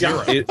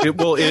 yeah.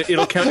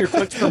 It'll count your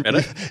clicks per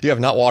minute. You have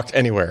not walked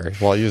anywhere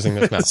while using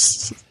this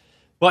mouse.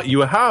 But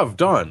you have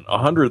done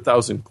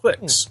 100,000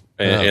 clicks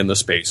in the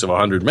space of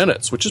 100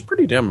 minutes, which is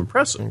pretty damn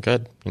impressive.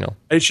 Good,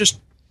 It's just...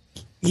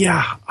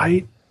 Yeah,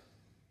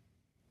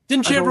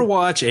 Didn't you ever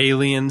watch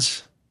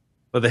Aliens?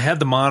 Where they had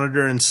the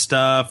monitor and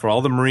stuff, where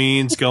all the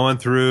Marines going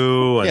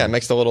through. And, it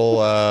makes the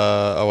little.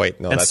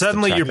 And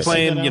suddenly you're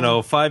playing,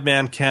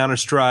 5-man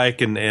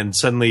Counter-Strike, and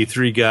suddenly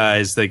 3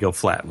 guys they go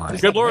flatline.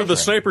 Good lord, the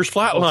sniper's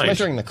flatline. It's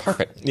measuring the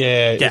carpet.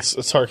 Yeah. It's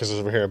Harkus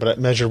over here, but it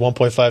measured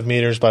 1.5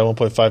 meters by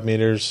 1.5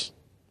 meters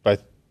or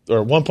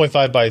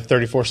 1.5 by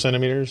 34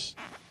 centimeters.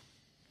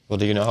 Well,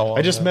 do you know how long?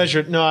 I just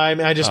measured. No,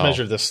 I just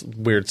measured this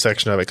weird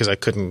section of it because I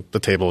couldn't. The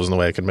table was in the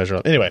way I could measure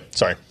it. Anyway,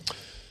 sorry.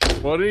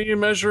 What are you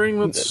measuring?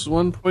 That's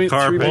 1.3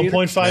 meters?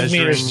 1.5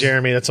 meters,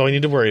 Jeremy. That's all you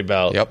need to worry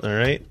about. Yep. All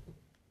right.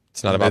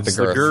 It's not about the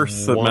girth. The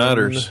girth that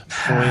matters.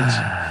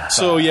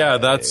 So yeah,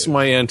 that's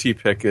my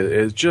anti-pick.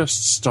 Is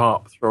just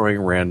stop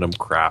throwing random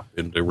crap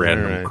into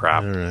random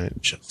crap. All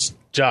right. Just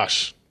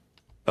Josh.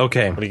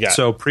 Okay. What do you got?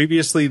 So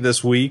previously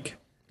this week,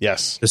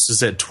 yes, this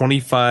is at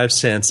 25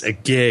 cents a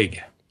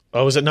gig.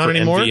 Oh, is it not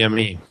anymore?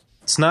 NVMe.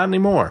 It's not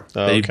anymore.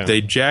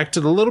 They jacked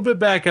it a little bit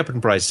back up in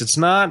price. It's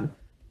not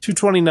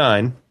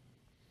 $229.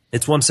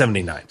 It's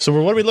 $179. So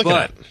what are we looking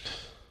at?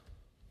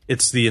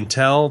 It's the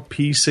Intel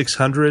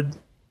P600.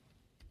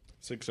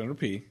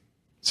 600p.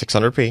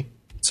 600p.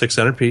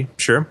 600p,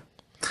 sure.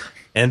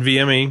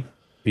 NVMe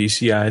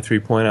PCI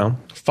 3.0.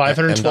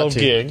 512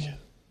 gig.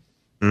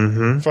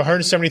 Mm-hmm. For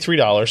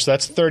 $173. So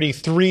that's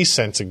 33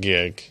 cents a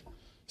gig.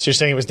 So you're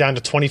saying it was down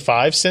to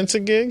 25 cents a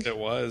gig? It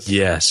was.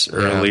 Yes,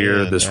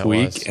 earlier this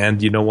week.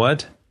 And you know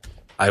what?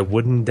 I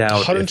wouldn't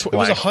doubt it. It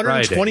was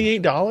 $128?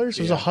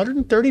 It was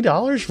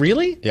 $130?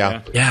 Really?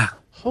 Yeah.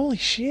 Holy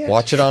shit.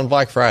 Watch it on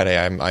Black Friday.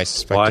 I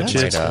suspect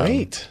that's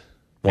great.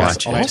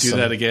 Watch it. Might do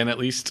that again at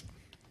least.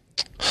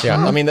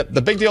 Yeah, I mean,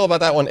 the big deal about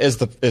that one is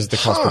the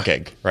cost per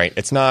gig, right?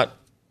 It's not,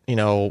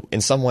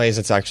 in some ways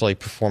it's actually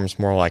performs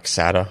more like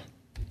SATA,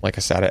 like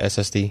a SATA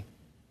SSD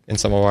in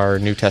some of our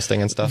new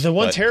testing and stuff. The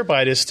 1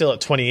 terabyte is still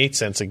at 28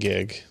 cents a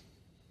gig.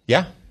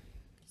 Yeah.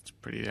 It's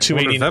pretty.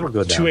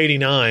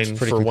 $289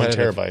 for 1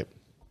 terabyte.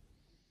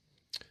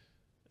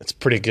 It's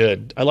pretty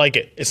good. I like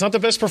it. It's not the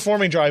best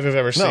performing drive I've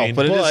ever seen.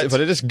 But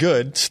it is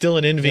good. Still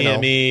an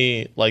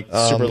NVMe,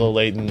 super low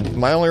latent.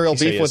 My only real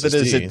beef with it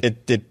is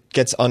SSD. it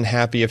gets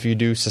unhappy if you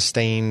do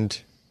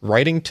sustained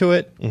writing to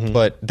it,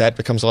 but that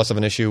becomes less of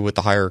an issue with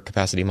the higher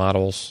capacity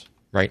models,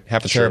 right?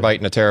 Half a terabyte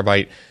and a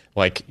terabyte,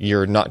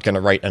 you're not going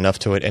to write enough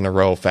to it in a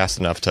row fast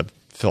enough to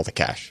fill the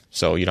cache.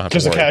 So you don't have to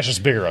worry. Because the cache is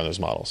bigger on those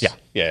models. Yeah.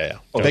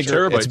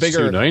 It's bigger.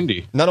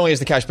 290. Not only is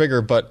the cache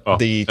bigger, but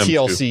the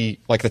TLC,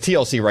 the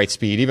TLC write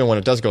speed, even when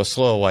it does go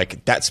slow,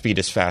 that speed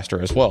is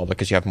faster as well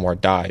because you have more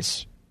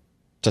dies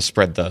to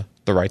spread the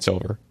writes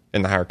over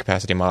in the higher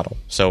capacity model.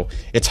 So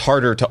it's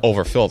harder to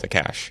overfill the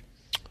cache.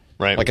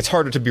 Right. It's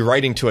harder to be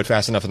writing to it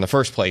fast enough in the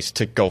first place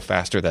to go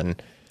faster than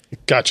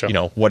gotcha.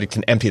 What it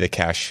can empty the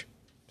cache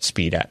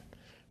speed at.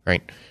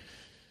 Right.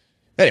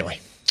 Anyway.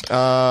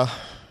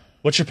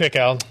 What's your pick,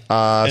 Al?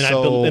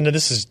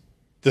 This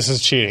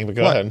is cheating, but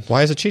go ahead.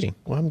 Why is it cheating?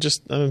 Well,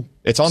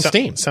 it's on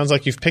Steam. Sounds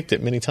like you've picked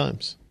it many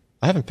times.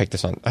 I haven't picked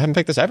this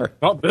ever.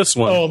 Not this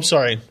one. Oh, I'm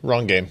sorry.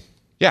 Wrong game.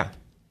 Yeah.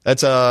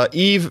 That's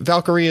Eve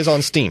Valkyrie is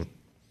on Steam.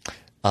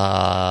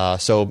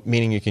 So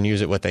meaning you can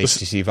use it with the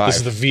HTC Vive.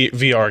 This is the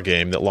VR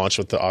game that launched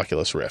with the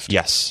Oculus Rift.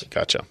 Yes.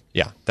 Gotcha.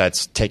 Yeah.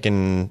 That's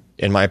taken,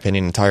 in my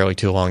opinion, entirely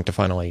too long to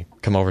finally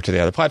come over to the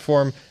other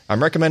platform.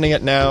 I'm recommending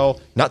it now,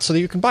 not so that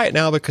you can buy it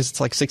now because it's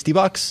like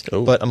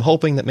 $60, but I'm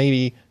hoping that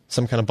maybe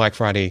some kind of Black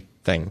Friday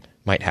thing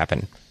might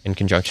happen in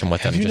conjunction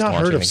with them. Have you not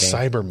heard of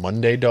Cyber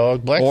Monday,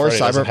 dog? Black Friday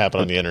doesn't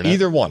happen on the internet.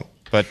 Either one.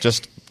 But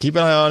just keep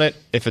an eye on it.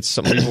 If it's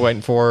something you're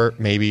waiting for,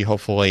 maybe,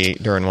 hopefully,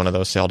 during one of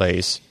those sale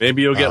days.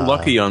 Maybe you'll get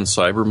lucky on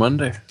Cyber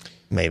Monday.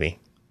 Maybe.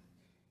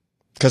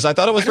 Because I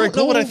thought it was very cool. I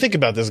don't know what I think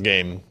about this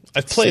game.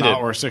 I've played it. It's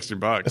not worth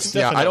 $60.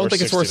 Yeah, I don't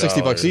think it's worth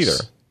 $60 either.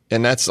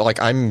 And that's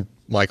I'm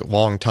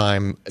long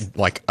time,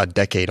 a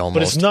decade almost.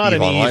 But it's not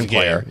an online Eve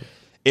player. Game.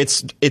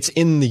 It's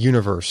in the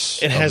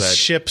universe. It has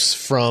ships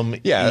from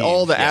Eve.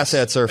 All the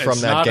assets are from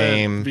that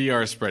game. It's not a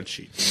VR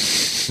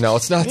spreadsheet. No,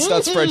 it's not. It's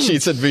not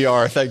spreadsheets in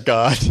VR. Thank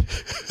God.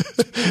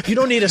 You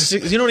don't need a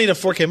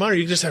 4K monitor.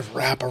 You just have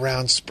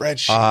wraparound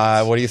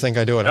spreadsheets. What do you think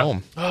I do at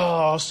home?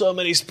 Oh, so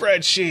many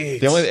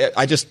spreadsheets.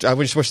 I just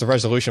wish the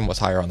resolution was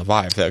higher on the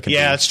Vive.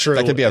 That's true.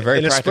 That could be a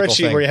very practical spreadsheet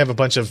thing. where you have a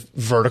bunch of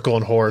vertical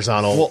and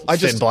horizontal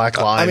thin black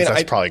lines.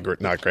 That's probably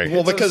not great.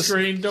 Well, because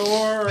screen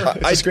door.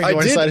 I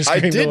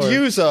did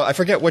use. I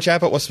forget which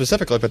app it was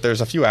specifically, but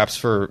there's a few apps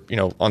for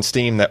on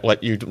Steam that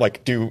let you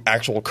do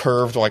actual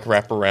curved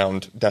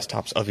wraparound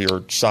desktops of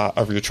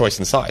your choice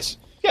and size.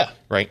 Yeah.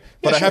 Right.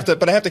 But I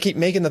have to keep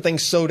making the thing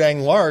so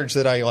dang large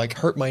that I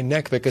hurt my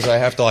neck because I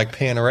have to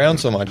pan around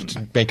so much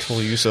to make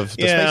full use of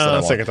the space that I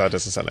want. Second thought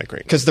doesn't sound that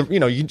great. Because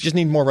you just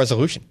need more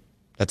resolution.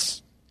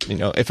 That's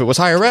if it was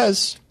higher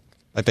res,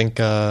 I think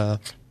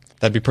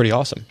that'd be pretty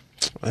awesome.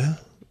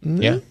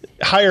 Yeah.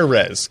 Higher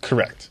res,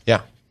 correct.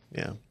 Yeah.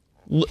 Yeah.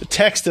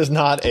 Text is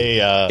not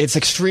it's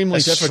extremely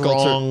difficult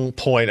strong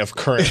point of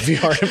current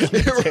VR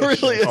implementation.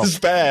 It really is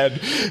bad.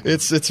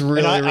 It's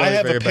really, I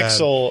have very a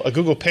Pixel, a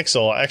Google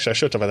Pixel. Actually, I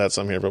should talk about that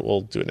some here, but we'll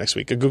do it next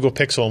week. A Google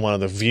Pixel in one of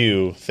the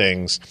View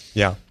things.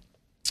 Yeah.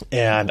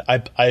 And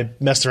I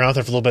messed around with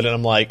it for a little bit, and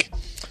I'm like,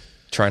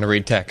 trying to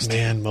read text.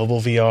 Man, mobile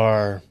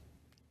VR,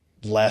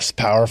 less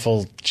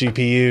powerful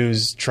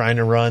GPUs, trying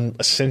to run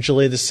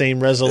essentially the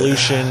same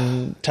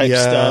resolution type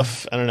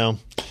stuff. I don't know.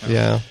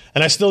 Yeah.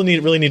 And I still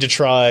really need to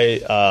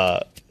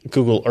try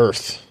Google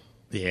Earth.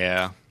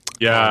 Yeah.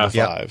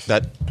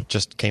 That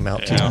just came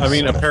out too. I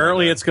mean,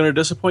 apparently it's going to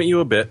disappoint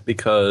you a bit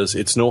because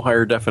it's no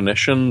higher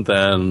definition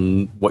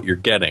than what you're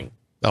getting.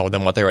 Oh,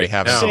 than what they already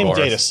have. Same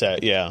data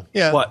set, yeah.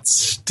 But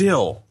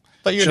still.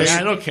 But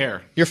I don't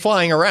care. You're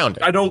flying around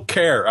it. I don't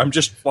care. I'm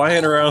just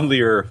flying around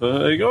the Earth.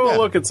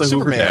 Look, it's a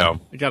Hoover Dam.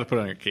 You got to put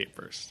on your cape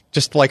first.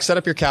 Just set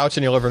up your couch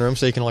in your living room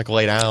so you can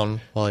lay down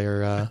while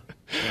you're.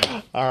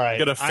 All right.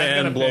 Get a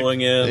fan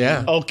blowing in.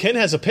 Yeah. Oh, Ken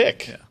has a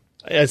pick. Yeah.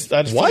 That's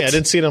what? Funny. I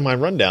didn't see it on my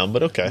rundown,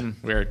 but okay.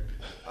 Weird.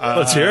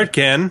 Let's hear it,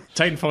 Ken.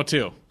 Titanfall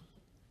 2.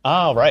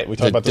 Oh, right. We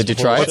talked about this. Did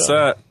you try it? What's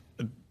that?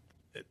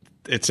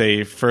 It's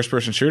a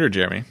first-person shooter,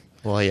 Jeremy.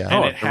 Well, yeah.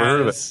 And it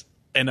has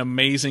an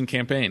amazing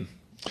campaign.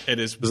 It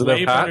is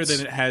way better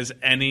than it has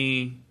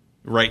any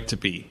right to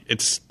be.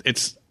 It's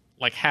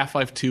like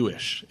Half-Life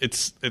 2-ish.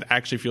 It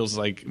actually feels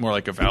more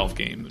like a Valve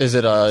game. Is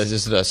it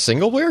a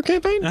single-player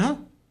campaign? Uh-huh.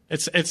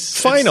 It's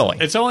finally.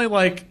 It's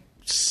only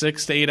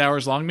 6 to 8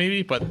 hours long,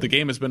 maybe, but the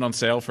game has been on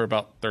sale for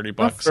about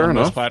 $30 on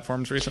enough. most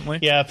platforms recently.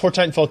 Yeah, poor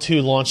Titanfall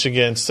 2 launched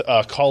against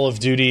Call of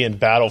Duty and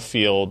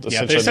Battlefield.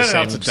 Yeah, they set it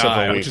out to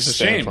die, which is a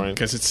shame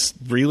because it's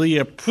really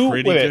a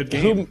pretty good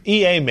game.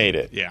 EA made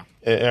it. Yeah.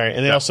 All right,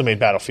 and they also made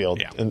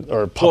Battlefield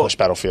or published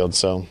Battlefield.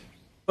 So,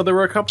 but there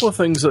were a couple of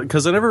things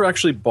because I never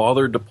actually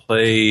bothered to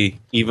play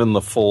even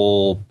the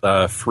full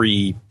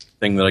free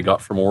thing that I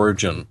got from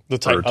Origin.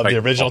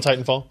 the original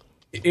Titanfall.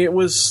 It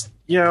was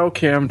yeah,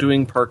 okay, I'm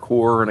doing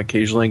parkour and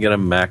occasionally I get a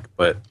mech,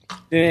 but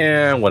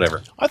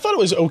whatever. I thought it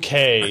was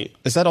okay.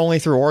 Is that only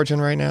through Origin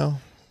right now?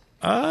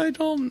 I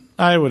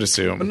would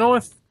assume. But no,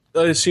 I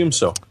assume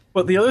so.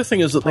 But the other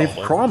thing is that they've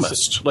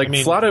promised,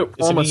 flat out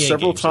promised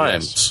several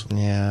times.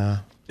 Yeah.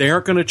 They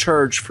aren't going to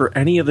charge for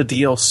any of the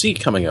DLC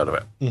coming out of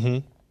it.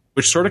 Mm-hmm.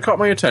 Which sort of caught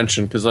my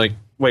attention, because,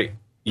 wait,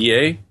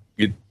 EA?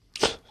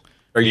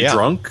 Are you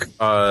drunk?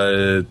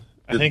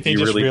 I think they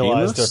just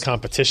realized their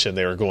competition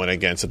they were going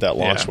against at that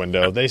launch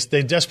window. They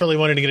desperately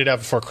wanted to get it out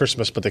before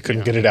Christmas, but they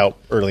couldn't get it out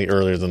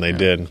earlier than they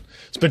did.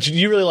 But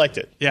you really liked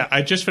it. Yeah,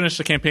 I just finished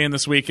the campaign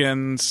this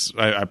weekend.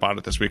 I bought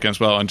it this weekend as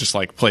well, and just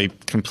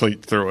played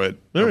complete through it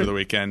over the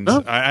weekend.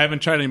 Oh. I haven't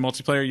tried any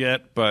multiplayer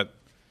yet, but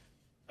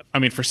I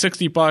mean, for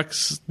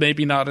 $60,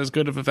 maybe not as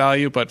good of a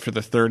value, but for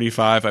the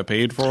 $35 I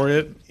paid for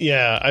it.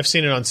 Yeah, I've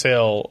seen it on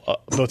sale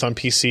both on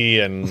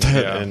PC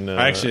and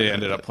I actually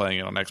ended up playing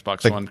it on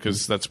Xbox One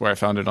because that's where I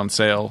found it on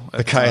sale.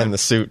 The guy in the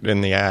suit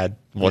in the ad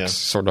looks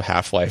sort of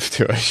Half-Life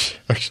to it,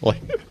 actually.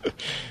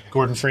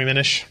 Gordon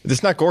Freeman-ish.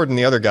 It's not Gordon,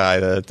 the other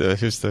guy.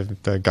 Who's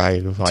the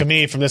guy who to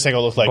me, from this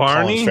angle, looked like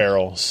Barney? Colin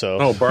Farrell. So.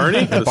 Oh,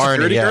 Barney?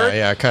 Barney,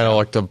 yeah, kind of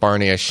looked a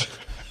Barney-ish.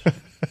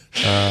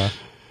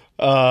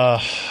 All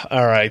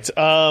right.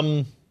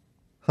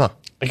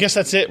 I guess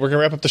that's it. We're going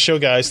to wrap up the show,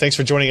 guys. Thanks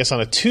for joining us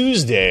on a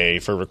Tuesday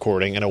for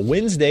recording and a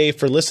Wednesday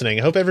for listening.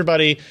 I hope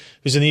everybody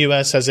who's in the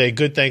U.S. has a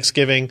good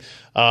Thanksgiving.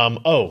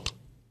 What?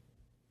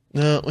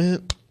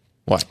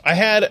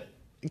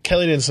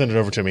 Kelly didn't send it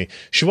over to me.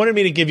 She wanted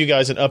me to give you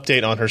guys an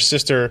update on her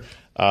sister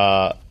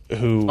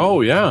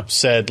who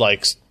said,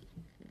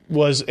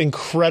 was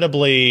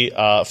incredibly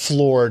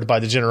floored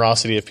by the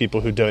generosity of people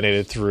who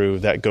donated through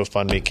that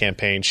GoFundMe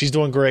campaign. She's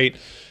doing great.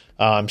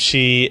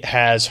 She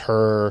has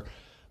her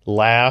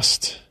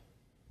last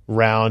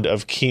round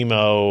of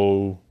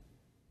chemo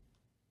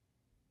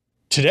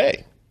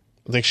today.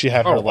 I think she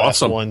had her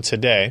last one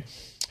today.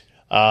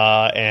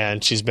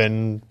 And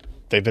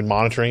they've been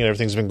monitoring it.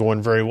 Everything's been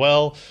going very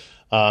well.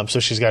 So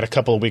she's got a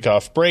couple of week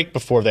off break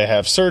before they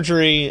have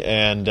surgery,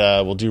 and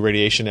we'll do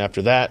radiation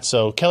after that.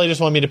 So Kelly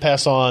just wanted me to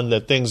pass on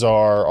that things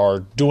are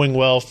doing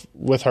well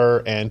with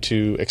her, and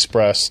to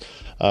express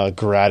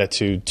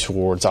gratitude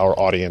towards our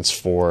audience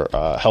for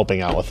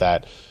helping out with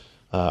that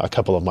a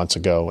couple of months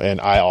ago. And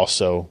I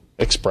also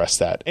expressed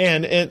that.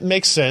 And it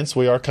makes sense.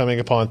 We are coming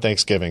upon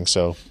Thanksgiving,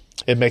 so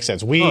it makes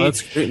sense.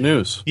 That's great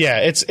news. Yeah,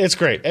 it's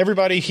great.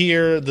 Everybody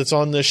here that's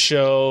on this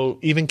show,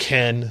 even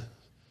Ken,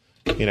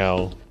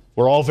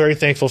 we're all very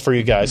thankful for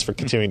you guys for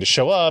continuing to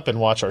show up and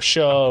watch our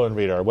show and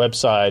read our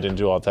website and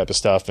do all that type of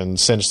stuff and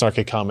send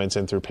snarky comments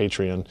in through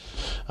Patreon.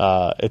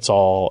 It's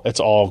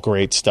all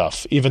great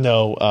stuff, even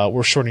though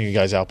we're shorting you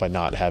guys out by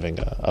not having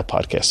a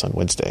podcast on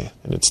Wednesday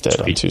and instead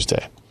on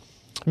Tuesday.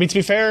 I mean, to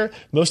be fair,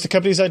 most of the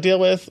companies I deal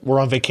with were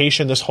on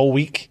vacation this whole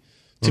week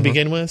to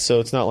begin with, so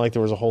it's not like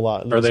there was a whole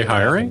lot. Are they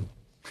hiring?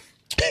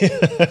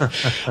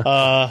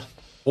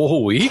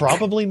 Whole week?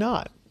 Probably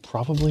not.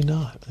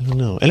 I don't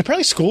know. And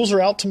apparently schools are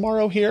out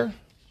tomorrow here.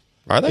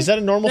 Are they? Is that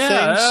a normal thing?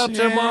 Out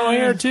tomorrow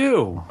here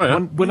too.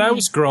 When I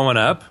was growing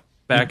up,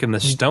 back in the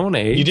Stone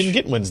Age, you didn't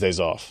get Wednesdays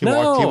off. He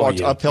walked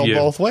uphill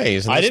both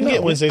ways. I didn't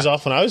get Wednesdays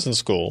off when I was in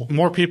school.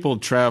 More people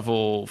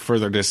travel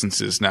further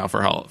distances now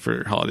for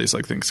holidays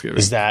like Thanksgiving.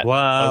 Is that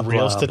a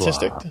real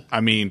statistic?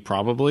 I mean,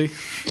 probably.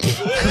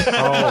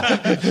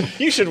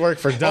 You should work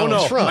for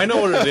Donald Trump. I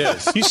know what it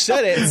is. You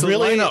said it. It's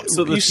really?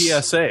 So the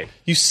TSA.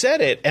 You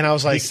said it, and I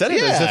was like, he said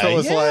it as if it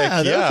was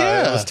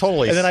it was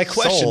totally. And then I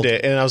questioned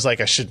it, and I was like,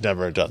 I should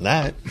never have done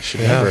that.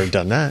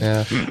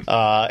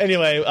 Yeah.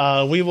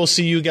 Anyway, we will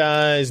see you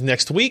guys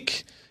next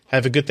week.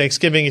 Have a good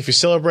Thanksgiving if you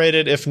celebrate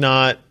it. If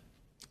not,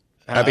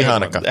 happy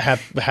Hanukkah.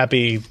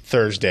 Happy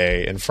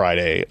Thursday and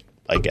Friday,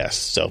 I guess.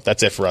 So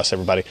that's it for us,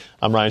 everybody.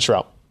 I'm Ryan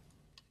Shrout.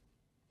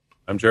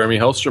 I'm Jeremy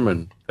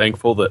Hellstrom,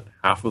 thankful that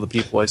half of the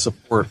people I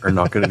support are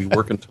not going to be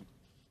working.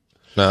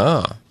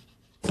 No.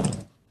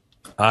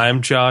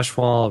 I'm Josh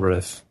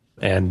Walrath,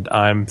 and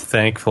I'm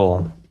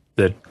thankful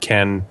that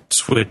Ken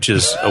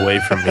switches away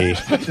from me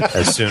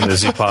as soon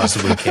as he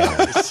possibly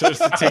can. So as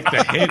to take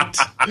the hint.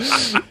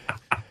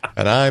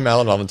 And I'm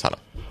Alan Valentano.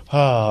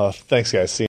 Thanks, guys. See you.